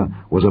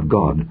Ahaziah was of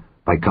God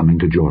by coming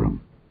to Joram.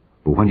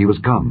 For when he was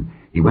come,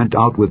 he went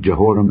out with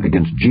Jehoram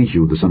against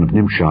Jehu the son of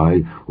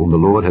Nimshi, whom the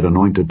Lord had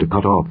anointed to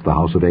cut off the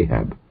house of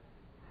Ahab.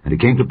 And it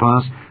came to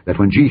pass that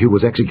when Jehu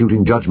was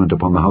executing judgment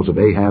upon the house of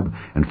Ahab,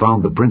 and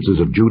found the princes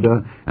of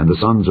Judah and the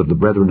sons of the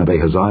brethren of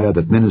Ahaziah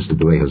that ministered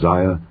to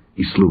Ahaziah,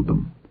 he slew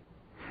them.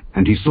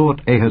 And he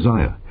sought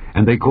Ahaziah,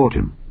 and they caught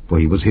him, for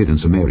he was hid in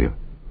Samaria,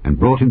 and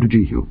brought him to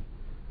Jehu.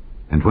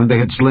 And when they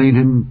had slain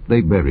him,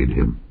 they buried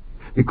him,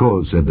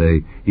 because, said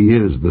they, he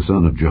is the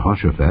son of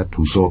Jehoshaphat,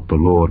 who sought the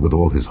Lord with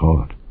all his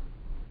heart.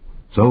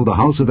 So the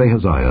house of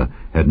Ahaziah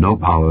had no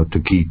power to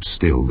keep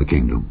still the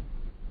kingdom.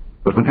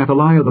 But when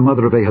Athaliah the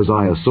mother of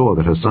Ahaziah saw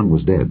that her son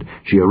was dead,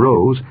 she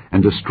arose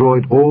and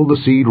destroyed all the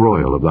seed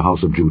royal of the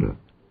house of Judah.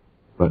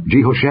 But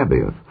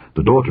Jehoshabeath,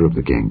 the daughter of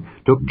the king,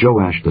 took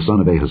Joash the son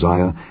of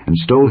Ahaziah, and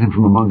stole him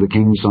from among the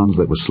king's sons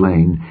that were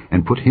slain,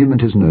 and put him and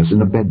his nurse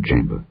in a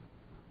bedchamber.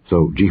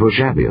 So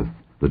Jehoshabeath,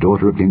 the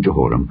daughter of King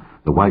Jehoram,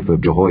 the wife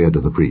of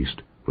Jehoiada the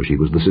priest, for she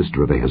was the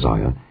sister of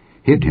Ahaziah,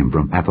 hid him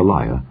from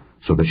Athaliah,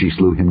 so that she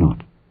slew him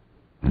not.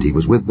 And he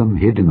was with them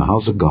hid in the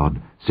house of God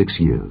 6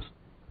 years.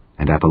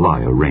 And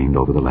Athaliah reigned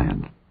over the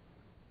land.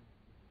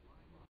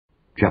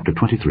 Chapter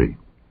 23.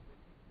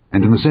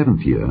 And in the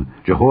 7th year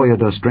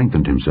Jehoiada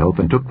strengthened himself,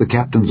 and took the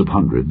captains of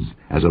hundreds,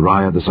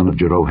 Azariah the son of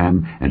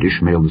Jeroham, and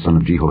Ishmael the son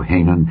of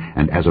Jehohanan,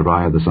 and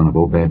Azariah the son of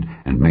Obed,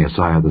 and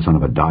Maaseiah the son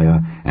of Adiah,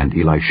 and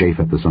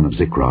Elishaphat the son of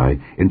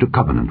Zichri, into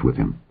covenant with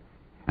him.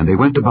 And they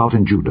went about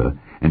in Judah,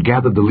 and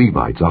gathered the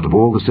Levites out of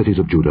all the cities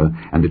of Judah,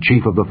 and the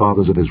chief of the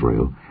fathers of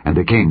Israel, and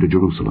they came to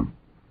Jerusalem.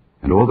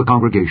 And all the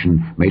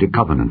congregation made a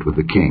covenant with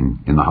the king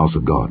in the house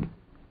of God.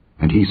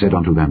 And he said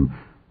unto them,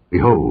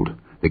 Behold,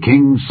 the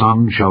king's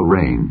son shall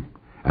reign,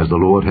 as the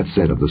Lord hath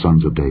said of the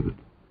sons of David.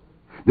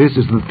 This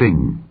is the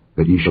thing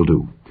that ye shall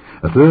do.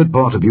 A third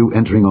part of you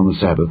entering on the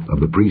Sabbath,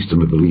 of the priests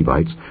and of the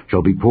Levites,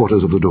 shall be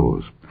porters of the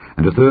doors,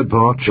 and a third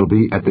part shall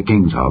be at the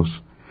king's house,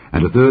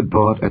 and a third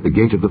part at the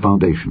gate of the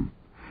foundation.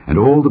 And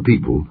all the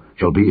people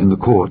shall be in the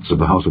courts of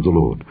the house of the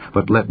Lord.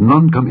 But let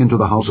none come into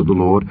the house of the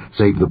Lord,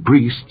 save the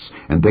priests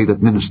and they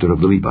that minister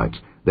of the Levites.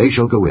 They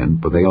shall go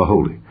in, for they are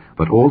holy.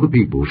 But all the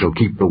people shall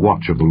keep the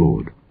watch of the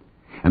Lord.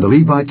 And the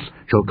Levites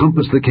shall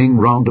compass the king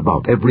round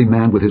about, every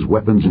man with his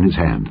weapons in his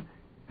hand.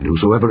 And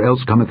whosoever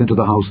else cometh into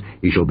the house,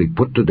 he shall be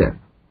put to death.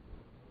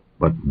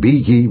 But be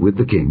ye with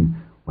the king,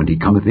 when he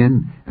cometh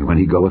in, and when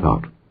he goeth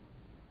out.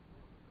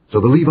 So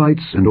the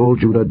Levites and all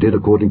Judah did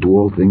according to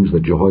all things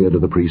that Jehoiada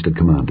the priest had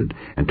commanded,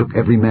 and took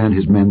every man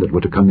his men that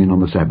were to come in on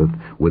the Sabbath,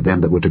 with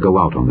them that were to go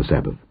out on the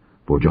Sabbath.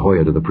 For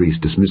Jehoiada the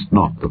priest dismissed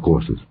not the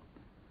courses.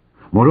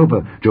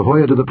 Moreover,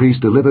 Jehoiada the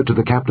priest delivered to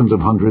the captains of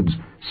hundreds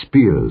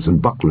spears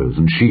and bucklers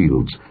and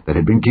shields that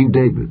had been King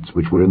David's,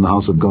 which were in the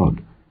house of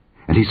God.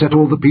 And he set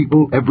all the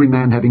people, every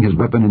man having his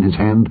weapon in his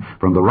hand,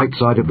 from the right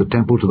side of the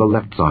temple to the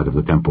left side of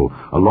the temple,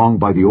 along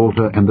by the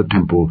altar and the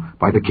temple,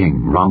 by the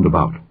king, round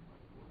about.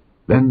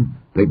 Then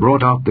they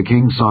brought out the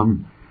king's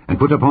son, and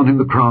put upon him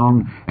the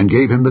crown, and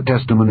gave him the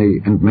testimony,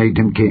 and made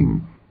him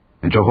king.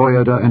 And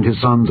Jehoiada and his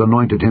sons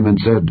anointed him, and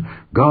said,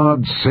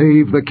 God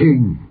save the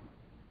king.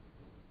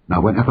 Now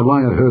when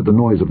Athaliah heard the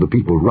noise of the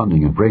people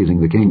running and praising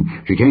the king,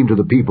 she came to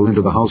the people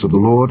into the house of the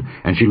Lord,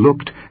 and she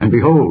looked, and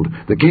behold,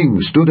 the king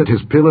stood at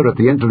his pillar at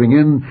the entering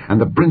in,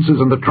 and the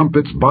princes and the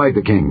trumpets by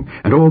the king.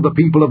 And all the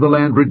people of the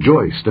land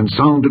rejoiced, and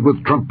sounded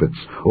with trumpets,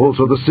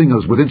 also the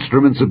singers with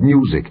instruments of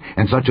music,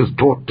 and such as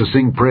taught to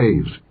sing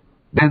praise.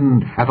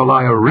 Then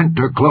Athaliah rent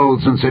her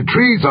clothes, and said,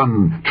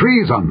 Treason!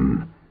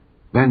 Treason!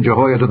 Then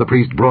Jehoiada the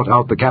priest brought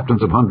out the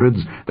captains of hundreds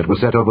that were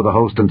set over the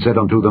host, and said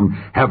unto them,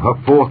 Have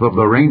her forth of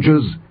the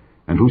ranges,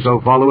 and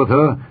whoso followeth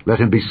her, let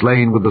him be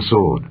slain with the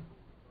sword.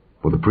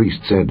 For the priest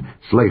said,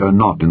 Slay her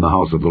not in the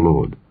house of the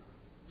Lord.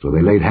 So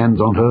they laid hands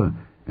on her,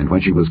 and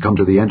when she was come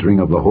to the entering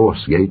of the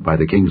horse gate by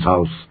the king's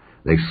house,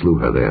 they slew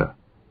her there.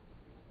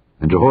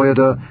 And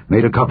Jehoiada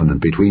made a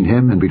covenant between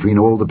him and between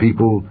all the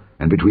people,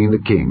 and between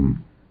the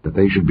king, that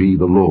they should be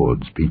the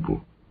Lord's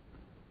people.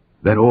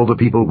 Then all the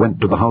people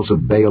went to the house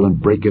of Baal, and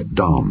brake it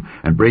down,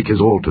 and brake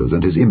his altars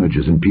and his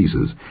images in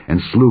pieces,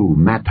 and slew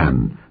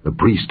Mattan, the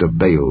priest of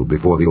Baal,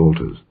 before the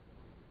altars.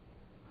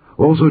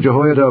 Also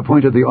Jehoiada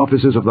appointed the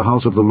officers of the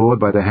house of the Lord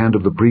by the hand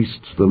of the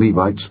priests, the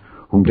Levites,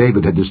 whom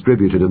David had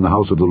distributed in the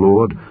house of the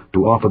Lord,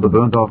 to offer the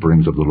burnt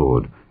offerings of the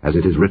Lord, as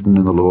it is written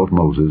in the law of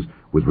Moses,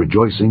 with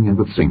rejoicing and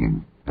with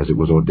singing, as it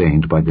was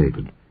ordained by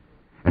David.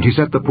 And he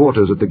set the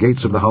porters at the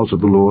gates of the house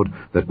of the Lord,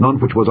 that none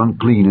which was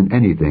unclean in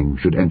anything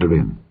should enter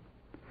in.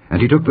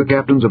 And he took the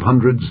captains of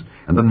hundreds,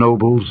 and the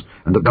nobles,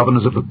 and the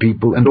governors of the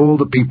people, and all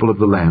the people of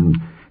the land,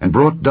 and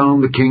brought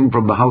down the king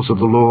from the house of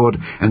the Lord,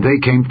 and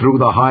they came through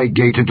the high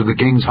gate into the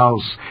king's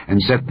house,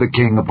 and set the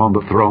king upon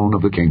the throne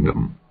of the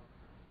kingdom.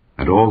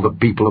 And all the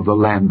people of the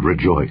land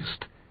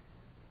rejoiced,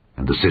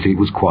 and the city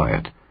was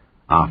quiet,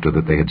 after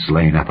that they had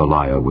slain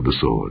Athaliah with the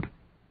sword.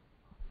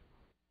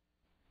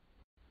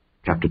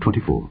 Chapter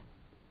 24.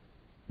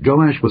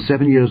 Joash was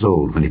 7 years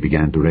old when he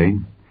began to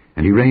reign,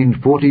 and he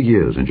reigned 40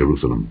 years in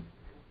Jerusalem.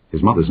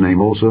 His mother's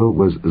name also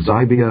was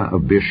Zibiah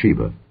of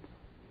Beersheba.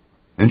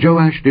 And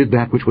Joash did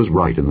that which was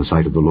right in the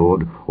sight of the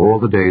Lord all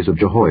the days of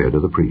Jehoiada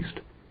the priest.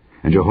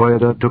 And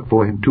Jehoiada took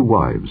for him 2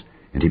 wives,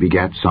 and he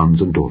begat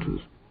sons and daughters.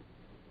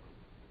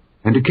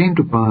 And it came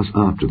to pass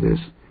after this,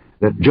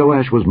 that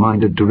Joash was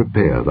minded to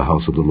repair the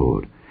house of the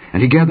Lord.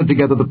 And he gathered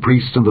together the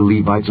priests and the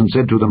Levites, and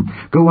said to them,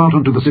 Go out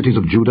unto the cities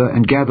of Judah,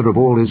 and gather of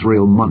all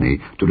Israel money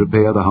to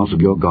repair the house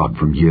of your God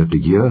from year to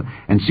year,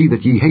 and see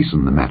that ye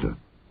hasten the matter.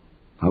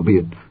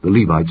 Howbeit the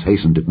Levites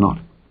hastened it not.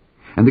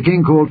 And the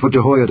king called for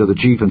Jehoiada the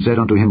chief, and said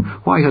unto him,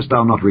 Why hast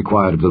thou not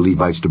required of the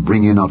Levites to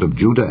bring in out of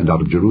Judah and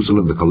out of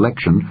Jerusalem the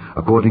collection,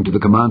 according to the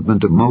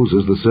commandment of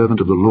Moses the servant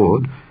of the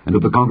Lord, and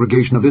of the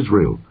congregation of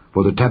Israel,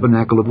 for the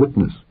tabernacle of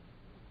witness?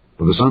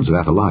 For the sons of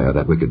Athaliah,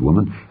 that wicked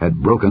woman,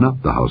 had broken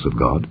up the house of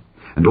God,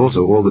 and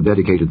also all the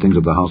dedicated things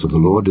of the house of the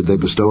Lord did they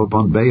bestow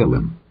upon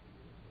Baalim.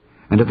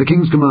 And at the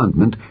king's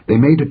commandment they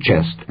made a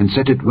chest, and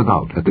set it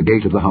without at the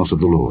gate of the house of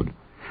the Lord.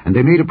 And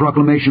they made a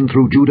proclamation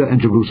through Judah and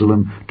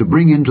Jerusalem to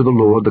bring in to the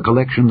Lord the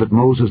collection that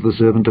Moses the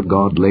servant of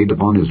God laid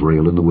upon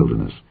Israel in the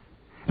wilderness.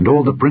 And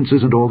all the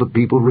princes and all the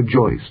people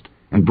rejoiced,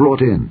 and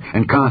brought in,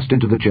 and cast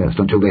into the chest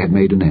until they had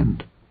made an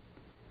end.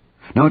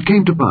 Now it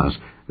came to pass,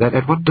 that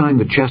at what time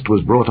the chest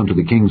was brought unto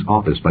the king's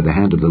office by the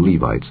hand of the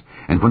Levites,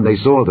 and when they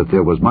saw that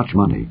there was much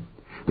money,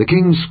 the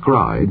king's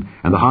scribe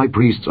and the high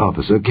priest's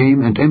officer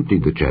came and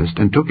emptied the chest,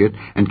 and took it,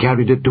 and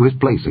carried it to his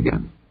place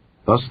again.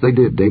 Thus they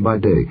did day by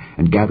day,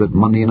 and gathered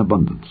money in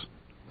abundance.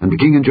 And the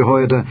king and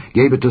Jehoiada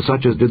gave it to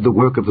such as did the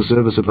work of the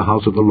service of the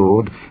house of the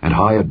Lord, and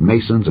hired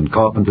masons and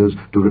carpenters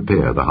to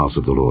repair the house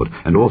of the Lord,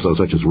 and also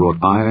such as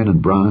wrought iron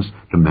and brass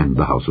to mend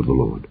the house of the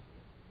Lord.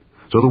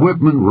 So the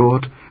workmen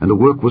wrought, and the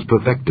work was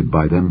perfected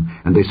by them,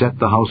 and they set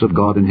the house of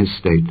God in his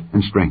state,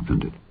 and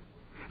strengthened it.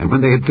 And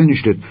when they had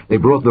finished it, they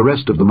brought the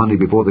rest of the money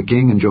before the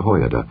king and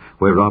Jehoiada,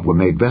 whereof were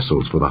made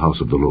vessels for the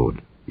house of the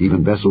Lord,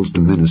 even vessels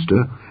to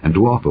minister, and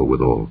to offer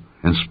withal,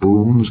 and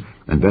spoons,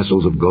 and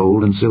vessels of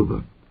gold and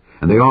silver.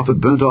 And they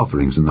offered burnt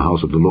offerings in the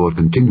house of the Lord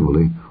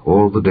continually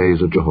all the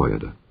days of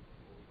Jehoiada.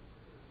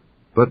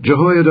 But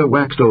Jehoiada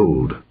waxed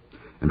old,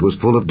 and was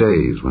full of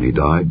days when he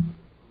died,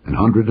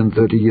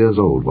 130 years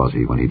old was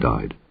he when he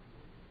died.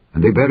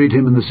 And they buried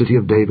him in the city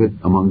of David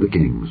among the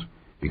kings,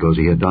 because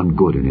he had done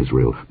good in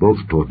Israel, both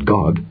toward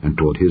God and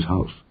toward his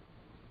house.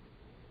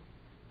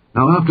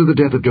 Now after the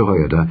death of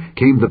Jehoiada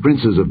came the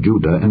princes of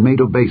Judah, and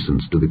made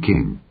obeisance to the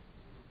king.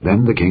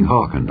 Then the king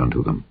hearkened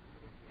unto them.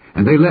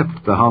 And they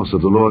left the house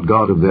of the Lord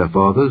God of their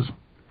fathers,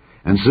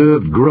 and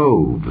served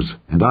groves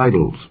and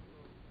idols.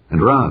 And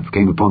wrath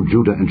came upon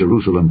Judah and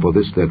Jerusalem for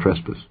this their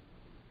trespass.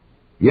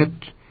 Yet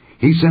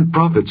he sent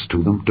prophets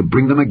to them to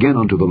bring them again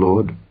unto the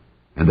Lord,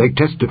 and they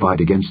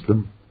testified against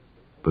them,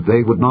 but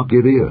they would not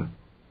give ear.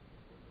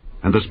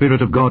 And the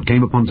Spirit of God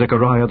came upon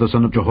Zechariah the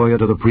son of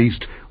Jehoiada the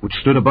priest, which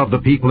stood above the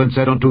people, and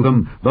said unto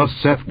them, Thus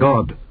saith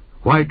God,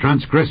 Why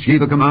transgress ye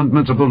the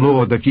commandments of the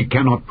Lord, that ye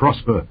cannot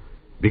prosper?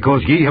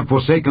 Because ye have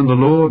forsaken the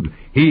Lord,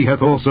 he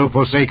hath also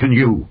forsaken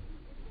you.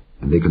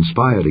 And they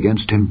conspired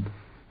against him,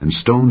 and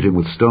stoned him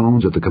with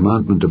stones at the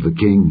commandment of the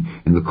king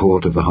in the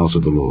court of the house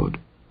of the Lord.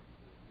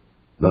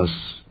 Thus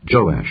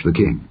Joash the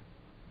king.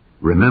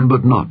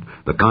 remembered not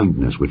the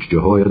kindness which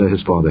Jehoiada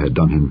his father had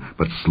done him,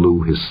 but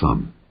slew his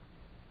son.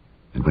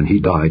 And when he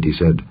died, he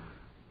said,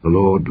 The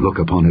Lord look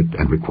upon it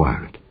and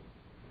require it.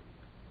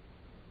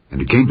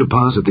 And it came to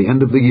pass at the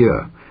end of the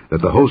year,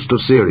 that the host of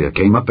Syria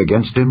came up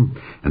against him,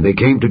 and they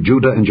came to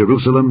Judah and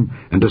Jerusalem,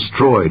 and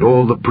destroyed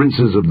all the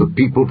princes of the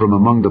people from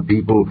among the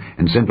people,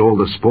 and sent all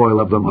the spoil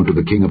of them unto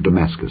the king of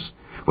Damascus.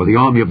 For the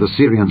army of the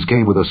Syrians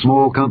came with a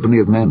small company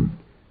of men,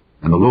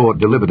 and the Lord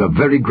delivered a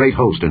very great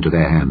host into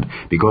their hand,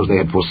 because they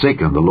had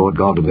forsaken the Lord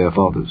God of their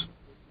fathers.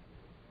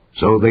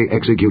 So they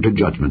executed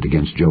judgment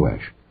against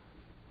Joash.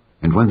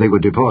 And when they were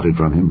departed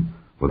from him,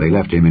 for they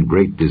left him in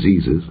great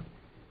diseases,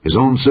 his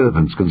own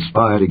servants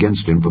conspired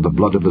against him for the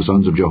blood of the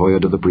sons of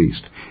Jehoiada the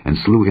priest, and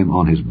slew him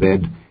on his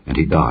bed, and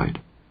he died.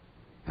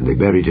 And they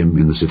buried him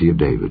in the city of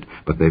David,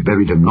 but they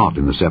buried him not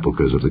in the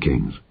sepulchres of the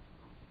kings.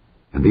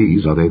 And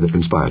these are they that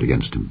conspired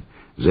against him: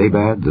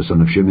 Zabad the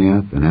son of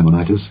Shimeath, an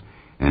Ammonitess,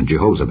 and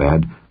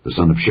Jehozabad the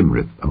son of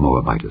Shimrith, a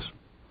Moabitess.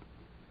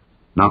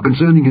 Now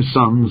concerning his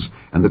sons,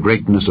 and the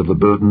greatness of the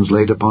burdens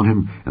laid upon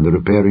him, and the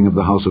repairing of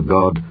the house of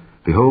God,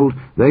 behold,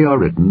 they are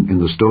written in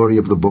the story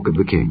of the book of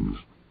the kings.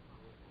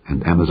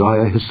 And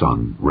Amaziah his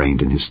son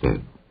reigned in his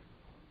stead.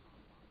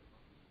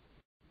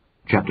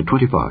 Chapter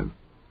 25.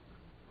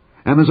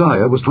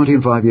 Amaziah was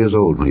 25 years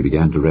old when he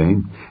began to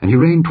reign, and he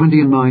reigned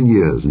 29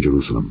 years in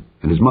Jerusalem,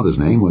 and his mother's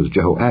name was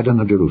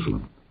Jehoaddan of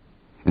Jerusalem.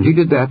 And he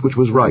did that which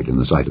was right in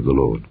the sight of the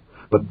Lord,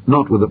 but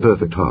not with a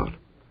perfect heart.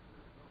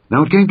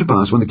 Now it came to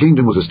pass, when the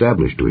kingdom was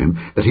established to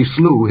him, that he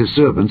slew his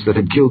servants that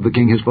had killed the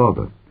king his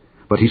father.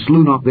 But he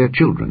slew not their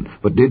children,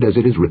 but did as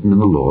it is written in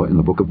the law in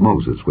the book of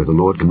Moses, where the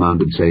Lord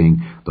commanded,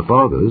 saying, The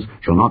fathers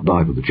shall not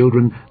die for the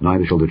children,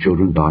 neither shall the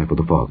children die for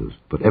the fathers,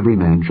 but every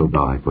man shall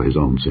die for his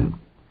own sin.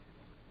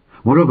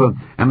 Moreover,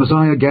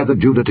 Amaziah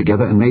gathered Judah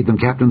together, and made them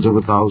captains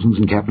over thousands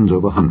and captains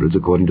over hundreds,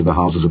 according to the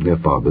houses of their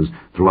fathers,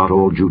 throughout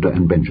all Judah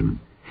and Benjamin.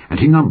 And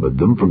he numbered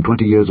them from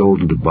 20 years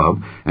old and above,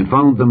 and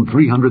found them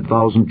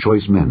 300,000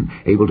 choice men,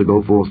 able to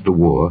go forth to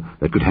war,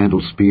 that could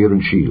handle spear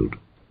and shield.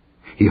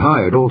 He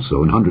hired also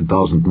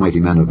 100,000 mighty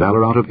men of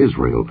valor out of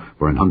Israel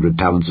for 100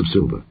 talents of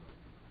silver.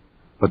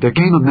 But there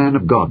came a man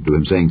of God to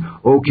him, saying,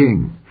 O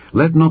king,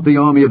 let not the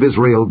army of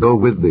Israel go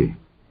with thee,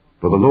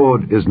 for the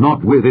Lord is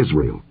not with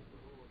Israel,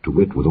 to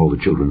wit, with all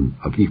the children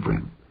of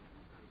Ephraim.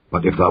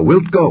 But if thou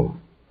wilt go,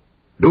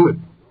 do it,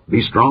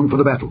 be strong for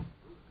the battle.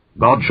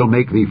 God shall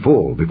make thee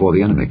fall before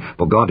the enemy,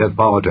 for God hath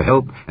power to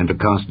help and to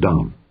cast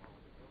down.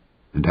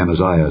 And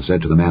Amaziah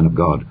said to the man of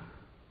God,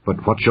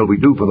 But what shall we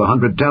do for the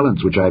 100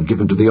 talents which I have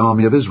given to the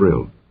army of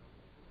Israel?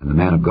 And the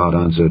man of God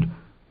answered,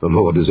 The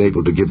Lord is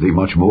able to give thee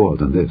much more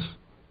than this.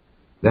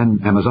 Then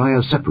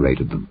Amaziah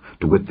separated them,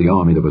 to wit, the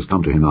army that was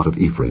come to him out of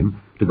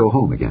Ephraim, to go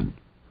home again.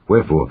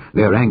 Wherefore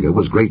their anger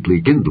was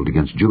greatly kindled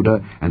against Judah,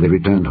 and they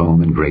returned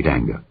home in great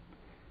anger.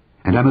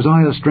 And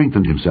Amaziah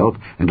strengthened himself,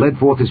 and led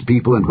forth his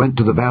people, and went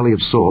to the valley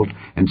of Salt,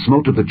 and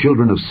smote of the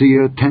children of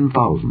Seir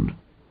 10,000.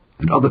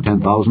 And other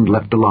 10,000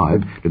 left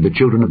alive did the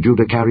children of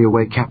Judah carry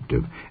away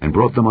captive, and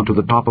brought them unto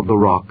the top of the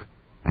rock,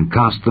 and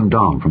cast them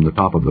down from the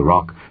top of the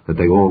rock, that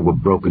they all were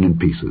broken in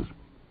pieces.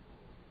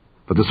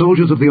 But the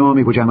soldiers of the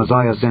army which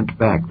Amaziah sent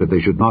back, that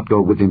they should not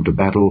go with him to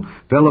battle,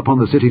 fell upon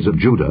the cities of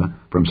Judah,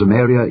 from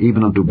Samaria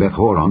even unto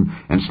Bethhoron,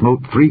 and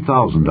smote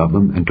 3,000 of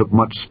them, and took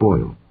much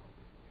spoil.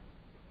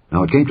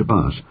 Now it came to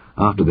pass,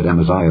 after that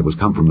Amaziah was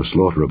come from the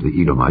slaughter of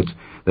the Edomites,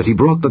 that he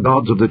brought the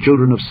gods of the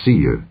children of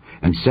Seir,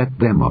 and set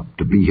them up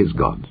to be his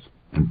gods,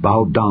 and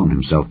bowed down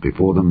himself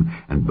before them,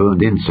 and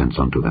burned incense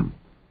unto them.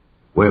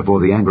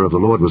 Wherefore the anger of the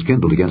Lord was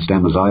kindled against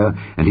Amaziah,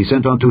 and he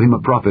sent unto him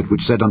a prophet,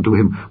 which said unto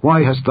him,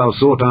 Why hast thou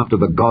sought after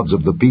the gods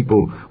of the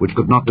people, which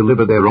could not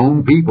deliver their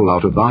own people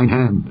out of thine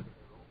hand?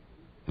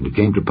 And it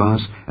came to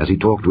pass, as he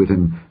talked with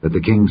him, that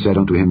the king said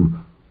unto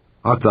him,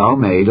 Art thou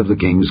made of the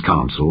king's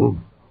counsel?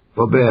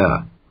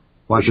 Forbear.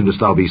 Why shouldest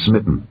thou be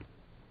smitten?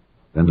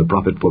 Then the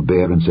prophet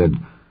forbare, and said,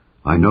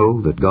 I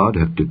know that God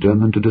hath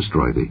determined to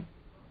destroy thee,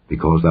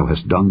 because thou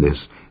hast done this,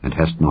 and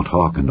hast not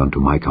hearkened unto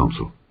my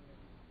counsel.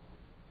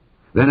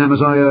 Then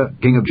Amaziah,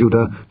 king of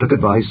Judah, took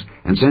advice,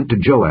 and sent to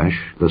Joash,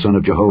 the son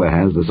of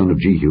Jehoahaz, the son of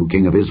Jehu,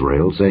 king of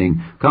Israel,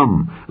 saying,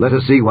 Come, let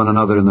us see one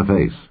another in the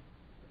face.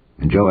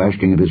 And Joash,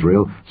 king of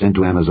Israel, sent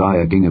to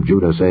Amaziah, king of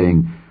Judah,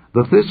 saying,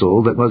 The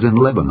thistle that was in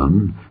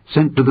Lebanon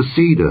sent to the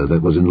cedar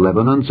that was in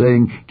Lebanon,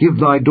 saying, Give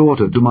thy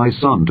daughter to my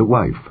son to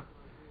wife.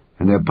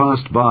 And there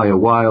passed by a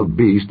wild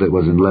beast that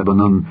was in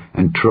Lebanon,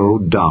 and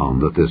trode down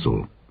the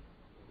thistle.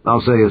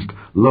 Thou sayest,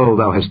 Lo,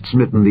 thou hast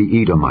smitten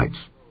the Edomites,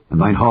 and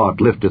thine heart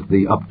lifteth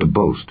thee up to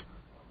boast.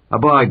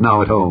 Abide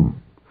now at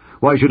home.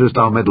 Why shouldest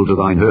thou meddle to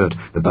thine hurt,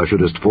 that thou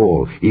shouldest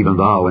fall, even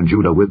thou and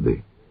Judah with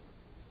thee?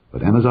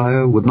 But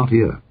Amaziah would not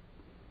hear.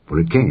 For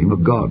it came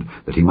of God,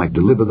 that he might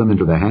deliver them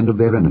into the hand of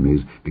their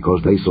enemies,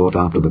 because they sought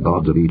after the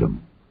gods of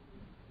Edom.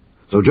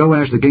 So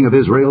Joash the king of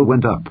Israel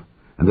went up,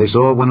 and they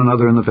saw one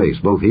another in the face,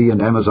 both he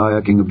and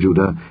Amaziah king of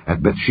Judah,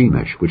 at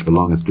Bethshemesh, which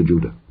belongeth to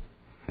Judah.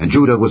 And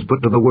Judah was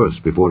put to the worse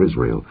before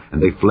Israel,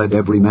 and they fled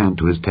every man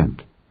to his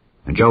tent.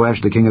 And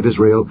Joash the king of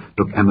Israel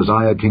took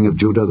Amaziah king of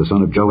Judah, the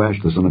son of Joash,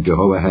 the son of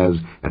Jehoahaz,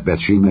 at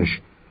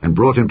Bethshemesh, and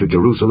brought him to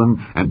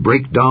Jerusalem, and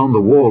brake down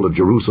the wall of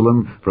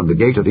Jerusalem from the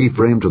gate of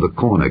Ephraim to the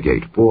corner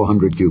gate,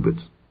 400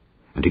 cubits.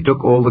 And he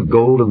took all the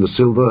gold and the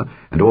silver,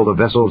 and all the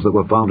vessels that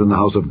were found in the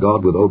house of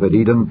God with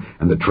Obed-Edom,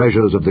 and the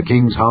treasures of the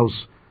king's house,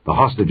 the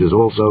hostages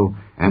also,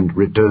 and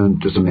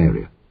returned to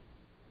Samaria.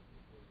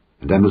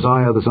 And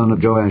Amaziah the son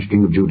of Joash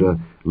king of Judah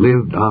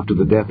lived after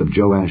the death of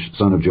Joash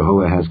son of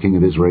Jehoahaz king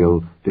of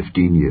Israel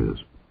 15 years.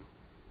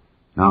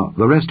 Now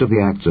the rest of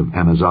the acts of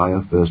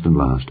Amaziah, first and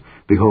last,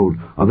 behold,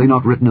 are they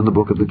not written in the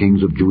book of the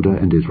kings of Judah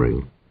and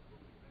Israel?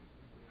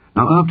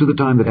 Now after the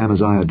time that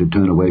Amaziah did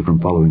turn away from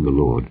following the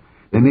Lord,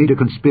 they made a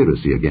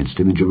conspiracy against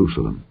him in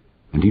Jerusalem,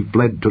 and he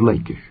fled to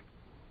Lachish.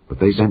 But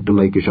they sent to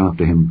Lachish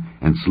after him,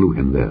 and slew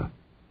him there.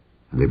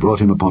 And they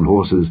brought him upon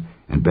horses,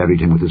 and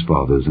buried him with his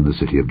fathers in the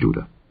city of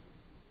Judah.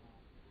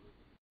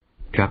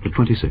 Chapter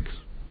 26.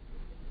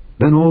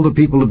 Then all the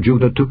people of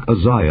Judah took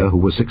Uzziah, who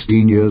was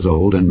 16 years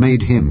old, and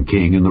made him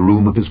king in the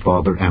room of his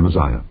father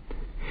Amaziah.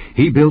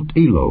 He built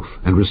Eloth,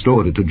 and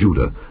restored it to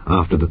Judah,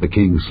 after that the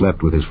king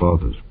slept with his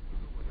fathers.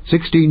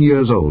 16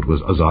 years old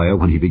was Uzziah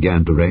when he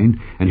began to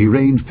reign, and he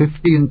reigned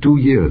 52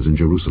 years in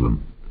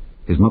Jerusalem.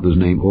 His mother's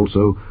name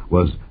also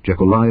was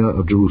Jecholiah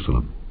of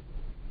Jerusalem.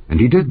 And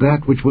he did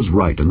that which was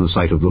right in the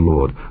sight of the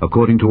Lord,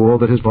 according to all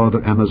that his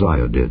father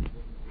Amaziah did.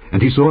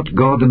 And he sought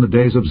God in the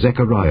days of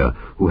Zechariah,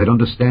 who had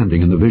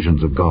understanding in the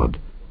visions of God.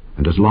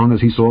 And as long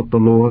as he sought the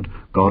Lord,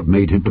 God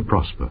made him to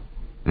prosper.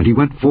 And he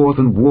went forth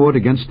and warred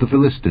against the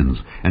Philistines,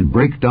 and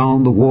brake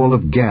down the wall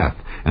of Gath,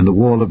 and the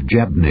wall of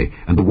Jabneh,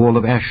 and the wall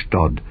of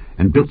Ashdod,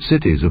 and built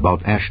cities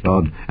about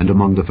Ashdod and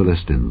among the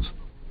Philistines.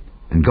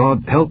 And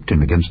God helped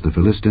him against the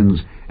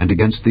Philistines, and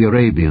against the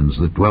Arabians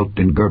that dwelt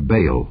in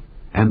Gerbaal,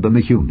 and the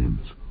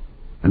Mehunims.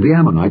 And the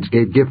Ammonites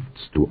gave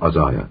gifts to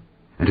Uzziah,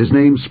 and his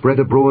name spread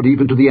abroad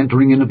even to the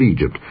entering in of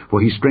Egypt,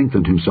 for he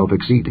strengthened himself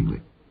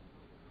exceedingly.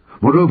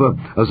 Moreover,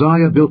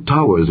 Uzziah built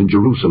towers in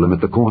Jerusalem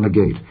at the corner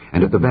gate,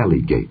 and at the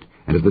valley gate,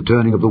 and at the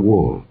turning of the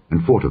wall,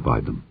 and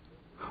fortified them.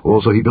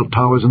 Also he built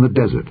towers in the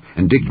desert,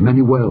 and digged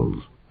many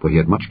wells, for he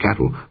had much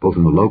cattle, both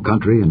in the low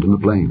country and in the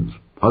plains,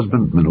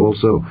 husbandmen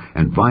also,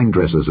 and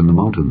vine-dressers in the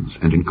mountains,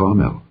 and in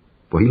Carmel,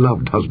 for he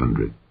loved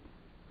husbandry.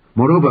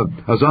 Moreover,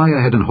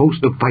 Uzziah had an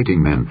host of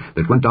fighting men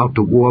that went out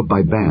to war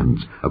by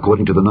bands,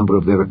 according to the number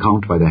of their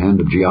account by the hand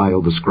of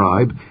Jeiel the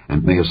scribe,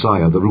 and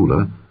Maaseiah the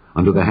ruler,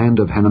 under the hand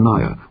of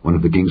Hananiah, one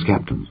of the king's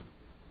captains.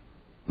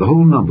 The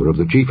whole number of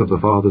the chief of the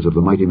fathers of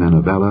the mighty men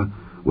of valor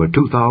were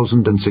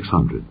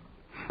 2,600,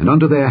 and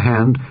under their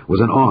hand was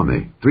an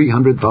army,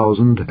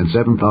 300,000 and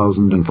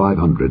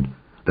 7,500,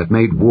 that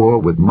made war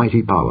with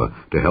mighty power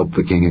to help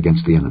the king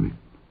against the enemy.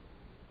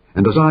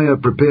 And Uzziah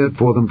prepared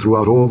for them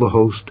throughout all the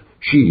host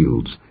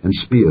shields, and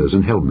spears,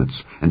 and helmets,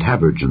 and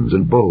habergeons,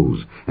 and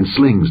bows, and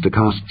slings to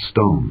cast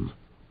stones.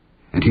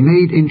 And he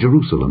made in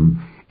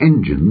Jerusalem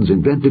engines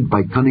invented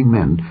by cunning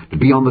men to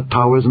be on the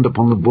towers and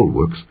upon the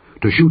bulwarks,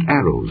 to shoot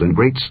arrows and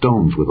great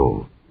stones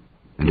withal.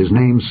 And his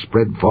name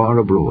spread far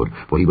abroad,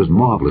 for he was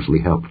marvelously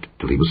helped,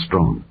 till he was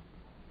strong.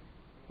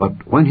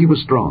 But when he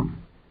was strong,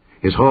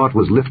 his heart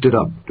was lifted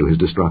up to his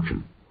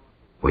destruction.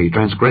 For he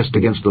transgressed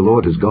against the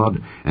Lord his God,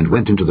 and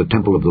went into the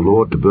temple of the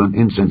Lord to burn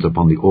incense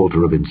upon the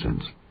altar of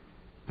incense.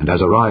 And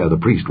Azariah the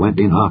priest went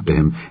in after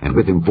him, and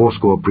with him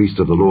 80 priests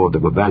of the Lord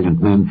that were valiant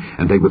men,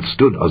 and they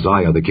withstood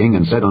Uzziah the king,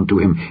 and said unto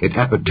him, It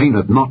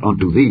appertaineth not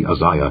unto thee,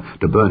 Uzziah,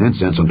 to burn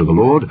incense unto the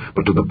Lord,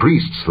 but to the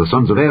priests, the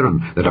sons of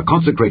Aaron, that are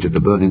consecrated to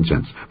burn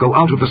incense. Go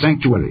out of the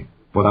sanctuary,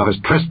 for thou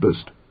hast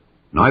trespassed.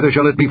 Neither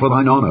shall it be for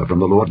thine honor from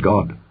the Lord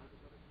God.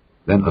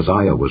 Then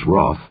Uzziah was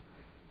wroth,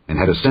 and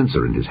had a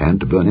censer in his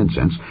hand to burn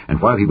incense,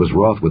 and while he was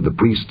wroth with the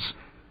priests,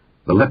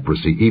 the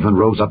leprosy even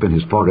rose up in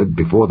his forehead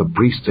before the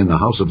priests in the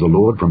house of the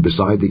Lord from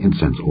beside the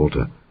incense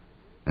altar.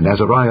 And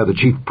Azariah the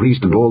chief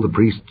priest and all the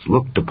priests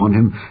looked upon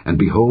him, and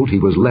behold, he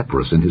was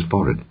leprous in his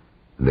forehead.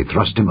 And they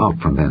thrust him out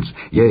from thence.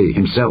 Yea,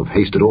 himself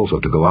hasted also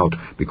to go out,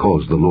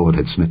 because the Lord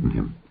had smitten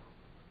him.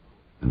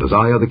 And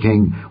Uzziah the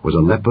king was a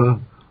leper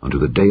unto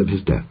the day of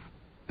his death,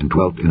 and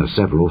dwelt in a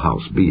several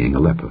house, being a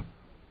leper.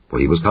 For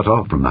he was cut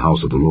off from the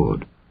house of the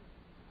Lord.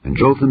 And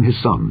Jotham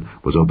his son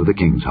was over the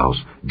king's house,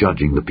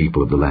 judging the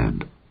people of the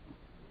land.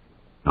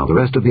 Now the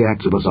rest of the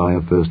acts of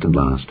Uzziah, first and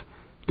last,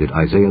 did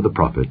Isaiah the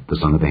prophet, the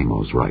son of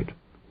Amos, write.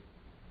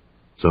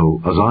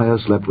 So Uzziah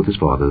slept with his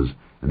fathers,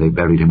 and they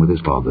buried him with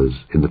his fathers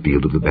in the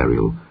field of the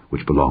burial,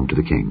 which belonged to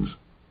the kings.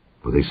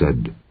 For they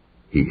said,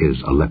 He is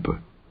a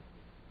leper.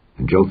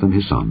 And Jotham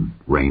his son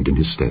reigned in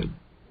his stead.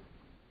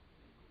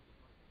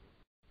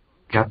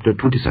 Chapter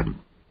 27.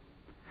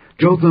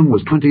 Jotham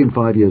was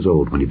 25 years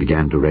old when he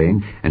began to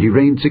reign, and he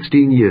reigned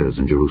 16 years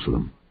in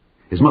Jerusalem.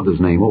 His mother's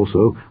name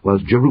also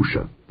was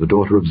Jerusha, the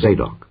daughter of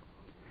Zadok.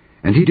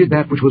 And he did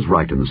that which was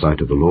right in the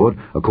sight of the Lord,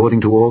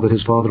 according to all that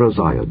his father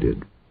Uzziah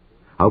did.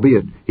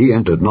 Howbeit he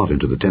entered not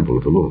into the temple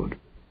of the Lord.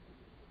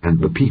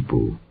 And the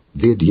people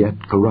did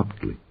yet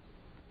corruptly.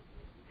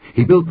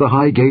 He built the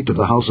high gate of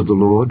the house of the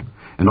Lord,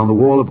 and on the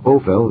wall of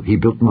Ophel he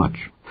built much.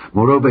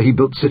 Moreover, he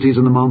built cities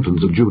in the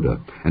mountains of Judah,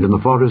 and in the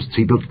forests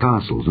he built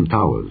castles and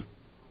towers.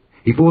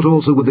 He fought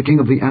also with the king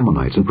of the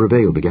Ammonites, and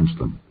prevailed against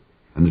them.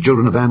 And the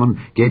children of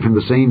Ammon gave him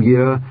the same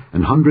year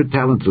 100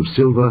 talents of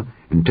silver,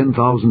 and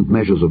 10,000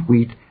 measures of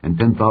wheat, and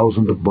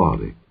 10,000 of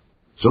barley.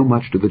 So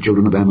much did the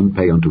children of Ammon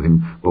pay unto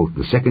him, both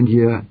the second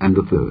year and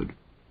the third.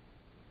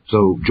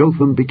 So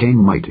Jotham became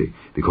mighty,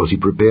 because he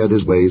prepared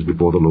his ways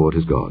before the Lord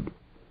his God.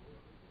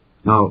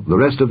 Now the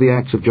rest of the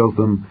acts of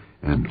Jotham,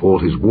 and all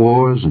his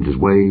wars and his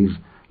ways,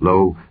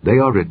 lo, they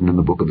are written in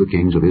the book of the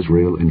kings of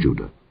Israel and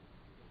Judah.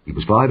 He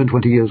was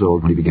 25 years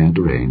old when he began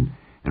to reign,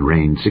 and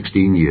reigned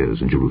 16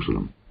 years in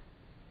Jerusalem.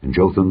 And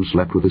Jotham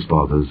slept with his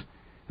fathers,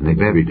 and they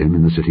buried him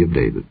in the city of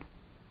David.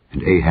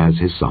 And Ahaz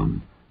his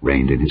son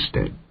reigned in his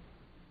stead.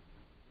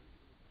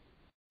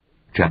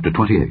 Chapter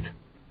 28.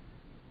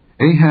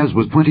 Ahaz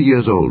was 20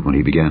 years old when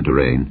he began to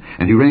reign,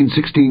 and he reigned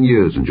 16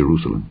 years in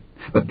Jerusalem.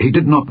 But he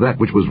did not that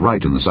which was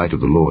right in the sight of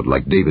the Lord,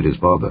 like David his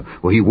father,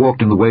 for he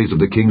walked in the ways of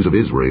the kings of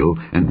Israel,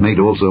 and made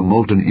also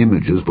molten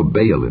images for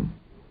Baalim.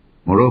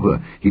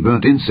 Moreover, he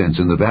burnt incense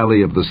in the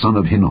valley of the son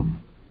of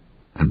Hinnom,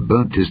 and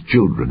burnt his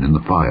children in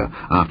the fire,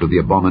 after the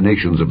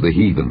abominations of the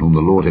heathen whom the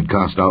Lord had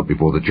cast out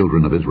before the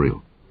children of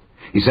Israel.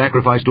 He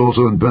sacrificed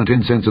also and burnt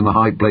incense in the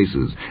high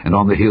places, and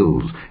on the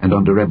hills, and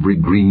under every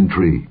green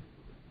tree.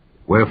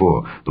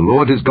 Wherefore the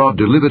Lord his God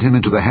delivered him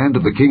into the hand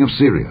of the king of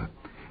Syria,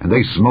 and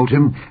they smote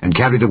him, and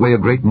carried away a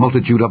great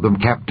multitude of them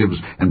captives,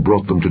 and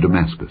brought them to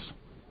Damascus.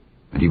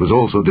 And he was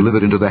also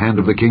delivered into the hand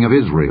of the king of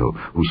Israel,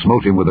 who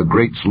smote him with a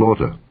great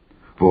slaughter.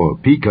 For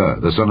Pekah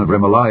the son of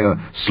Remaliah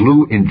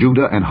slew in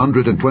Judah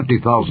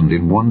 120,000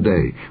 in one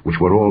day, which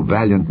were all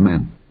valiant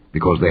men,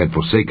 because they had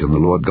forsaken the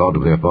Lord God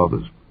of their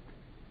fathers.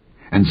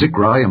 And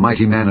Zichri, a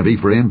mighty man of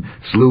Ephraim,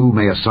 slew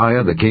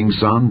Maaseiah the king's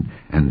son,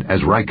 and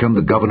Azrikam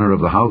the governor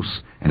of the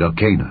house, and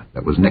Elkanah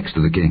that was next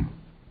to the king.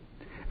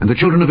 And the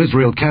children of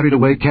Israel carried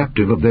away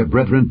captive of their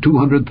brethren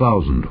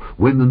 200,000,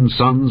 women,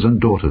 sons, and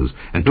daughters,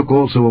 and took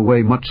also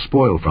away much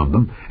spoil from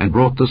them, and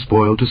brought the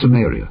spoil to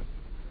Samaria.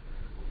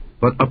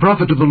 But a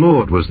prophet of the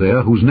Lord was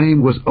there, whose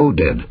name was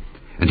Oded.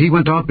 And he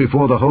went out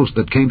before the host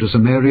that came to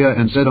Samaria,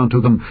 and said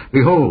unto them,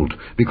 Behold,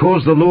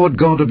 because the Lord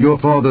God of your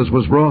fathers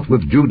was wroth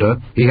with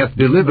Judah, he hath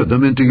delivered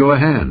them into your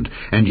hand,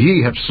 and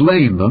ye have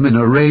slain them in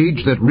a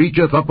rage that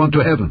reacheth up unto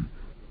heaven.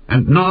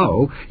 And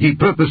now ye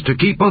purpose to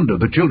keep under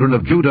the children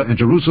of Judah and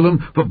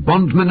Jerusalem for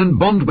bondmen and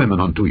bondwomen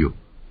unto you.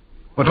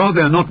 But are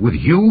there not with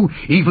you,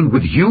 even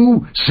with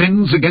you,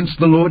 sins against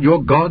the Lord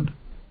your God?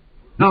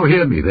 Now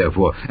hear me,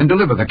 therefore, and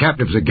deliver the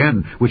captives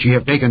again, which ye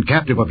have taken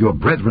captive of your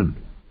brethren.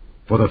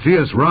 For the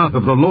fierce wrath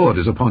of the Lord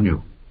is upon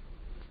you.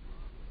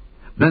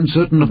 Then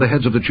certain of the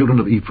heads of the children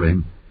of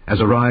Ephraim,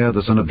 Azariah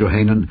the son of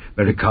Johanan,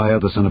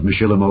 Berechiah the son of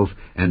Meshillemoth,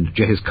 and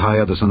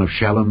Jehizkiah the son of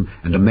Shallum,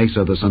 and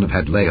Amasa the son of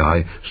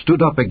Hadlai,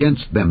 stood up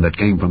against them that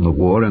came from the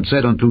war, and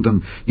said unto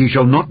them, Ye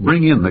shall not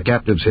bring in the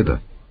captives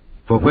hither.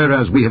 For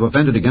whereas we have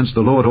offended against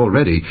the Lord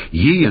already,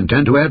 ye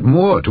intend to add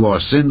more to our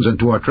sins and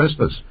to our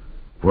trespass.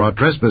 For our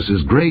trespass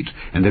is great,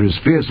 and there is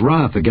fierce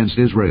wrath against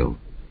Israel.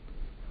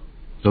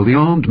 So the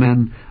armed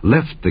men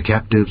left the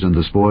captives and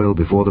the spoil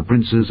before the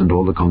princes and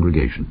all the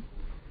congregation.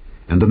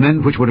 And the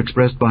men which were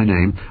expressed by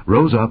name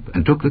rose up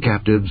and took the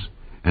captives,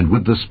 and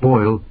with the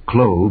spoil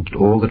clothed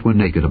all that were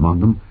naked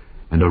among them,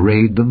 and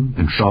arrayed them,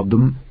 and shod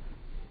them,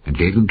 and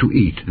gave them to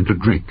eat and to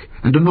drink,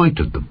 and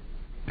anointed them,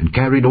 and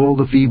carried all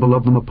the feeble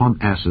of them upon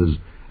asses,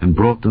 and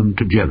brought them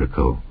to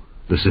Jericho,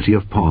 the city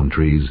of palm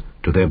trees,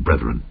 to their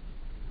brethren.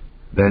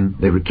 Then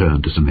they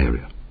returned to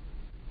Samaria.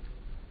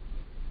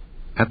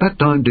 At that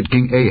time did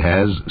King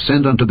Ahaz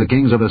send unto the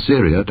kings of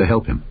Assyria to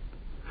help him.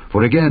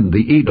 For again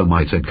the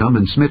Edomites had come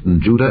and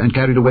smitten Judah and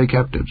carried away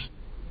captives.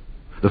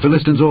 The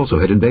Philistines also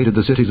had invaded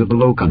the cities of the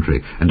low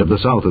country and of the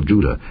south of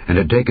Judah, and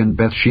had taken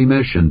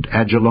Bethshemesh and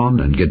Ajalon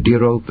and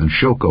Gederoth and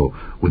Shoko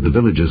with the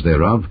villages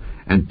thereof,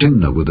 and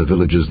Timnah with the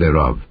villages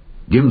thereof,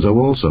 Gimzo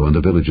also and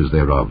the villages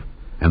thereof,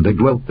 and they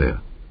dwelt there.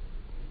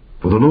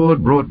 For the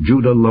Lord brought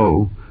Judah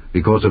low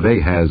because of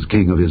Ahaz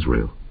king of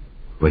Israel.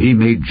 For he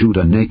made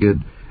Judah naked,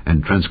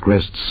 and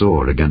transgressed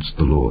sore against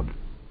the Lord.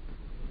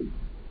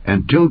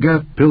 And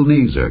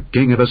Tilgath-Pilneser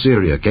king of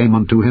Assyria came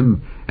unto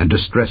him, and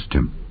distressed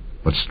him,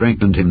 but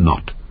strengthened him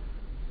not.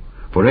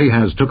 For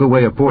Ahaz took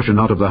away a portion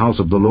out of the house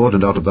of the Lord,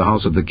 and out of the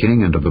house of the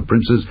king and of the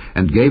princes,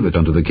 and gave it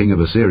unto the king of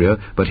Assyria,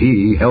 but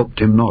he helped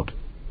him not.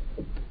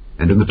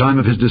 And in the time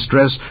of his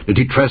distress did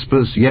he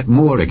trespass yet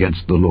more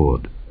against the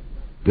Lord.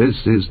 This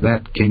is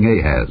that King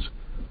Ahaz.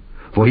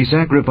 For he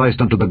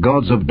sacrificed unto the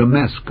gods of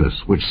Damascus,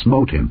 which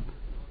smote him.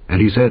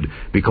 And he said,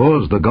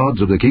 Because the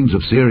gods of the kings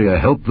of Syria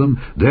help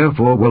them,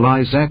 therefore will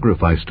I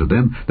sacrifice to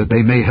them, that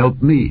they may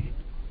help me.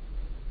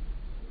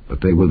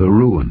 But they were the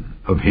ruin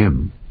of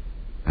him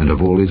and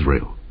of all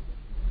Israel.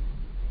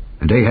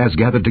 And Ahaz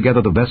gathered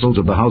together the vessels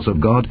of the house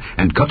of God,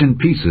 and cut in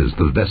pieces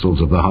the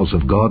vessels of the house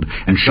of God,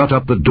 and shut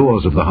up the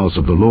doors of the house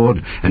of the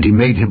Lord, and he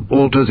made him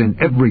altars in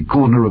every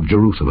corner of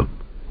Jerusalem.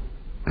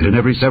 And in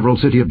every several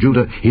city of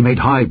Judah he made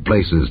high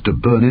places to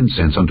burn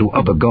incense unto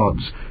other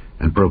gods,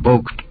 and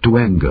provoked to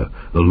anger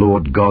the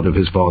Lord God of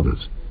his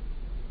fathers.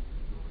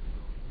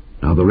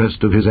 Now the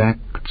rest of his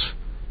acts,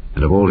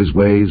 and of all his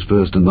ways,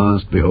 first and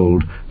last,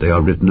 behold, they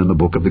are written in the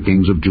book of the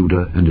kings of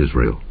Judah and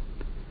Israel.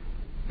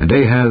 And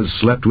Ahaz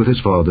slept with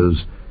his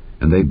fathers,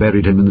 and they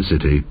buried him in the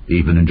city,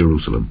 even in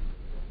Jerusalem.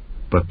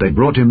 But they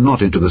brought him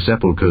not into the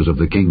sepulchres of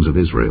the kings of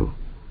Israel.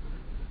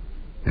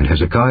 And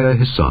Hezekiah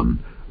his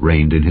son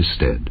reigned in his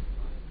stead.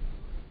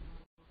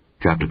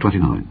 Chapter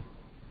 29.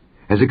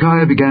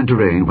 Hezekiah began to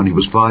reign when he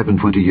was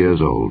 25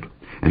 years old,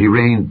 and he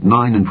reigned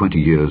 29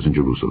 years in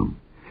Jerusalem.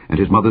 And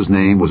his mother's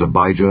name was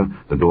Abijah,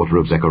 the daughter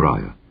of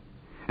Zechariah.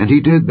 And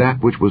he did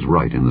that which was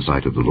right in the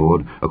sight of the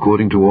Lord,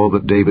 according to all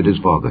that David his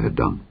father had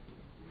done.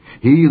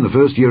 He, in the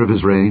first year of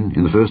his reign,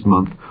 in the first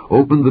month,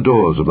 opened the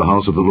doors of the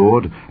house of the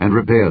Lord, and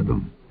repaired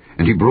them.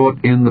 And he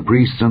brought in the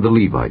priests and the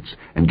Levites,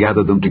 and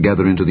gathered them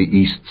together into the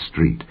east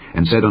street,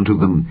 and said unto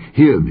them,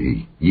 Hear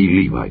me,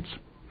 ye Levites.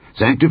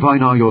 Sanctify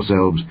now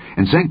yourselves,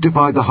 and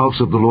sanctify the house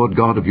of the Lord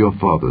God of your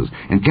fathers,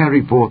 and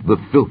carry forth the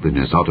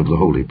filthiness out of the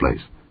holy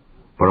place.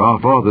 For our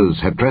fathers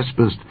have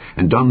trespassed,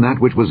 and done that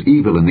which was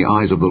evil in the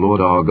eyes of the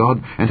Lord our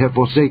God, and have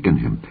forsaken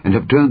him, and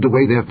have turned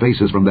away their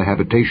faces from the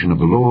habitation of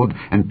the Lord,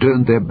 and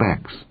turned their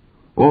backs.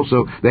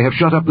 Also they have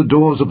shut up the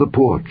doors of the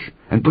porch,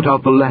 and put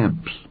out the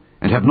lamps,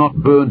 and have not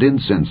burned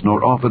incense,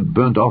 nor offered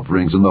burnt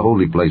offerings in the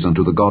holy place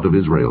unto the God of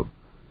Israel.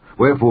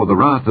 Wherefore the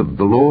wrath of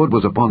the Lord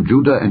was upon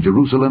Judah and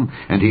Jerusalem,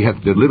 and he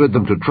hath delivered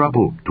them to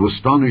trouble, to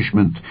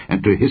astonishment,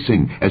 and to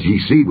hissing, as ye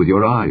see with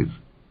your eyes.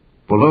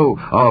 For lo,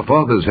 our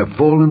fathers have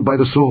fallen by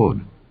the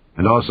sword,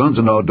 and our sons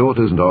and our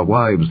daughters and our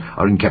wives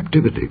are in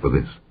captivity for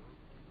this.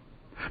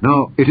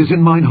 Now it is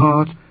in mine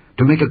heart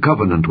to make a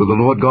covenant with the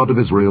Lord God of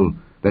Israel,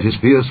 that his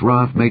fierce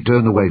wrath may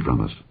turn away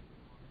from us.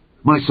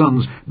 My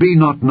sons, be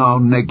not now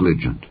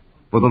negligent,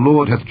 for the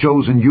Lord hath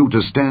chosen you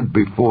to stand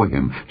before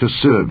him, to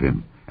serve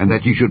him, and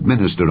that ye should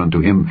minister unto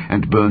him,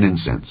 and burn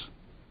incense.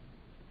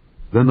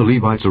 Then the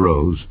Levites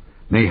arose,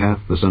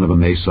 Nahath the son of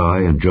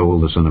Amasai, and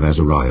Joel the son of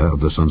Azariah, of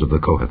the sons of the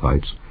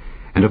Kohathites,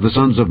 and of the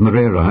sons of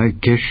Merari,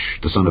 Kish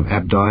the son of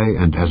Abdi,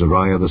 and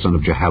Azariah the son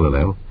of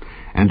Jehalelel,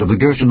 and of the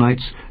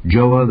Gershonites,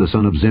 Joah the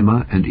son of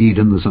Zimmah, and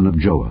Eden the son of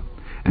Joah,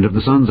 and of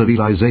the sons of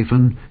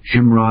Elizaphan,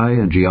 Shimri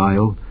and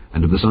Jeiel,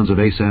 and of the sons of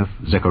Asaph,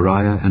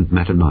 Zechariah and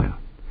Mattaniah,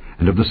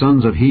 and of the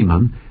sons of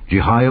Heman,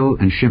 Jehiel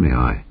and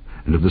Shimei,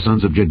 and of the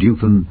sons of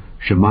Jeduthun,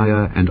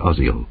 Shemaiah and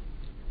Uzziel.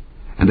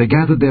 And they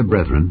gathered their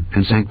brethren,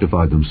 and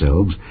sanctified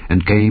themselves,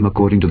 and came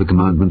according to the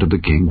commandment of the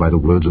king by the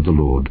words of the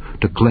Lord,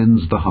 to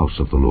cleanse the house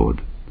of the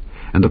Lord.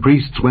 And the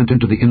priests went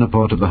into the inner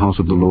part of the house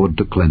of the Lord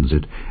to cleanse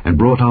it, and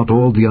brought out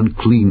all the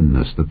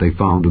uncleanness that they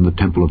found in the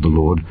temple of the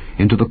Lord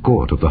into the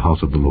court of the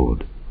house of the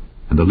Lord.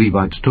 And the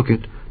Levites took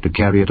it to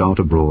carry it out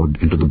abroad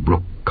into the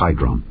brook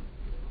Kidron.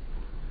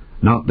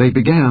 Now they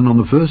began on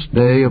the first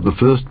day of the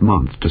first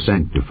month to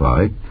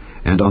sanctify,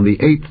 and on the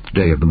 8th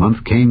day of the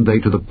month came they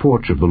to the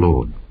porch of the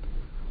Lord.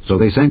 So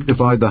they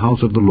sanctified the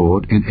house of the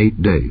Lord in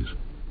 8 days.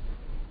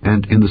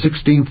 And in the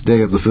 16th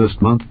day of the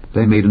first month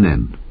they made an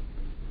end.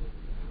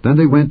 Then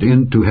they went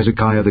in to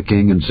Hezekiah the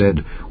king, and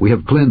said, We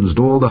have cleansed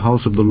all the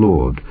house of the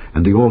Lord,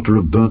 and the altar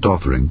of burnt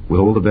offering, with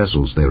all the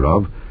vessels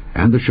thereof,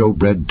 and the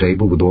showbread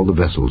table with all the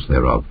vessels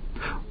thereof.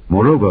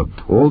 Moreover,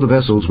 all the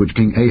vessels which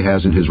King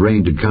Ahaz in his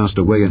reign did cast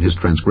away in his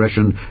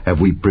transgression have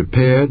we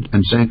prepared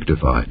and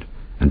sanctified,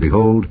 and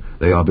behold,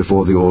 they are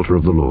before the altar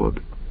of the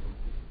Lord.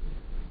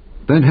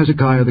 Then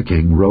Hezekiah the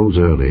king rose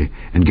early,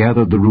 and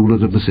gathered the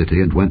rulers of the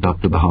city, and went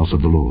up to the house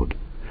of the Lord.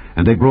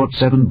 And they brought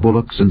 7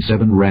 bullocks, and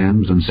 7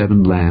 rams, and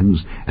 7 lambs,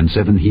 and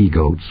 7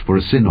 he-goats, for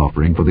a sin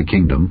offering for the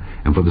kingdom,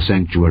 and for the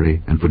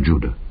sanctuary, and for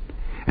Judah.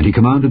 And he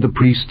commanded the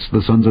priests,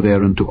 the sons of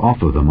Aaron, to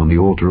offer them on the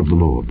altar of the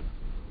Lord.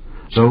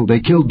 So they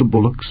killed the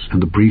bullocks,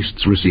 and the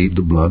priests received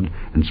the blood,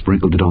 and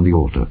sprinkled it on the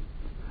altar.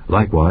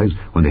 Likewise,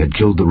 when they had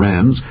killed the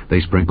rams, they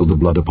sprinkled the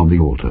blood upon the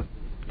altar.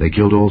 They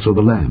killed also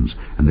the lambs,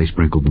 and they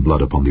sprinkled the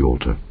blood upon the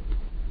altar.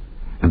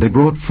 And they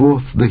brought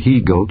forth the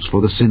he-goats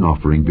for the sin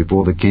offering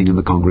before the king and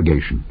the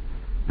congregation,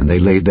 and they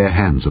laid their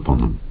hands upon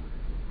them.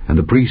 And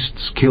the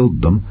priests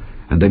killed them,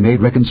 and they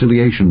made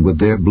reconciliation with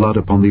their blood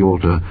upon the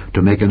altar,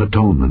 to make an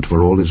atonement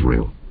for all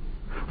Israel.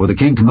 For the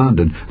king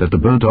commanded that the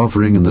burnt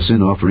offering and the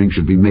sin offering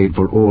should be made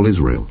for all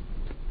Israel.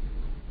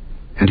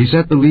 And he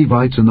set the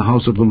Levites in the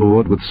house of the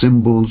Lord with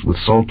cymbals, with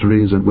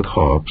psalteries, and with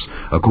harps,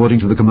 according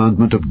to the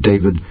commandment of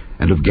David,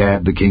 and of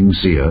Gad the king's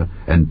seer,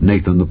 and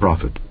Nathan the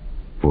prophet.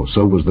 For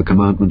so was the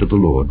commandment of the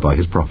Lord by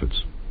his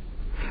prophets.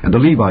 And the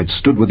Levites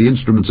stood with the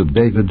instruments of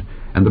David,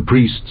 and the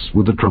priests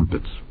with the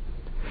trumpets.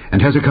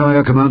 And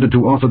Hezekiah commanded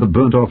to offer the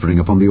burnt offering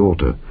upon the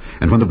altar.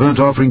 And when the burnt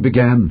offering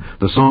began,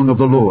 the song of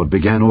the Lord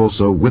began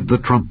also with the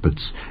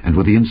trumpets, and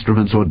with the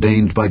instruments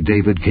ordained by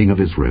David king of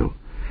Israel.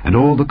 And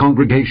all the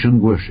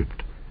congregation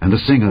worshipped, and the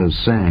singers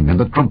sang, and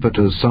the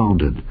trumpeters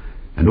sounded.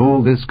 And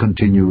all this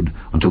continued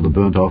until the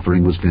burnt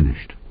offering was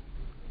finished.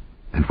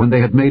 And when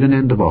they had made an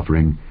end of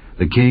offering,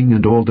 the king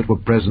and all that were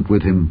present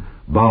with him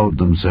bowed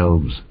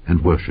themselves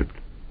and worshipped.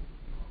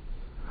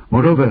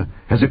 Moreover,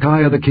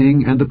 Hezekiah the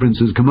king and the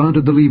princes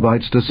commanded the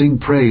Levites to sing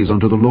praise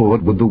unto the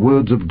Lord with the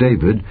words of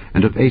David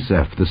and of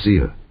Asaph the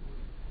seer.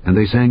 And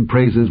they sang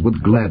praises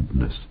with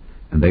gladness,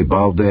 And they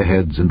bowed their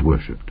heads and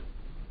worshipped.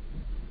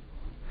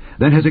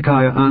 Then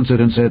Hezekiah answered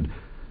and said,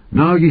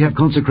 Now ye have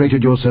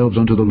consecrated yourselves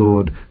unto the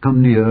Lord,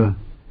 come near,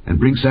 and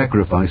bring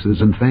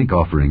sacrifices and thank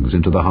offerings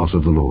into the house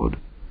of the Lord.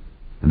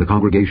 And the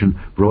congregation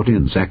brought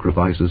in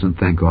sacrifices and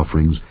thank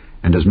offerings,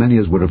 and as many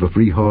as were of a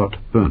free heart,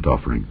 burnt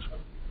offerings.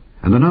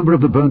 And the number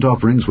of the burnt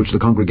offerings which the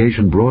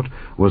congregation brought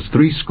was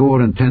 70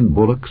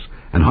 bullocks,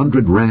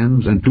 100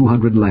 rams, and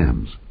 200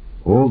 lambs.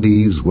 All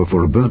these were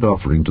for a burnt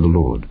offering to the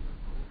Lord.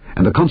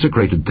 And the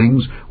consecrated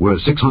things were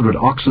 600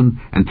 oxen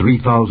and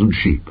 3,000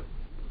 sheep.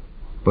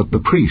 But the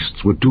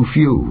priests were too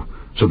few,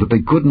 so that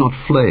they could not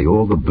flay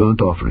all the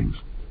burnt offerings.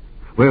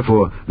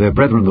 Wherefore their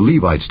brethren the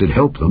Levites did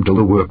help them till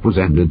the work was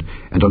ended,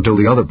 and until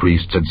the other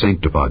priests had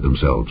sanctified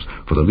themselves,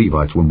 for the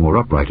Levites were more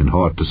upright in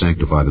heart to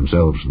sanctify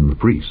themselves than the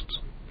priests.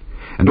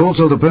 And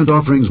also the burnt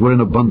offerings were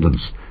in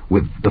abundance,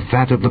 with the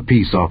fat of the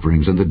peace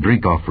offerings and the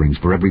drink offerings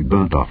for every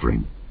burnt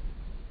offering.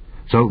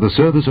 So the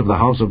service of the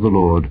house of the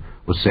Lord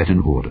was set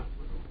in order.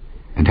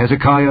 And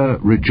Hezekiah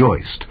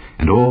rejoiced,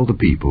 and all the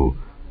people,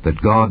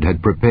 that God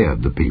had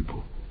prepared the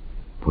people,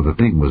 for the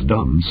thing was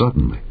done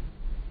suddenly.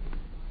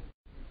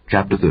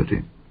 Chapter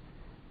 30.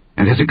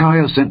 And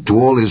Hezekiah sent to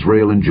all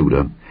Israel and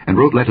Judah, and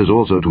wrote letters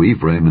also to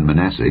Ephraim and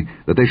Manasseh,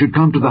 that they should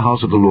come to the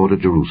house of the Lord at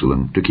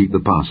Jerusalem, to keep the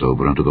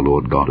Passover unto the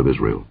Lord God of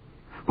Israel.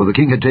 For the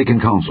king had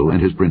taken counsel,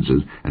 and his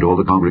princes, and all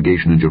the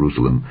congregation in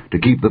Jerusalem, to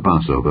keep the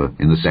Passover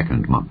in the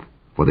 2nd month.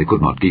 For they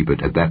could not keep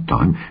it at that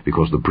time,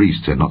 because the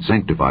priests had not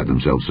sanctified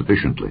themselves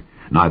sufficiently,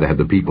 neither had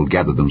the people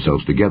gathered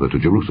themselves together to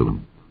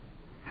Jerusalem.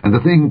 And the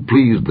thing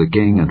pleased the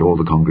king and all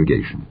the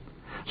congregation.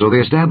 So they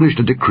established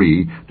a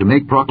decree to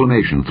make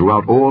proclamation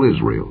throughout all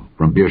Israel,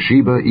 from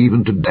Beersheba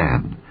even to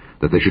Dan,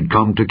 that they should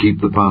come to keep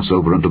the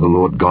Passover unto the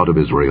Lord God of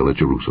Israel at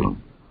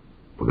Jerusalem.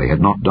 For they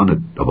had not done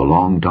it of a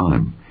long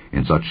time,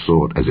 in such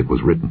sort as it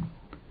was written.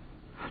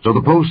 So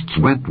the posts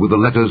went with the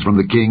letters from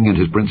the king and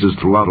his princes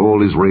throughout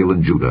all Israel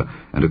and Judah,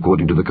 and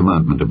according to the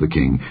commandment of the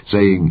king,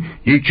 saying,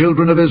 Ye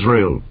children of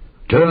Israel,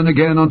 turn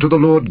again unto the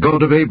Lord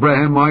God of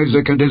Abraham,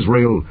 Isaac, and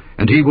Israel,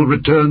 and he will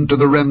return to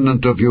the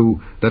remnant of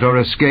you that are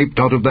escaped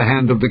out of the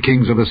hand of the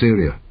kings of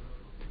Assyria.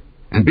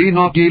 And be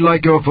not ye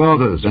like your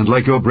fathers and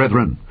like your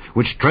brethren,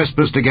 which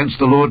trespassed against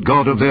the Lord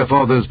God of their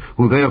fathers,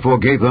 who therefore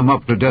gave them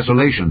up to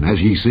desolation, as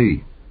ye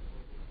see.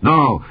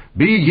 Now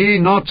be ye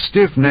not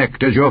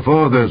stiff-necked as your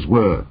fathers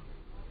were,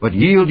 but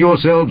yield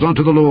yourselves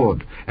unto the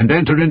Lord, and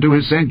enter into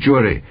his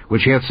sanctuary,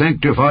 which he hath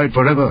sanctified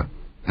forever,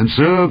 and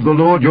serve the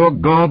Lord your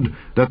God,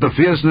 that the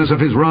fierceness of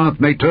his wrath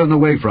may turn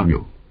away from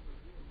you.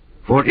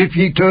 For if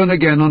ye turn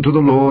again unto the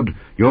Lord,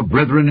 your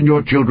brethren and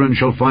your children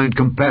shall find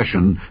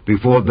compassion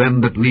before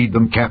them that lead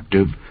them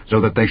captive, so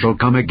that they shall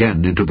come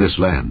again into this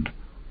land.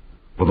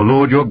 For the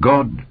Lord your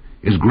God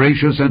is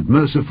gracious and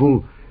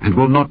merciful, and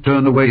will not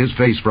turn away his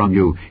face from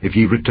you, if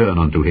ye return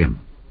unto him.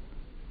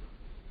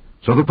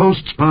 So the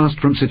posts passed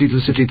from city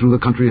to city through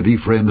the country of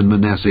Ephraim and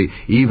Manasseh,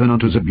 even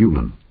unto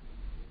Zebulun.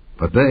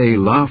 But they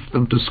laughed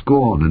them to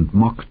scorn and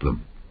mocked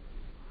them.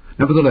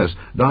 Nevertheless,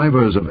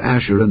 divers of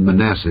Asher and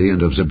Manasseh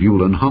and of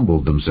Zebulun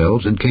humbled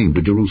themselves and came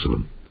to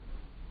Jerusalem.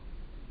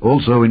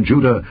 Also in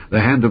Judah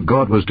the hand of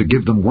God was to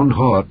give them one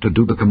heart to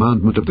do the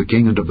commandment of the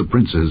king and of the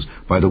princes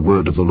by the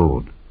word of the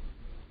Lord.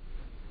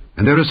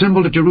 And there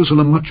assembled at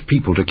Jerusalem much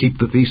people to keep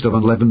the feast of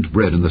unleavened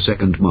bread in the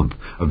 2nd month,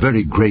 a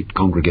very great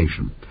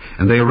congregation.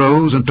 And they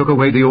arose and took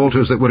away the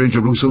altars that were in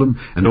Jerusalem,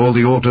 and all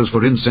the altars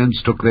for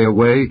incense took they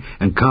away,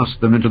 and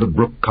cast them into the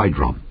brook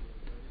Kidron.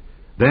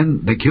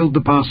 Then they killed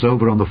the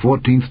Passover on the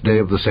 14th day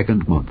of the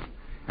 2nd month,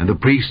 and the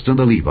priests and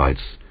the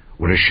Levites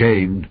were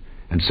ashamed,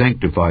 and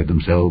sanctified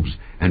themselves,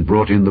 and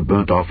brought in the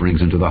burnt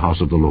offerings into the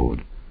house of the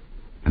Lord.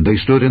 And they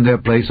stood in their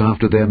place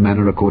after their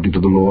manner according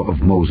to the law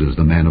of Moses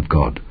the man of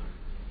God.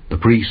 The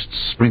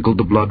priests sprinkled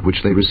the blood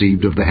which they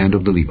received of the hand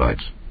of the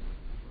Levites.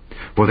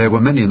 For there were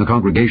many in the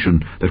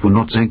congregation that were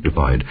not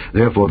sanctified.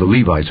 Therefore the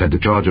Levites had the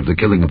charge of the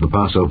killing of the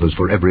Passovers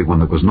for every one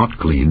that was not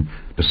clean,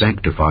 to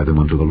sanctify them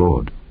unto the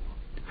Lord.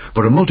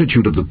 For a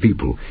multitude of the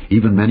people,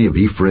 even many of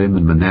Ephraim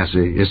and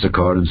Manasseh,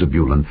 Issachar and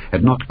Zebulun,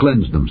 had not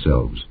cleansed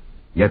themselves.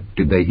 Yet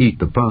did they eat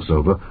the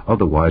Passover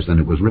otherwise than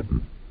it was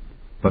written.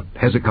 But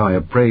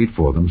Hezekiah prayed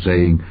for them,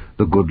 saying,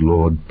 The good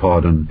Lord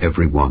pardon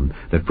every one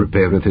that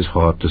prepareth his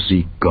heart to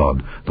seek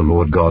God, the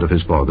Lord God of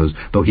his fathers,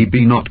 though he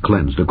be not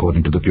cleansed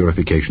according to the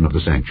purification of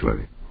the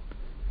sanctuary.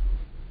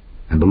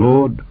 And the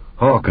Lord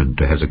hearkened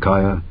to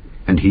Hezekiah,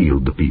 and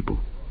healed the people.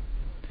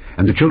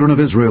 And the children of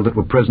Israel that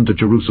were present at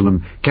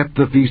Jerusalem kept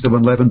the feast of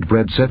unleavened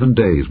bread 7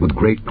 days with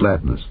great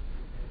gladness.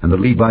 And the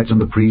Levites and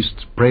the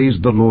priests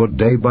praised the Lord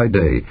day by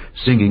day,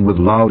 singing with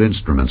loud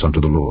instruments unto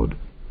the Lord.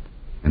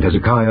 And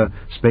Hezekiah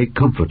spake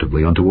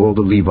comfortably unto all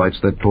the Levites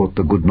that taught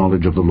the good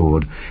knowledge of the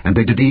Lord, and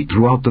they did eat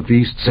throughout the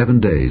feast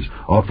 7 days,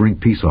 offering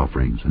peace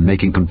offerings, and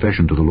making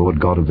confession to the Lord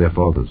God of their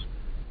fathers.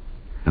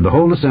 And the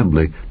whole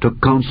assembly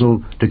took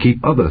counsel to keep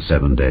other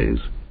 7 days,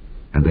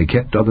 and they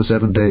kept other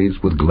 7 days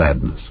with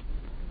gladness.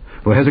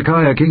 For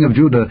Hezekiah king of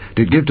Judah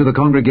did give to the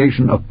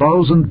congregation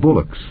 1,000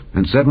 bullocks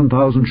and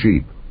 7,000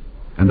 sheep,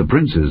 and the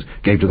princes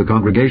gave to the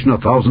congregation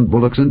 1,000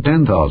 bullocks and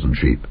 10,000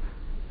 sheep.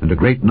 and a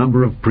great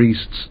number of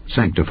priests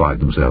sanctified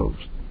themselves.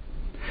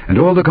 And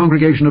all the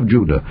congregation of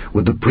Judah,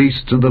 with the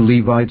priests and the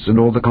Levites, and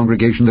all the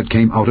congregation that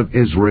came out of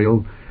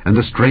Israel, and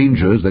the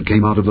strangers that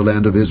came out of the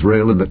land of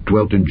Israel and that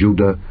dwelt in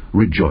Judah,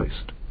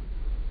 rejoiced.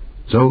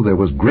 So there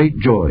was great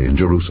joy in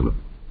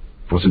Jerusalem.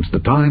 For since the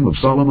time of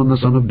Solomon the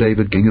son of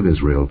David, king of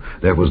Israel,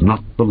 there was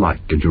not the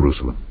like in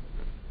Jerusalem.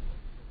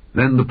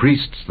 Then the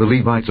priests, the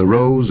Levites,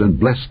 arose and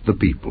blessed the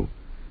people,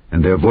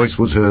 and their voice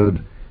was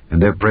heard,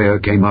 and their prayer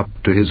came up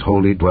to his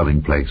holy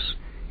dwelling place,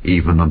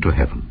 even unto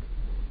heaven.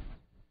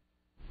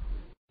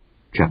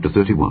 Chapter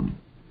 31.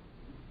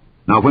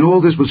 Now when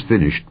all this was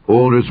finished,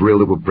 all Israel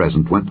that were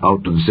present went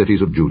out to the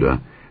cities of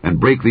Judah, and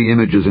brake the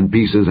images in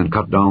pieces, and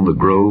cut down the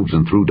groves,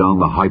 and threw down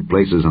the high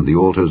places and the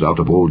altars out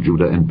of all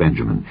Judah and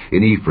Benjamin,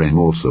 in Ephraim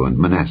also and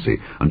Manasseh,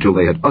 until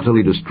they had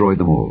utterly destroyed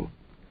them all.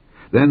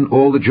 Then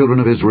all the children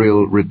of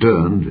Israel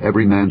returned,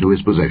 every man to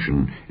his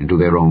possession, into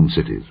their own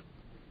cities.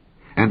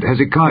 And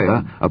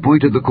Hezekiah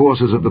appointed the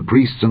courses of the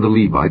priests and the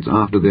Levites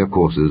after their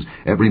courses,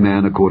 every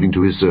man according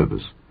to his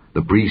service,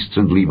 the priests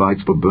and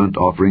Levites for burnt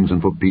offerings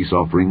and for peace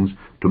offerings,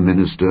 to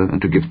minister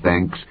and to give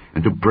thanks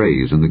and to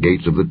praise in the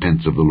gates of the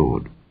tents of the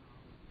Lord.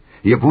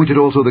 He appointed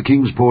also the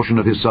king's portion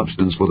of his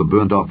substance for the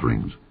burnt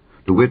offerings,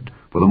 to wit,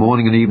 for the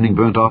morning and evening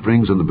burnt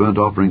offerings, and the burnt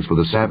offerings for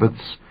the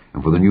Sabbaths,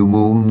 and for the new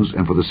moons,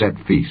 and for the set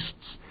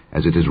feasts,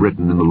 as it is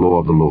written in the law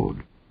of the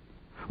Lord.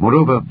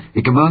 Moreover,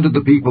 he commanded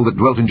the people that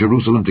dwelt in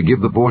Jerusalem to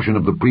give the portion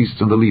of the priests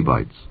and the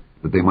Levites,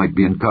 that they might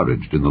be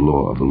encouraged in the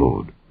law of the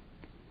Lord.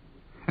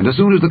 And as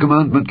soon as the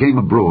commandment came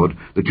abroad,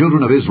 the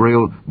children of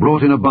Israel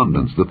brought in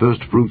abundance the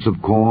first fruits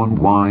of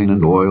corn, wine,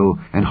 and oil,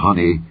 and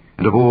honey,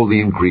 and of all the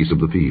increase of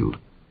the field.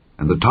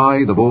 And the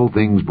tithe of all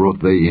things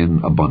brought they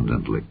in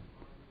abundantly.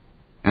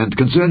 And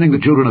concerning the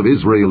children of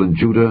Israel and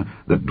Judah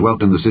that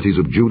dwelt in the cities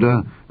of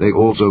Judah, they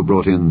also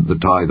brought in the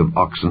tithe of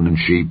oxen and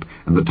sheep,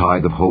 and the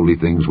tithe of holy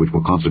things which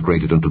were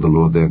consecrated unto the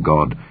Lord their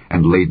God,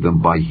 and laid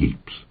them by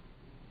heaps.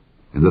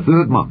 In the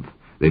 3rd month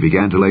they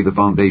began to lay the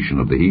foundation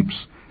of the heaps,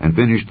 and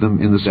finished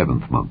them in the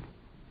 7th month.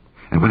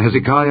 And when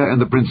Hezekiah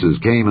and the princes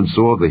came and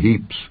saw the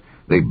heaps,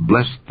 they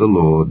blessed the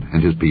Lord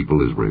and his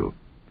people Israel.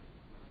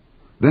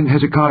 Then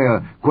Hezekiah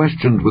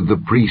questioned with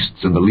the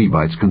priests and the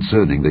Levites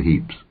concerning the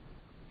heaps.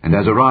 And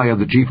Azariah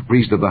the chief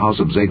priest of the house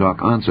of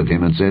Zadok answered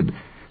him and said,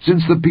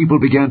 Since the people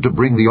began to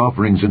bring the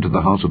offerings into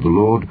the house of the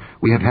Lord,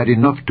 we have had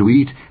enough to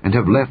eat, and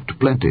have left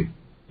plenty.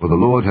 For the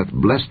Lord hath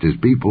blessed his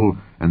people,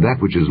 and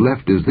that which is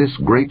left is this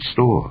great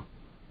store.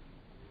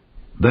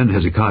 Then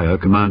Hezekiah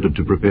commanded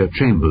to prepare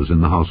chambers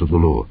in the house of the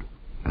Lord,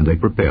 and they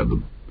prepared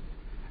them,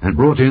 and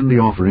brought in the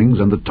offerings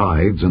and the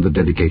tithes and the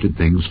dedicated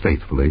things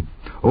faithfully,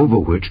 over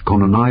which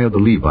Conaniah the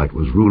Levite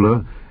was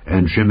ruler,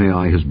 and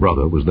Shimei his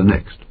brother was the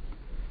next.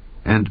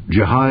 And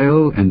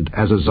Jehiel, and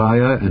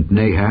Azaziah, and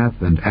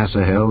Nahath, and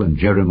Asahel, and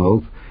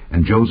Jerimoth,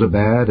 and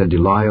Jozabad, and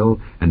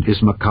Eliel, and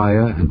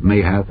Ismachiah, and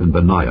Mahath, and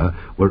Benaiah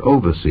were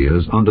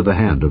overseers under the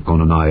hand of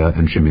Conaniah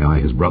and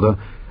Shimei his brother,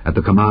 at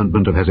the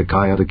commandment of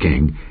Hezekiah the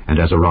king, and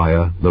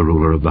Azariah the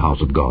ruler of the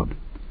house of God.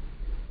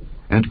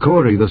 And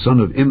Kori the son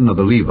of Imnah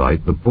the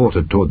Levite, the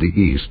porter toward the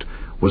east,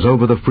 was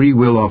over the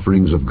freewill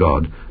offerings of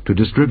God, to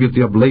distribute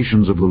the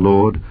oblations of the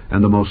Lord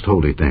and the most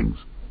holy things.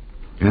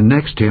 And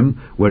next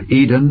him were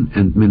Eden,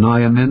 and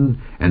Miniamin,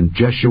 and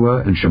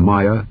Jeshua, and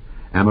Shemaiah,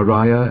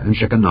 Amariah, and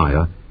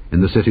Shechaniah,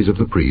 in the cities of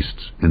the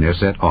priests, in their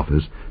set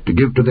office, to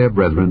give to their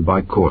brethren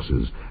by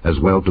courses, as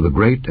well to the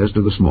great as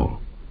to the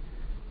small.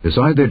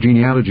 Beside their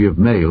genealogy of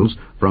males,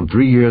 from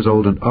 3 years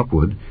old and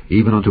upward,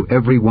 even unto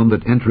every one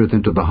that entereth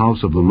into the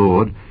house of the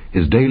Lord,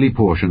 his daily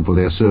portion for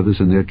their service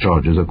and their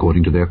charges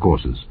according to their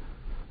courses,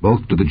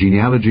 both to the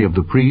genealogy of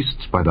the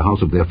priests by the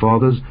house of their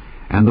fathers,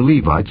 and the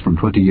Levites from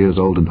 20 years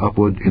old and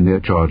upward in their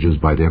charges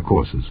by their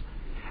courses,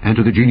 and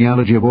to the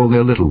genealogy of all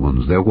their little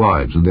ones, their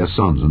wives, and their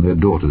sons, and their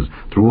daughters,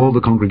 through all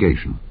the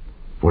congregation.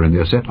 For in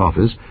their set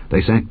office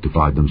they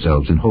sanctified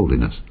themselves in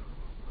holiness.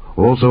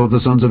 Also of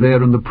the sons of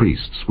Aaron the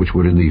priests, which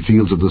were in the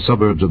fields of the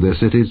suburbs of their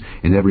cities,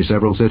 in every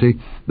several city,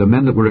 the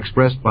men that were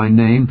expressed by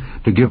name,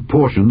 to give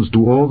portions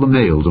to all the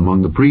males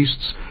among the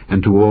priests,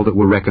 and to all that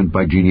were reckoned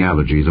by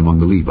genealogies among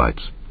the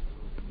Levites.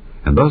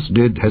 And thus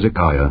did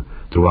Hezekiah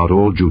throughout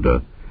all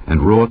Judah,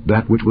 and wrought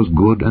that which was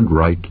good and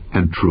right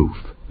and truth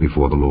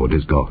before the Lord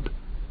his God.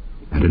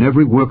 And in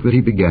every work that he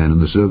began in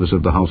the service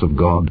of the house of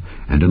God,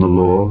 and in the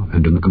law,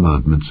 and in the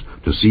commandments,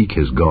 to seek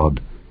his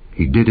God,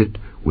 he did it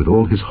with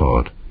all his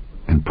heart,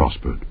 and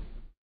prospered.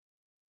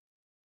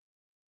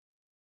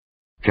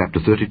 Chapter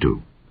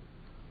 32.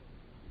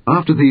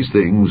 After these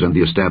things, and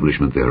the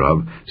establishment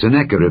thereof,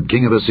 Sennacherib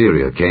king of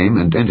Assyria came,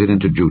 and entered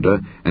into Judah,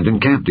 and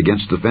encamped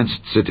against the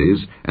fenced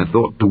cities, and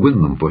thought to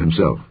win them for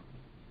himself.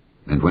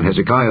 And when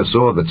Hezekiah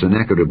saw that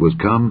Sennacherib was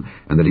come,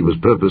 and that he was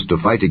purposed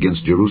to fight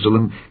against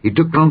Jerusalem, he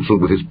took counsel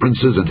with his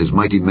princes and his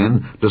mighty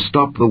men to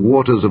stop the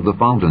waters of the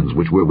fountains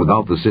which were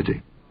without the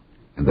city.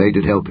 And they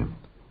did help him.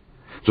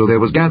 So there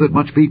was gathered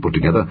much people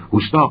together,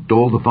 who stopped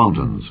all the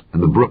fountains,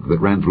 and the brook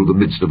that ran through the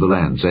midst of the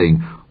land,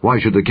 saying, Why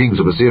should the kings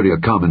of Assyria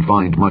come and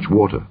find much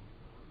water?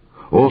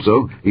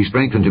 Also he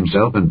strengthened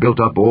himself and built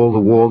up all the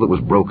wall that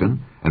was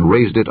broken, and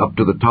raised it up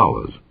to the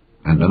towers,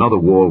 and another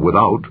wall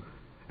without,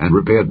 and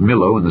repaired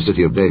Millo in the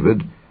city of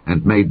David,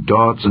 and made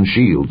darts and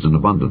shields in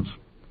abundance.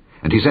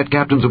 And he set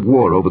captains of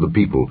war over the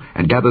people,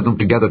 and gathered them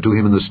together to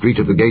him in the street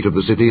of the gate of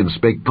the city, and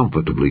spake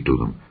comfortably to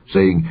them,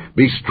 saying,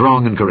 Be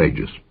strong and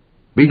courageous.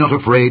 Be not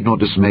afraid nor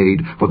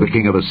dismayed for the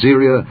king of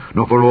Assyria,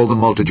 nor for all the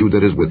multitude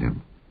that is with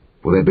him.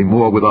 For there be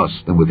more with us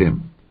than with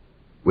him.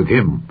 With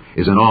him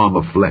is an arm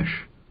of flesh,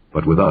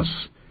 but with us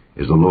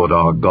is the Lord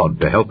our God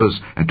to help us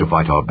and to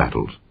fight our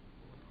battles.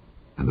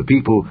 And the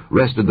people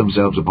rested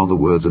themselves upon the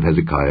words of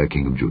Hezekiah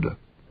king of Judah.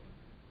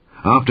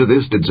 After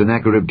this did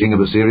Sennacherib king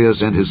of Assyria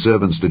send his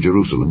servants to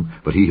Jerusalem,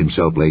 but he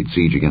himself laid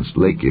siege against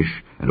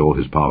Lachish, and all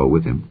his power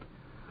with him,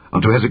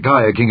 unto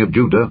Hezekiah king of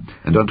Judah,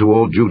 and unto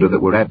all Judah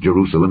that were at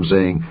Jerusalem,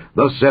 saying,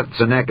 Thus saith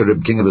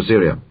Sennacherib king of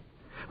Assyria,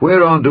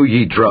 Whereon do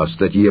ye trust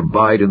that ye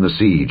abide in the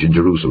siege in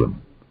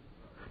Jerusalem?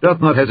 Doth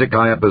not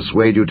Hezekiah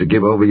persuade you to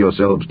give over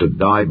yourselves to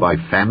die by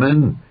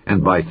famine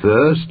and by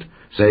thirst,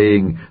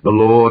 saying, The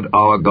Lord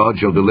our God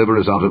shall deliver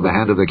us out of the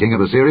hand of the king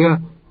of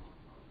Assyria?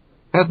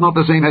 Hath not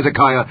the same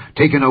Hezekiah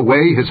taken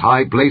away his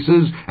high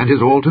places and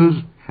his altars,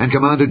 and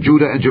commanded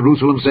Judah and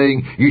Jerusalem,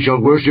 saying, Ye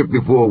shall worship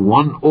before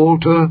one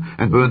altar,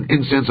 and burn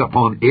incense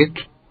upon it?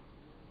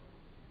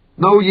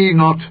 Know ye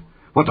not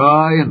what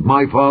I and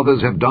my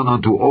fathers have done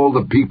unto all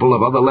the people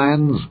of other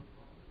lands?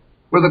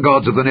 Were the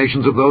gods of the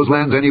nations of those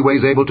lands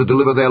anyways able to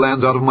deliver their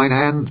lands out of mine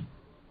hand?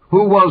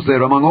 Who was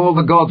there among all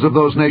the gods of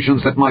those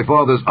nations that my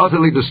fathers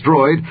utterly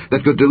destroyed,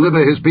 that could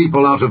deliver his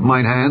people out of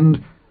mine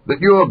hand, that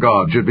your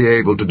God should be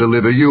able to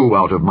deliver you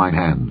out of mine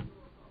hand?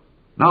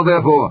 Now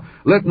therefore,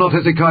 let not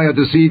Hezekiah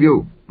deceive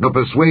you, nor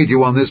persuade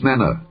you on this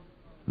manner,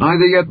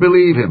 neither yet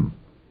believe him.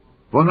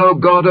 For no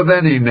God of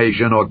any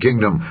nation or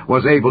kingdom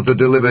was able to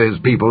deliver his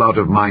people out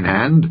of mine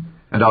hand,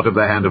 and out of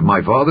the hand of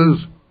my fathers.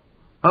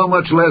 How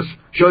much less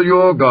shall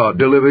your God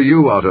deliver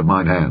you out of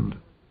mine hand?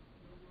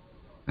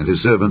 And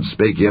his servants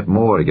spake yet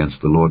more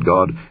against the Lord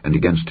God, and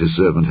against his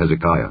servant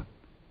Hezekiah.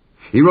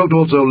 He wrote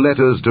also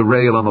letters to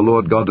rail on the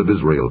Lord God of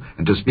Israel,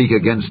 and to speak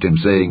against him,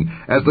 saying,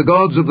 As the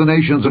gods of the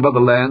nations of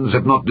other lands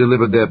have not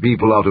delivered their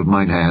people out of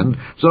mine hand,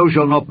 so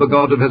shall not the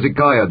God of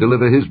Hezekiah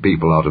deliver his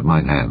people out of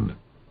mine hand.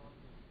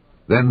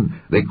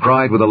 Then they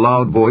cried with a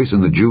loud voice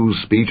in the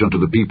Jews' speech unto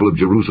the people of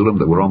Jerusalem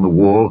that were on the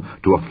wall,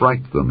 to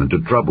affright them and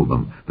to trouble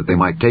them, that they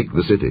might take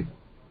the city.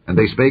 And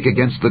they spake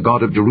against the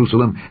God of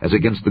Jerusalem, as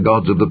against the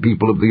gods of the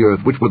people of the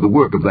earth, which were the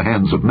work of the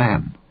hands of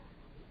man.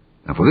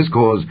 And for this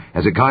cause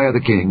Hezekiah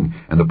the king,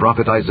 and the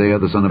prophet Isaiah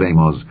the son of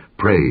Amoz,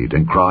 prayed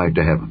and cried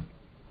to heaven.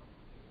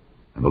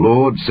 And the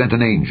Lord sent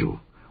an angel,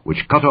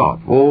 which cut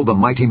off all the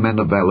mighty men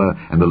of valor,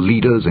 and the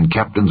leaders and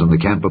captains in the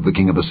camp of the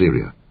king of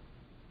Assyria.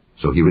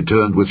 So he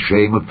returned with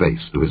shame of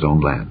face to his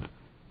own land.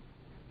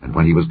 And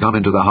when he was come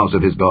into the house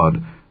of his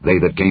God, they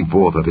that came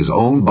forth of his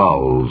own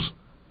bowels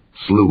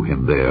slew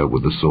him there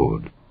with the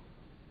sword.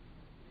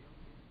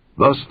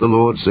 Thus the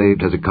Lord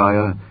saved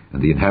Hezekiah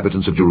and the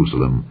inhabitants of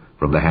Jerusalem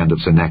from the hand of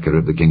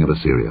Sennacherib the king of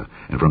Assyria,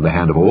 and from the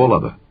hand of all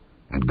other,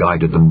 and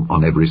guided them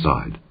on every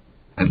side.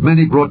 And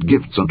many brought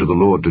gifts unto the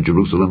Lord to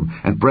Jerusalem,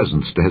 and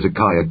presents to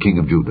Hezekiah king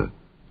of Judah,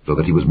 so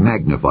that he was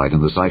magnified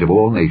in the sight of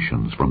all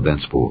nations from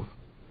thenceforth.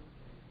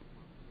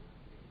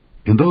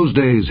 In those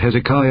days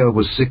Hezekiah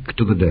was sick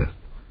to the death,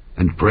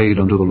 and prayed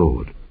unto the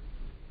Lord.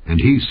 And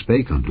he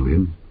spake unto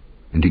him,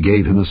 and he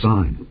gave him a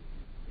sign.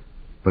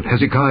 But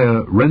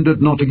Hezekiah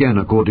rendered not again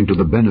according to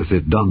the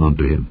benefit done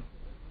unto him,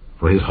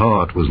 for his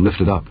heart was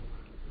lifted up.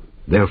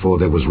 Therefore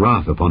there was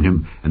wrath upon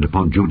him, and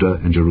upon Judah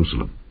and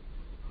Jerusalem.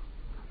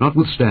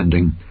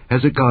 Notwithstanding,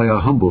 Hezekiah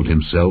humbled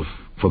himself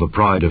for the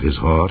pride of his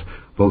heart,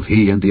 both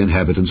he and the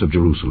inhabitants of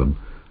Jerusalem,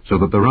 so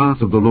that the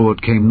wrath of the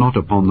Lord came not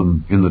upon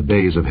them in the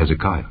days of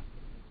Hezekiah.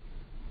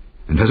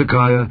 And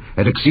Hezekiah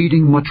had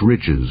exceeding much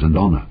riches and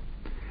honor,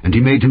 and he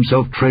made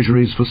himself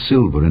treasuries for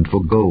silver, and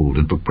for gold,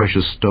 and for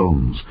precious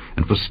stones,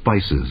 and for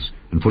spices,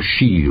 and for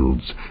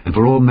shields, and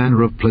for all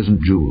manner of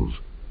pleasant jewels,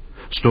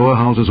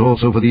 storehouses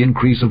also for the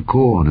increase of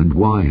corn, and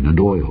wine, and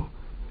oil,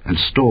 and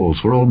stalls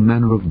for all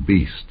manner of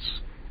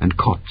beasts, and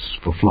cots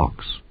for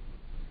flocks.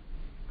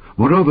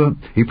 Moreover,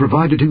 he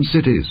provided him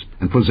cities,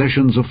 and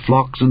possessions of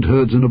flocks and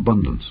herds in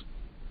abundance,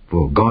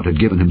 for God had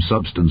given him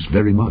substance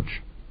very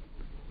much.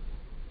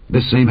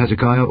 This same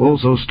Hezekiah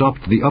also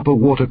stopped the upper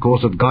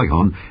watercourse of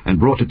Gihon, and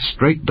brought it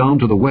straight down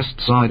to the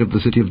west side of the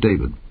city of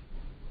David.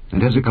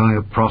 And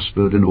Hezekiah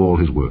prospered in all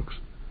his works.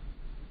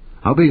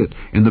 Howbeit,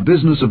 in the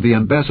business of the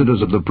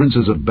ambassadors of the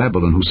princes of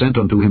Babylon, who sent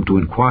unto him to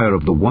inquire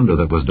of the wonder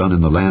that was done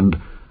in the land,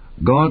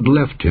 God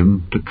left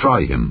him to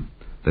try him,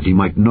 that he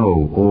might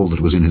know all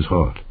that was in his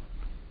heart.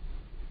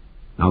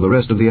 Now the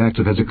rest of the acts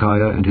of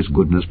Hezekiah and his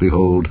goodness,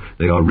 behold,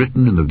 they are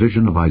written in the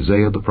vision of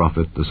Isaiah the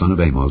prophet, the son of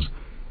Amoz,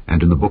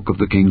 and in the book of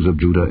the kings of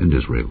Judah and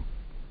Israel.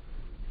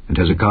 And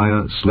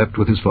Hezekiah slept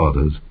with his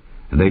fathers,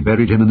 and they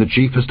buried him in the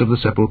chiefest of the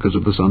sepulchres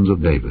of the sons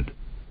of David.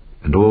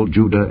 And all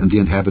Judah and the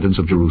inhabitants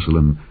of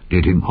Jerusalem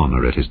did him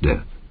honor at his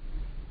death.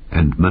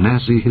 And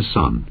Manasseh his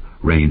son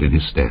reigned in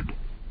his stead.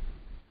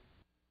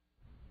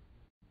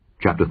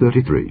 Chapter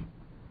 33.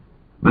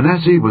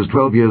 Manasseh was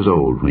 12 years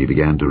old when he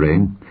began to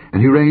reign,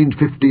 and he reigned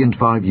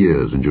 55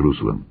 years in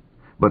Jerusalem,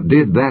 but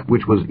did that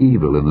which was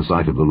evil in the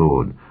sight of the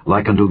Lord,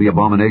 like unto the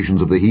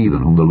abominations of the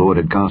heathen whom the Lord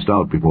had cast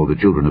out before the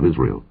children of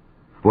Israel.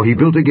 For he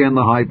built again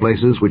the high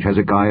places which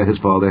Hezekiah his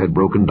father had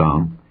broken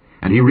down,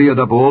 and he reared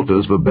up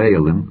altars for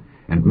Baalim,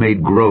 and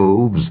made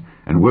groves,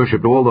 and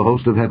worshipped all the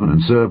host of heaven,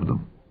 and served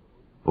them.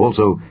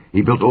 Also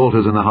he built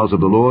altars in the house of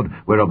the Lord,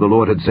 whereof the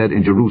Lord had said,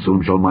 In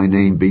Jerusalem shall my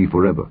name be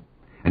forever.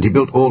 And he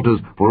built altars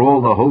for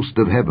all the host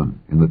of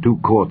heaven in the 2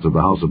 courts of the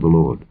house of the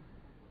Lord.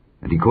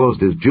 And he caused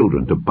his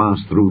children to pass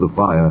through the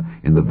fire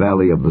in the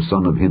valley of the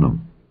son of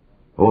Hinnom.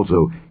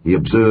 Also he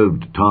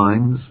observed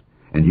times,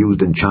 and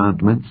used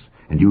enchantments,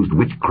 and used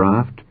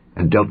witchcraft,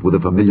 and dealt with a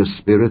familiar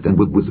spirit and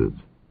with wizards.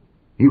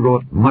 He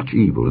wrought much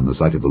evil in the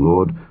sight of the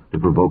Lord, to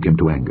provoke him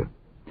to anger.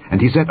 And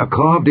he set a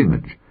carved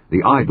image,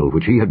 the idol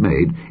which he had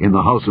made, in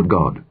the house of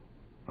God,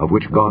 of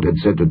which God had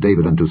said to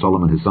David and to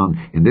Solomon his son,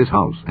 In this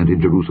house and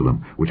in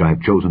Jerusalem, which I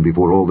have chosen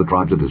before all the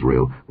tribes of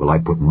Israel, will I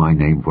put my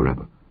name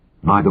forever.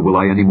 Neither will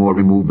I any more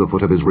remove the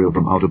foot of Israel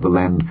from out of the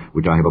land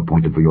which I have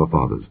appointed for your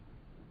fathers,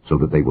 so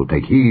that they will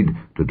take heed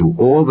to do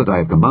all that I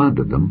have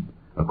commanded them,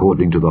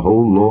 according to the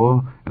whole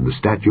law and the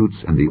statutes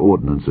and the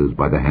ordinances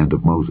by the hand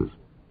of Moses.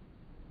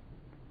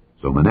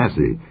 So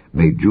Manasseh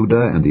made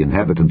Judah and the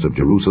inhabitants of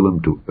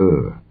Jerusalem to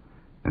err,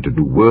 and to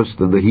do worse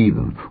than the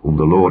heathen, whom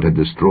the Lord had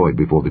destroyed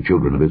before the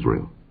children of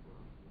Israel.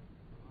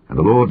 And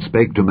the Lord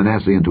spake to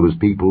Manasseh and to his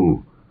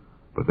people,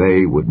 but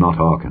they would not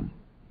hearken.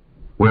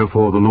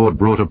 Wherefore the Lord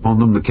brought upon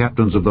them the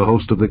captains of the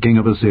host of the king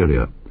of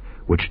Assyria,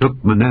 which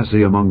took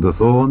Manasseh among the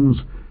thorns,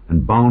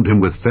 and bound him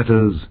with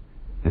fetters,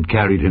 and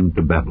carried him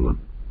to Babylon.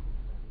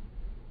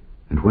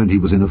 And when he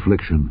was in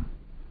affliction,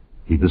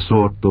 he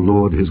besought the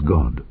Lord his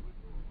God,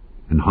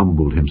 and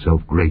humbled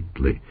himself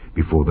greatly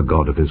before the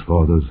God of his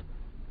fathers,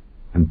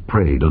 and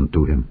prayed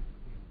unto him.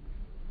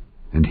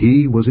 And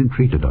he was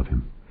entreated of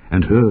him,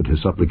 and heard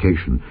his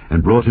supplication,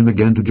 and brought him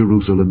again to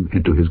Jerusalem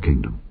into his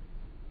kingdom.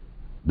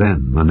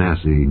 Then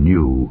Manasseh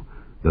knew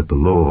that the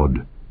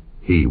Lord,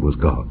 he was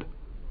God.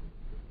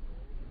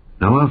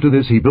 Now after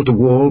this he built a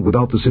wall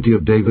without the city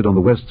of David on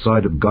the west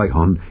side of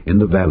Gihon in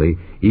the valley,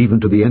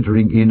 even to the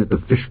entering in at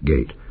the fish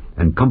gate,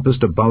 and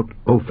compassed about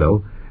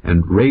Ophel,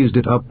 and raised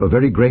it up a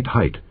very great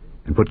height,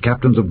 and put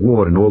captains of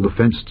war in all the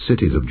fenced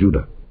cities of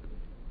Judah.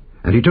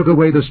 And he took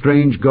away the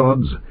strange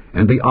gods,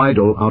 and the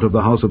idol out of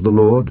the house of the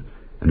Lord,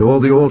 and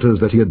all the altars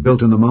that he had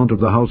built in the mount of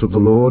the house of the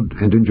Lord,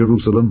 and in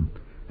Jerusalem,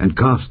 and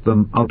cast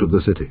them out of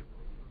the city.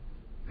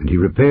 And he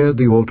repaired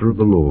the altar of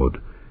the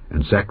Lord,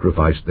 and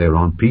sacrificed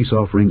thereon peace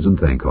offerings and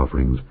thank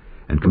offerings,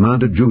 and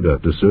commanded Judah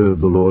to serve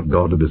the Lord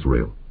God of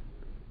Israel.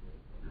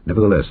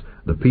 Nevertheless,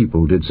 the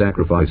people did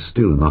sacrifice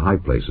still in the high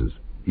places,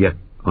 yet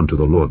unto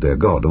the Lord their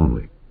God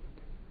only.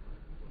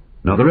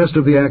 Now the rest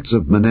of the acts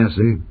of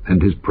Manasseh,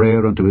 and his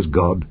prayer unto his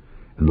God,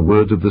 and the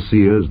words of the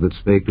seers that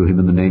spake to him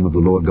in the name of the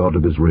Lord God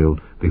of Israel,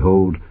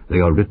 behold, they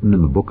are written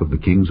in the book of the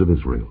kings of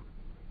Israel.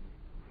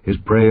 His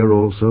prayer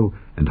also,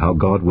 and how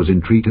God was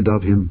entreated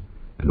of him,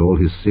 and all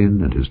his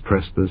sin and his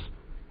trespass,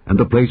 and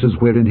the places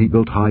wherein he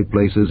built high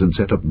places, and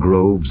set up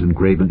groves and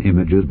graven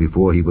images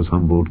before he was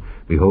humbled,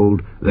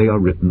 behold, they are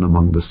written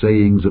among the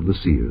sayings of the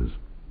seers.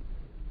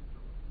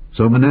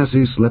 So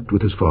Manasseh slept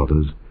with his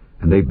fathers,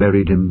 and they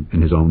buried him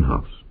in his own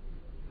house.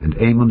 And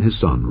Amon his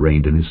son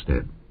reigned in his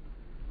stead.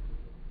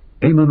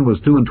 Amon was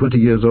 22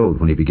 years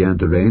old when he began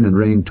to reign, and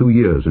reigned 2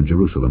 years in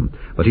Jerusalem.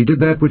 But he did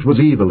that which was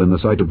evil in the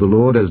sight of the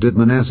Lord, as did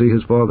Manasseh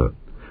his father.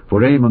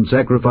 For Amon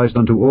sacrificed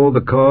unto all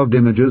the carved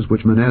images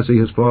which Manasseh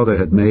his father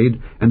had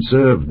made, and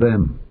served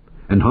them,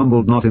 and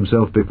humbled not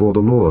himself before the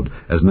Lord,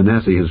 as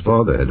Manasseh his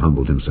father had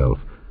humbled himself.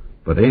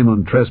 But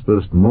Amon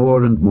trespassed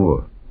more and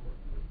more.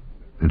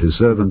 And his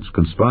servants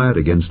conspired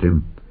against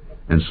him,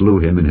 and slew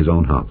him in his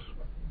own house.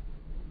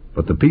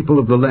 But the people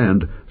of the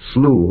land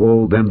slew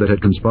all them that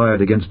had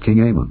conspired against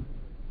King Amon,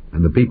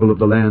 and the people of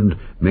the land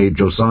made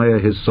Josiah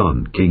his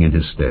son king in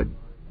his stead.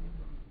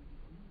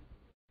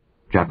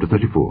 Chapter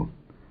 34.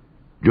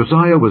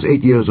 Josiah was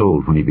 8 years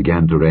old when he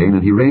began to reign,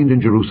 and he reigned in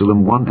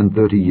Jerusalem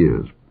 31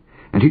 years.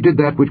 And he did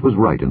that which was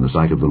right in the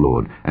sight of the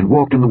Lord, and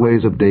walked in the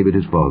ways of David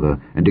his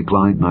father, and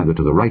declined neither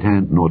to the right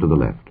hand nor to the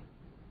left.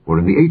 For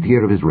in the 8th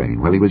year of his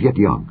reign, while he was yet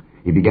young,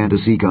 he began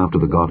to seek after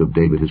the God of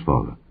David his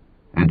father.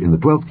 And in the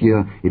 12th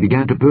year he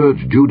began to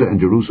purge Judah and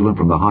Jerusalem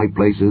from the high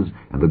places,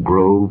 and the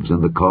groves,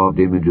 and the carved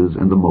images,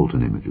 and the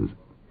molten images.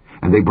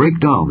 And they brake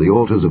down the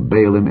altars of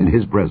Baalim in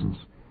his presence,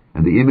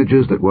 and the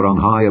images that were on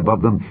high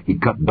above them he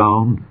cut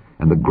down,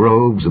 and the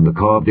groves, and the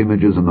carved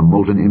images, and the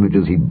molten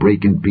images he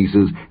brake in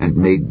pieces, and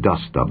made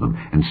dust of them,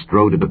 and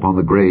strowed it upon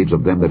the graves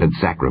of them that had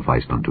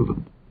sacrificed unto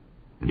them.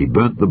 And he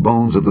burnt the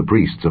bones of the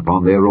priests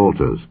upon their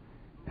altars,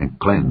 and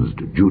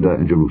cleansed Judah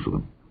and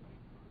Jerusalem.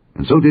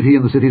 And so did he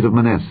in the cities of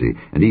Manasseh,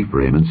 and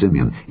Ephraim, and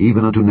Simeon,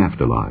 even unto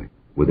Naphtali,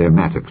 with their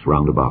mattocks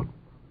round about.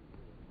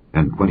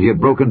 And when he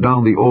had broken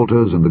down the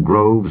altars and the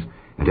groves,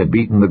 and had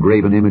beaten the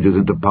graven images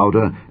into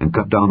powder, and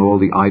cut down all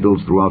the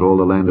idols throughout all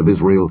the land of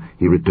Israel,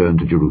 he returned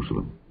to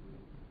Jerusalem.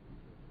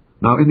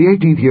 Now in the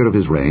 18th year of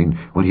his reign,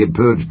 when he had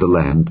purged the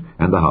land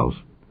and the house,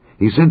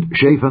 he sent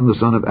Shaphan the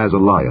son of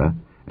Azaliah,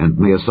 and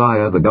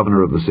Maaseiah the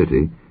governor of the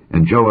city,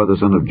 and Joah the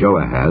son of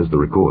Joahaz the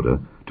recorder,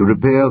 to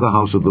repair the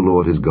house of the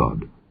Lord his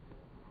God.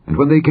 And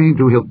when they came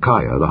to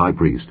Hilkiah the high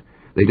priest,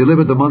 they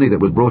delivered the money that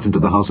was brought into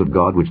the house of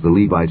God, which the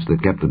Levites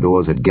that kept the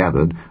doors had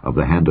gathered of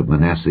the hand of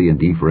Manasseh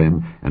and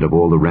Ephraim, and of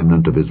all the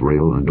remnant of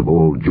Israel, and of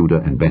all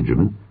Judah and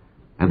Benjamin,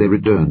 and they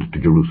returned to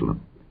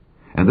Jerusalem.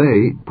 And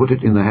they put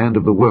it in the hand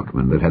of the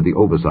workmen that had the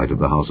oversight of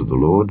the house of the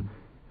Lord,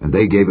 and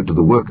they gave it to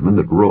the workmen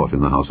that wrought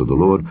in the house of the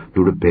Lord,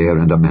 to repair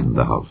and amend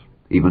the house.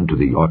 Even to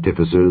the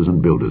artificers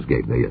and builders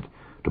gave they it,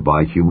 to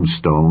buy hewn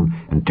stone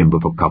and timber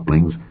for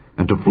couplings,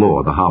 and to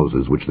floor the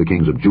houses which the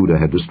kings of Judah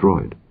had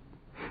destroyed.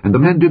 And the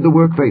men did the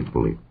work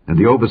faithfully, and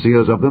the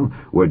overseers of them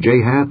were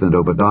Jahath and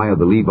Obadiah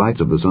the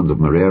Levites of the sons of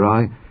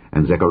Merari,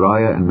 and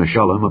Zechariah and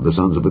Meshullam of the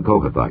sons of the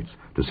Kohathites,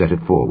 to set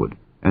it forward,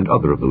 and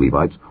other of the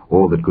Levites,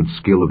 all that could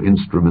skill of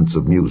instruments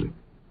of music.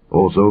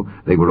 Also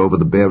they were over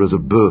the bearers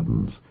of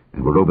burdens,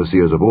 and were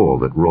overseers of all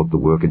that wrought the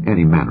work in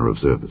any manner of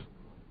service.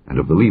 And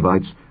of the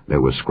Levites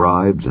there were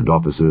scribes and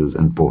officers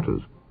and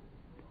porters.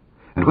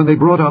 And when they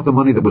brought out the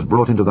money that was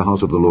brought into the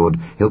house of the Lord,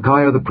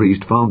 Hilkiah the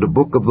priest found a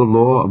book of the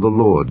law of the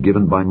Lord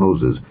given by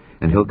Moses.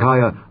 And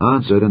Hilkiah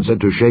answered and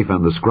said to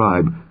Shaphan the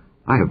scribe,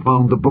 I have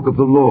found the book of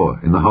the law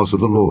in the house of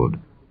the Lord.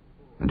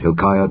 And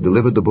Hilkiah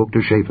delivered the book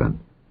to Shaphan.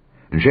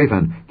 And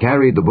Shaphan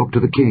carried the book to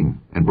the king,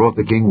 and brought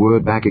the king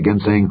word back again,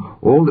 saying,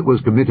 All that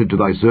was committed to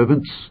thy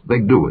servants, they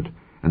do it.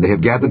 And they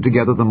have gathered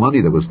together the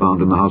money that was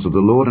found in the house of the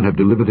Lord, and have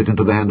delivered it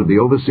into the hand of the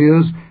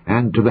overseers,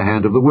 and to the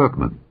hand of the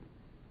workmen.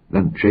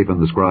 Then Shaphan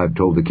the scribe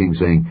told the king,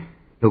 saying,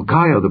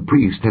 Hilkiah the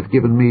priest hath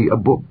given me a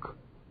book.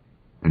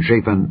 And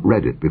Shaphan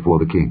read it before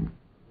the king.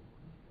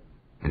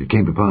 And it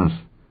came to pass,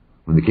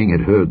 when the king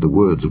had heard the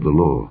words of the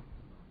law,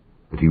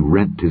 that he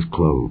rent his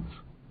clothes.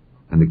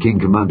 And the king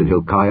commanded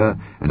Hilkiah,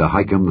 and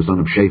Ahikam the son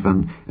of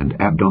Shaphan, and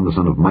Abdon the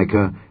son of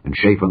Micah, and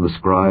Shaphan the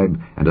scribe,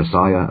 and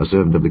Asaiah a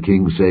servant of the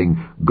king,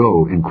 saying,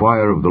 Go,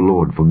 inquire of the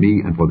Lord for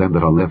me and for them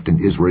that are left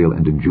in Israel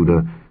and in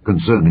Judah,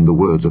 concerning the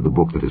words of the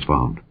book that is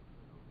found.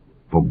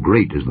 For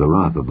great is the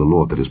wrath of the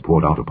Lord that is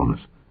poured out upon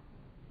us,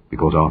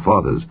 because our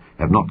fathers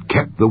have not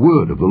kept the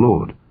word of the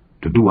Lord,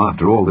 to do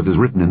after all that is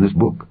written in this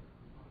book.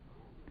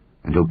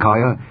 And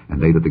Hilkiah,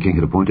 and they that the king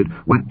had appointed,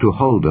 went to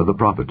Huldah the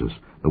prophetess,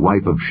 the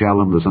wife of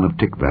Shallum the son of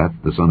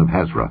Tikvath, the son of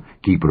Hazra,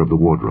 keeper of the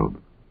wardrobe.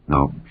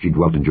 Now she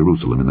dwelt in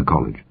Jerusalem in the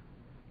college.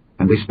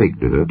 And they spake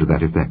to her to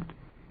that effect.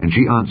 And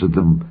she answered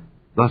them,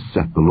 Thus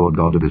saith the Lord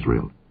God of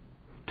Israel,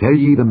 Tell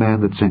ye the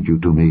man that sent you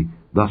to me,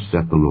 Thus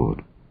saith the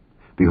Lord,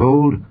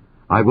 Behold,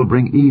 I will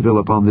bring evil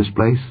upon this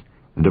place,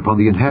 and upon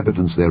the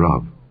inhabitants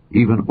thereof,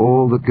 even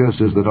all the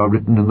curses that are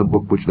written in the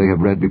book which they have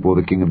read before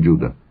the king of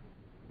Judah,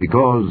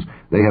 because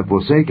they have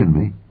forsaken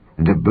me,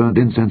 and have burned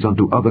incense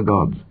unto other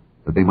gods,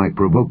 that they might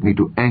provoke me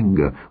to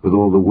anger with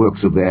all the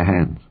works of their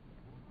hands.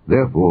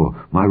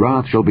 Therefore my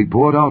wrath shall be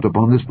poured out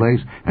upon this place,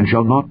 and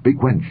shall not be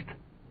quenched.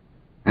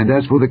 And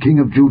as for the king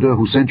of Judah,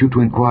 who sent you to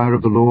inquire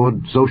of the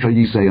Lord, so shall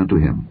ye say unto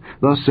him,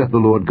 Thus saith the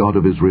Lord God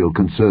of Israel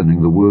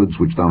concerning the words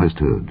which thou hast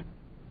heard.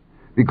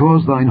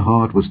 Because thine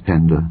heart was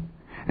tender,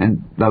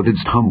 and thou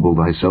didst humble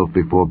thyself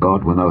before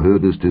God when thou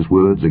heardest his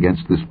words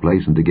against this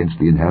place and against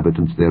the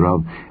inhabitants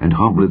thereof, and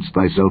humbledst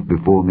thyself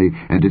before me,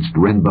 and didst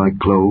rend thy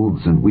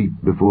clothes, and weep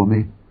before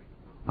me,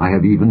 I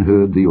have even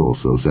heard thee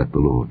also, saith the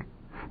Lord.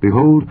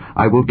 Behold,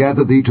 I will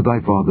gather thee to thy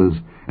fathers,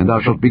 and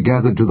thou shalt be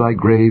gathered to thy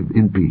grave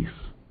in peace.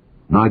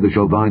 Neither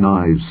shall thine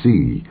eyes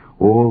see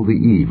all the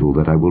evil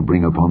that I will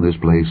bring upon this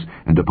place,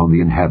 and upon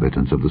the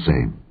inhabitants of the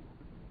same.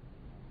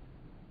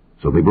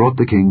 So they brought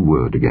the king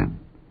word again.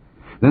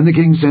 Then the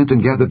king sent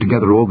and gathered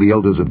together all the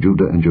elders of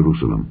Judah and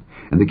Jerusalem.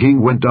 And the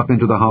king went up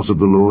into the house of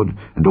the Lord,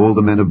 and all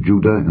the men of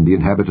Judah, and the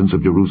inhabitants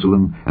of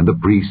Jerusalem, and the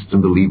priests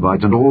and the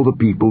Levites, and all the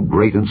people,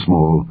 great and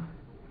small.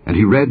 And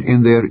he read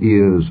in their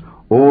ears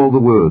all the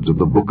words of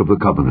the book of the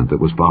covenant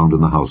that was found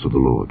in the house of the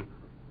Lord.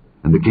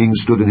 And the king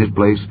stood in his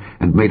place,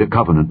 and made a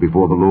covenant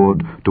before the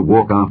Lord, to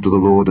walk after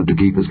the Lord, and to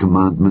keep his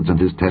commandments, and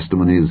his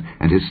testimonies,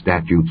 and his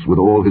statutes, with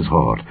all his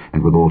heart,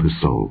 and with all his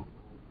soul,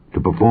 to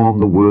perform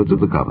the words of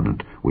the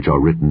covenant which are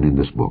written in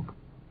this book.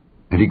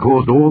 And he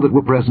caused all that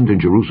were present in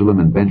Jerusalem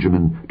and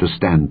Benjamin to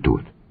stand to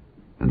it.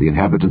 And the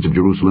inhabitants of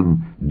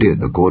Jerusalem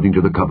did according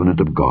to the covenant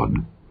of God,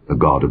 the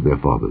God of their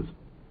fathers.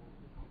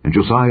 And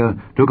Josiah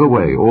took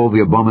away all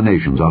the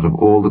abominations out of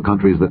all the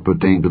countries that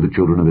pertained to the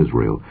children of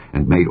Israel,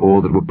 and made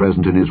all that were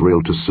present in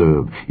Israel to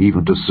serve,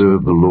 even to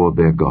serve the Lord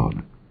their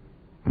God.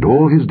 And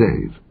all his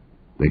days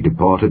they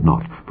departed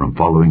not from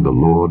following the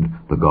Lord,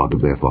 the God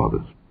of their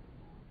fathers.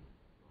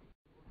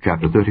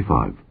 Chapter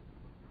 35.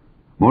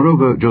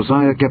 Moreover,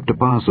 Josiah kept a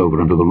Passover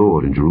unto the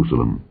Lord in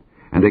Jerusalem.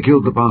 And they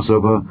killed the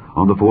Passover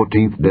on the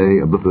 14th day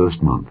of the first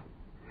month.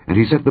 And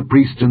he set the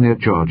priests in their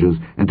charges,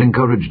 and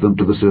encouraged them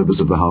to the service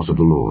of the house of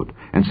the Lord,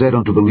 and said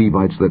unto the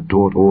Levites that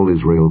taught all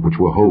Israel, which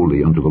were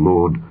holy unto the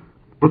Lord,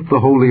 Put the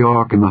holy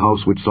ark in the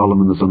house which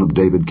Solomon the son of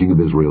David king of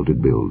Israel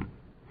did build.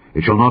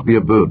 It shall not be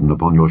a burden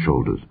upon your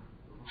shoulders.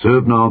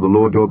 Serve now the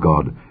Lord your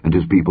God and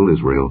his people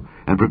Israel,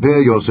 and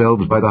prepare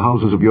yourselves by the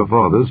houses of your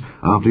fathers,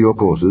 after your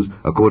courses,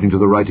 according to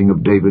the writing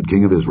of David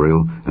king of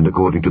Israel, and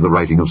according to the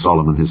writing of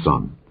Solomon his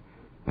son.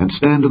 And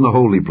stand in the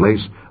holy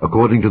place,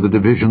 according to the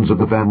divisions of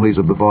the families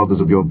of the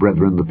fathers of your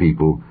brethren the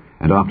people,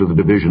 and after the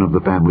division of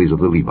the families of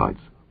the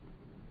Levites.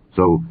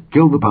 So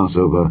kill the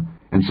Passover,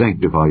 and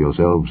sanctify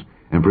yourselves,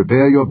 and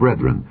prepare your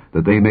brethren,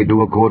 that they may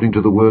do according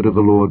to the word of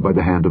the Lord by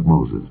the hand of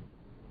Moses.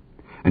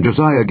 And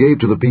Josiah gave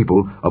to the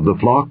people of the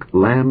flock,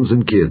 lambs,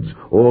 and kids,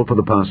 all for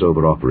the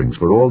Passover offerings,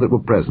 for all that were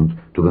present,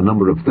 to the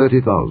number of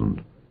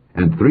 30,000,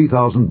 and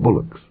 3,000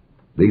 bullocks.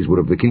 These were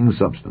of the king's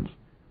substance.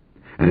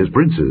 And his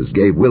princes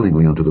gave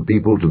willingly unto the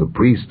people, to the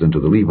priests, and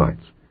to the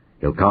Levites.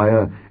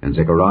 Hilkiah, and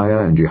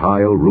Zechariah, and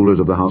Jehiel, rulers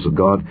of the house of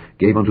God,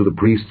 gave unto the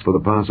priests for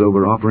the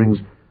Passover offerings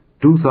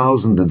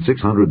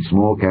 2,600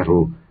 small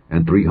cattle,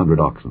 and 300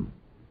 oxen.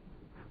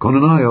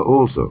 Conaniah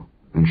also,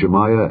 and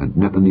Shemaiah, and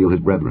Nethaneel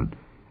his brethren,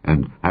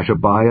 and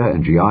Hashabiah,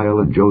 and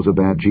Jeiel, and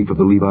Jozabad, chief of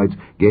the Levites,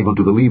 gave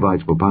unto the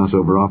Levites for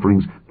Passover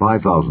offerings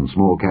 5,000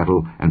 small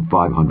cattle, and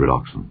 500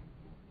 oxen.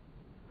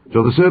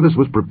 So the service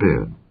was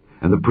prepared,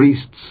 and the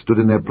priests stood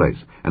in their place,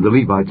 and the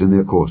Levites in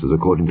their courses,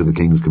 according to the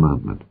king's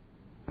commandment.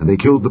 And they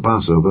killed the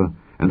Passover,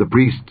 and the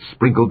priests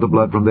sprinkled the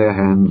blood from their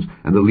hands,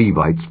 and the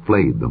Levites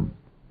flayed them.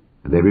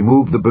 And they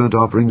removed the burnt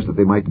offerings, that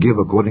they might give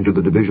according to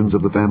the divisions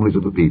of the families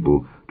of the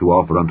people, to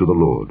offer unto the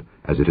Lord,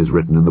 as it is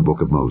written in the book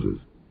of Moses.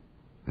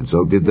 And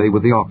so did they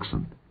with the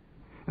oxen.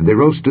 And they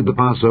roasted the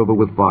Passover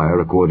with fire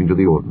according to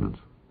the ordinance.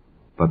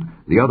 But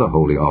the other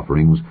holy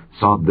offerings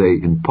sod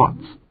they in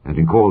pots, and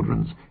in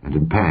cauldrons, and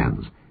in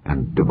pans,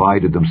 and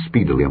divided them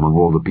speedily among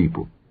all the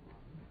people.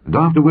 And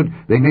afterward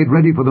they made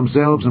ready for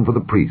themselves and for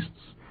the priests,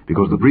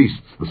 because the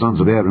priests, the sons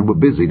of Aaron, were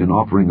busied in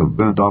offering of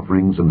burnt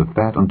offerings and the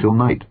fat until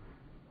night.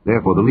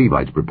 Therefore the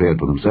Levites prepared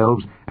for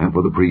themselves, and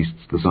for the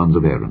priests, the sons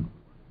of Aaron.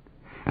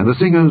 And the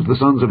singers, the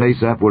sons of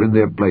Asaph, were in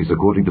their place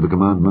according to the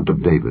commandment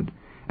of David.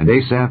 And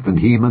Asaph, and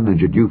Heman, and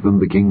Jeduthun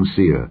the king's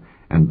seer,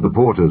 and the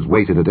porters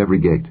waited at every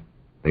gate.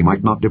 They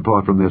might not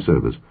depart from their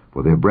service,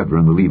 for their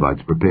brethren the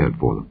Levites prepared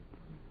for them.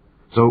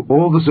 So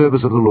all the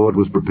service of the Lord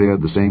was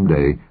prepared the same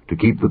day, to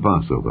keep the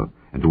Passover,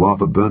 and to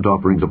offer burnt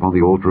offerings upon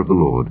the altar of the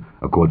Lord,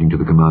 according to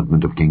the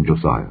commandment of King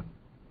Josiah.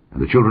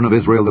 And the children of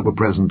Israel that were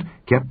present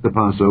kept the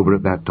Passover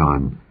at that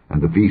time,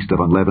 and the feast of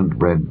unleavened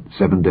bread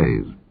 7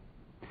 days.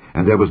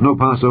 And there was no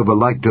Passover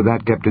like to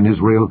that kept in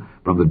Israel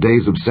from the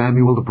days of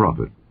Samuel the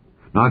prophet.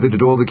 Neither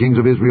did all the kings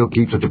of Israel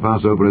keep such a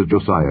Passover as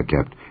Josiah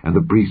kept, and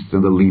the priests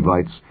and the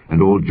Levites,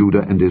 and all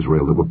Judah and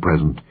Israel that were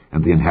present,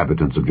 and the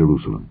inhabitants of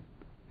Jerusalem.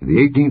 In the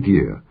 18th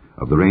year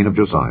of the reign of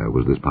Josiah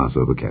was this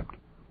Passover kept.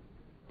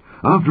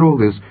 After all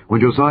this,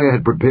 when Josiah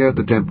had prepared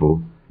the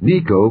temple,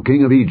 Necho,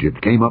 king of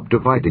Egypt, came up to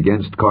fight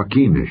against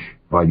Carchemish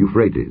by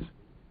Euphrates.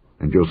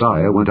 And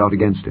Josiah went out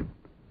against him.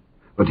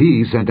 But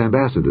he sent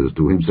ambassadors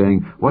to him,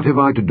 saying, What have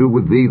I to do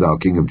with thee, thou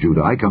king of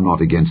Judah? I come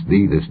not against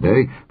thee this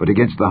day, but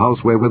against the house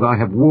wherewith I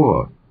have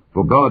war.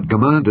 For God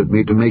commanded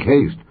me to make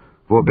haste.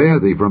 Forbear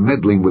thee from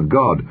meddling with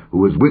God,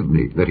 who is with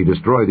me, that he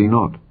destroy thee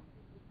not.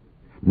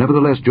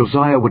 Nevertheless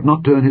Josiah would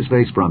not turn his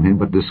face from him,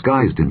 but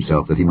disguised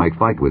himself, that he might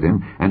fight with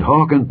him, and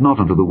hearkened not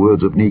unto the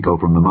words of Necho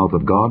from the mouth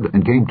of God,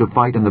 and came to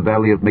fight in the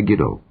valley of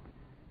Megiddo.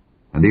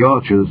 And the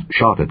archers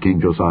shot at King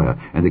Josiah,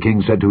 and the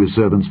king said to his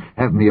servants,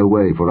 Have me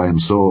away, for I am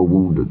sore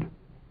wounded.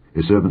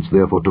 His servants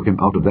therefore took him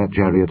out of that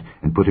chariot,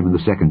 and put him in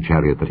the second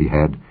chariot that he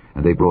had,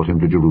 and they brought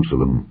him to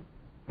Jerusalem.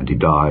 And he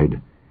died,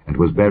 and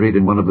was buried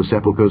in one of the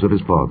sepulchres of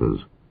his fathers.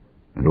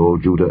 And all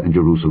Judah and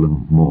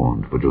Jerusalem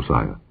mourned for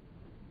Josiah.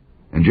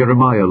 And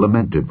Jeremiah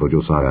lamented for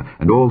Josiah,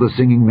 and all the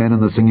singing men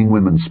and the singing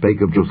women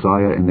spake of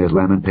Josiah in their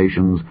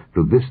lamentations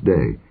to this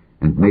day,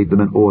 and made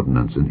them an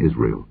ordinance in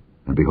Israel.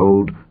 And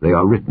behold, they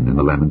are written in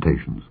the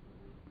lamentations.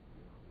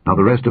 Now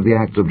the rest of the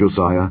acts of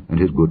Josiah, and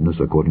his goodness,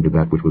 according to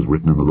that which was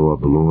written in the law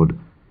of the Lord,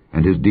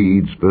 and his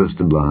deeds first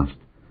and last,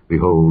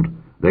 behold,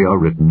 they are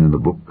written in the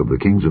book of the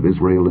kings of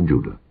Israel and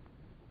Judah.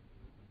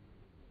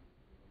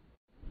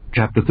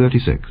 Chapter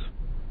 36.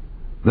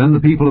 Then the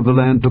people of the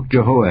land took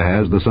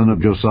Jehoahaz the son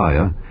of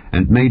Josiah,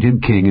 and made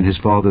him king in his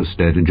father's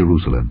stead in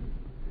Jerusalem.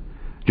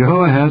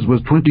 Jehoahaz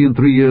was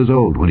 23 years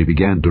old when he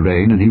began to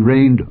reign, and he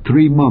reigned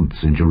 3 months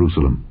in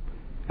Jerusalem.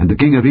 And the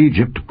king of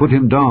Egypt put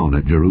him down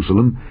at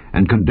Jerusalem,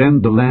 and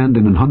condemned the land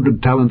in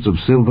 100 talents of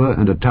silver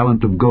and a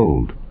talent of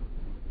gold.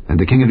 And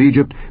the king of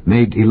Egypt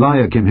made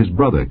Eliakim his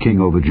brother king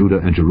over Judah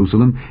and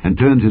Jerusalem, and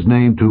turned his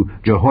name to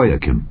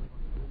Jehoiakim.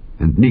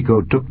 And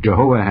Necho took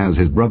Jehoahaz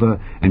his brother,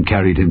 and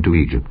carried him to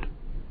Egypt.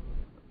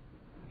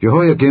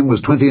 Jehoiakim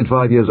was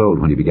 25 years old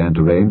when he began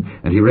to reign,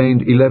 and he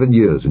reigned 11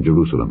 years in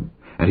Jerusalem.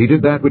 And he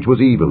did that which was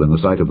evil in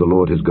the sight of the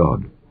Lord his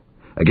God.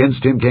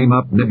 Against him came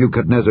up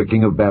Nebuchadnezzar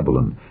king of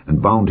Babylon,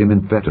 and bound him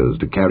in fetters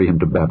to carry him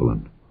to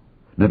Babylon.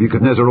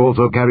 Nebuchadnezzar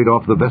also carried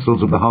off the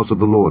vessels of the house of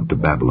the Lord to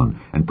Babylon,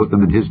 and put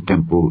them in his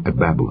temple at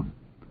Babylon.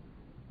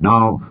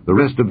 Now the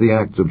rest of the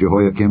acts of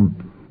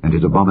Jehoiakim, and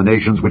his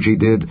abominations which he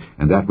did,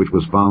 and that which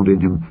was found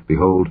in him,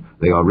 behold,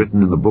 they are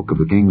written in the book of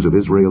the kings of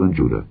Israel and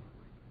Judah.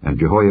 And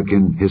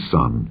Jehoiakim his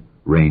son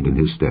reigned in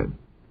his stead.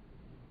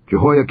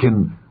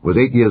 Jehoiakim was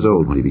 8 years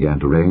old when he began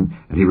to reign,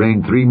 and he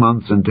reigned 3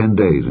 months and 10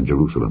 days in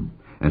Jerusalem.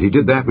 And he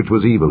did that which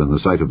was evil in the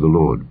sight of the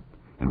Lord.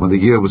 And when the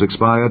year was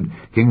expired,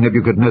 King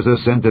Nebuchadnezzar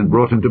sent and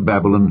brought him to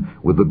Babylon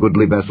with the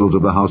goodly vessels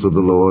of the house of the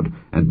Lord,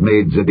 and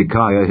made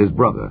Zedekiah his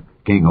brother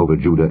king over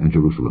Judah and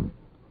Jerusalem.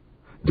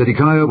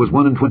 Zedekiah was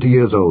 21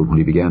 years old when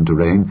he began to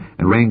reign,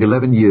 and reigned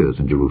 11 years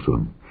in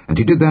Jerusalem. And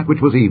he did that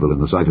which was evil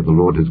in the sight of the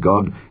Lord his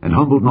God, and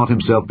humbled not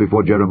himself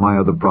before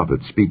Jeremiah the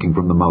prophet, speaking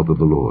from the mouth of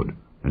the Lord.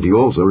 And he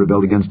also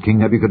rebelled against King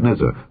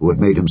Nebuchadnezzar, who had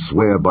made him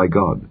swear by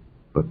God.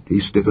 But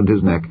he stiffened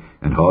his neck,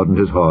 and hardened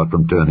his heart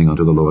from turning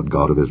unto the Lord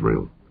God of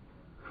Israel.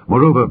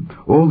 Moreover,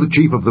 all the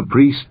chief of the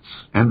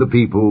priests and the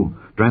people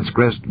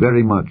transgressed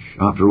very much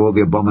after all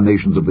the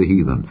abominations of the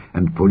heathen,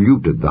 and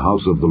polluted the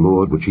house of the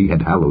Lord which he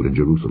had hallowed in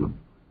Jerusalem.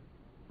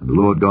 And the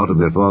Lord God of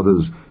their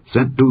fathers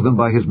sent to them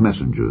by his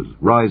messengers,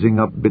 rising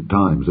up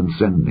betimes and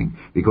sending,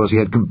 because he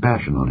had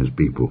compassion on his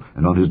people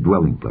and on his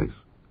dwelling place.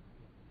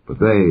 But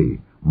they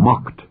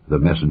mocked the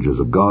messengers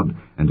of God,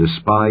 and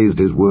despised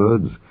his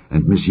words,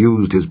 and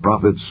misused his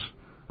prophets,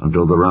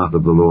 until the wrath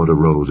of the Lord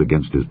arose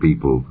against his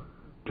people,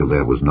 till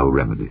there was no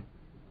remedy.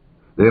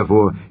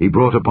 Therefore he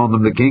brought upon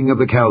them the king of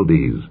the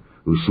Chaldees,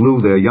 who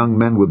slew their young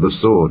men with the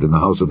sword in the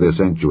house of their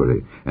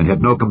sanctuary, and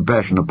had no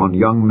compassion upon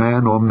young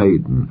man or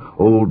maiden,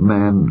 old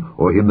man,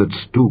 or him that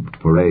stooped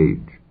for age.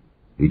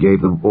 He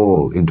gave them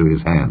all into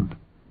his hand.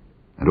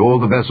 And all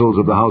the vessels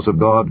of the house of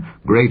God,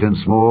 great and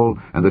small,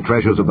 and the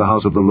treasures of the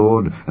house of the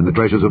Lord, and the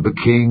treasures of the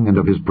king and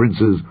of his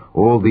princes,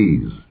 all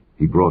these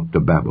he brought to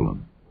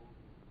Babylon.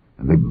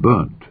 And they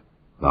burnt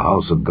the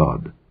house of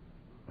God,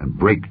 and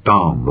brake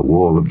down the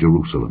wall of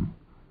Jerusalem,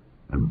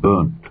 and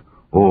burnt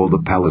all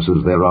the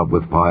palaces thereof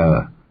with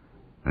fire,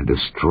 and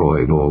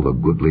destroyed all the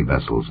goodly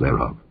vessels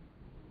thereof.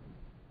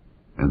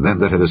 And them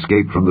that had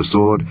escaped from the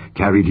sword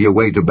carried he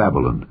away to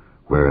Babylon,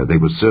 where they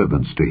were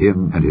servants to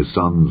him and his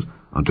sons,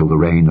 until the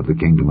reign of the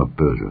kingdom of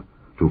Persia,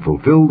 to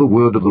fulfill the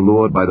word of the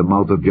Lord by the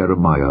mouth of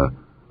Jeremiah,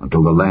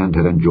 until the land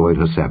had enjoyed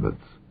her Sabbaths.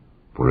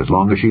 For as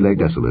long as she lay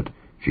desolate,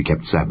 she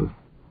kept Sabbath,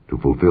 to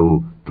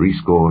fulfill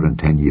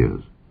 60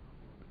 years.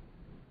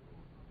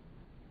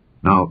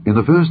 Now in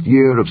the first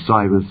year of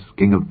Cyrus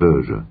king of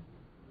Persia,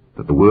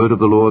 that the word of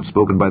the Lord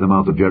spoken by the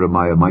mouth of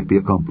Jeremiah might be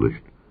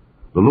accomplished,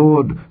 the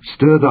Lord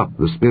stirred up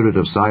the spirit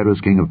of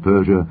Cyrus king of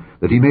Persia,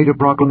 that he made a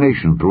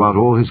proclamation throughout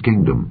all his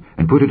kingdom,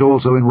 and put it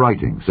also in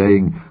writing,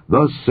 saying,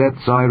 Thus saith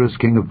Cyrus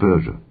king of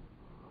Persia,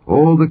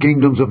 All the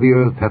kingdoms of the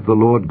earth hath the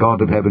Lord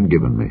God of heaven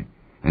given me,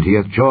 and he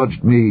hath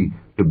charged me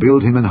to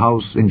build him an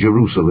house in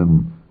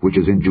Jerusalem, which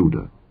is in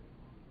Judah.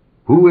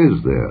 Who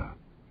is there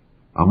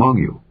among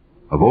you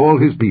of all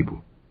his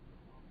people?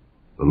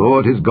 The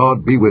Lord his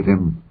God be with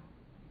him,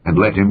 and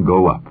let him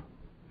go up.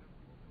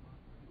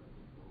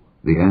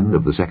 The end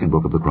of the second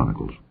book of the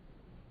Chronicles.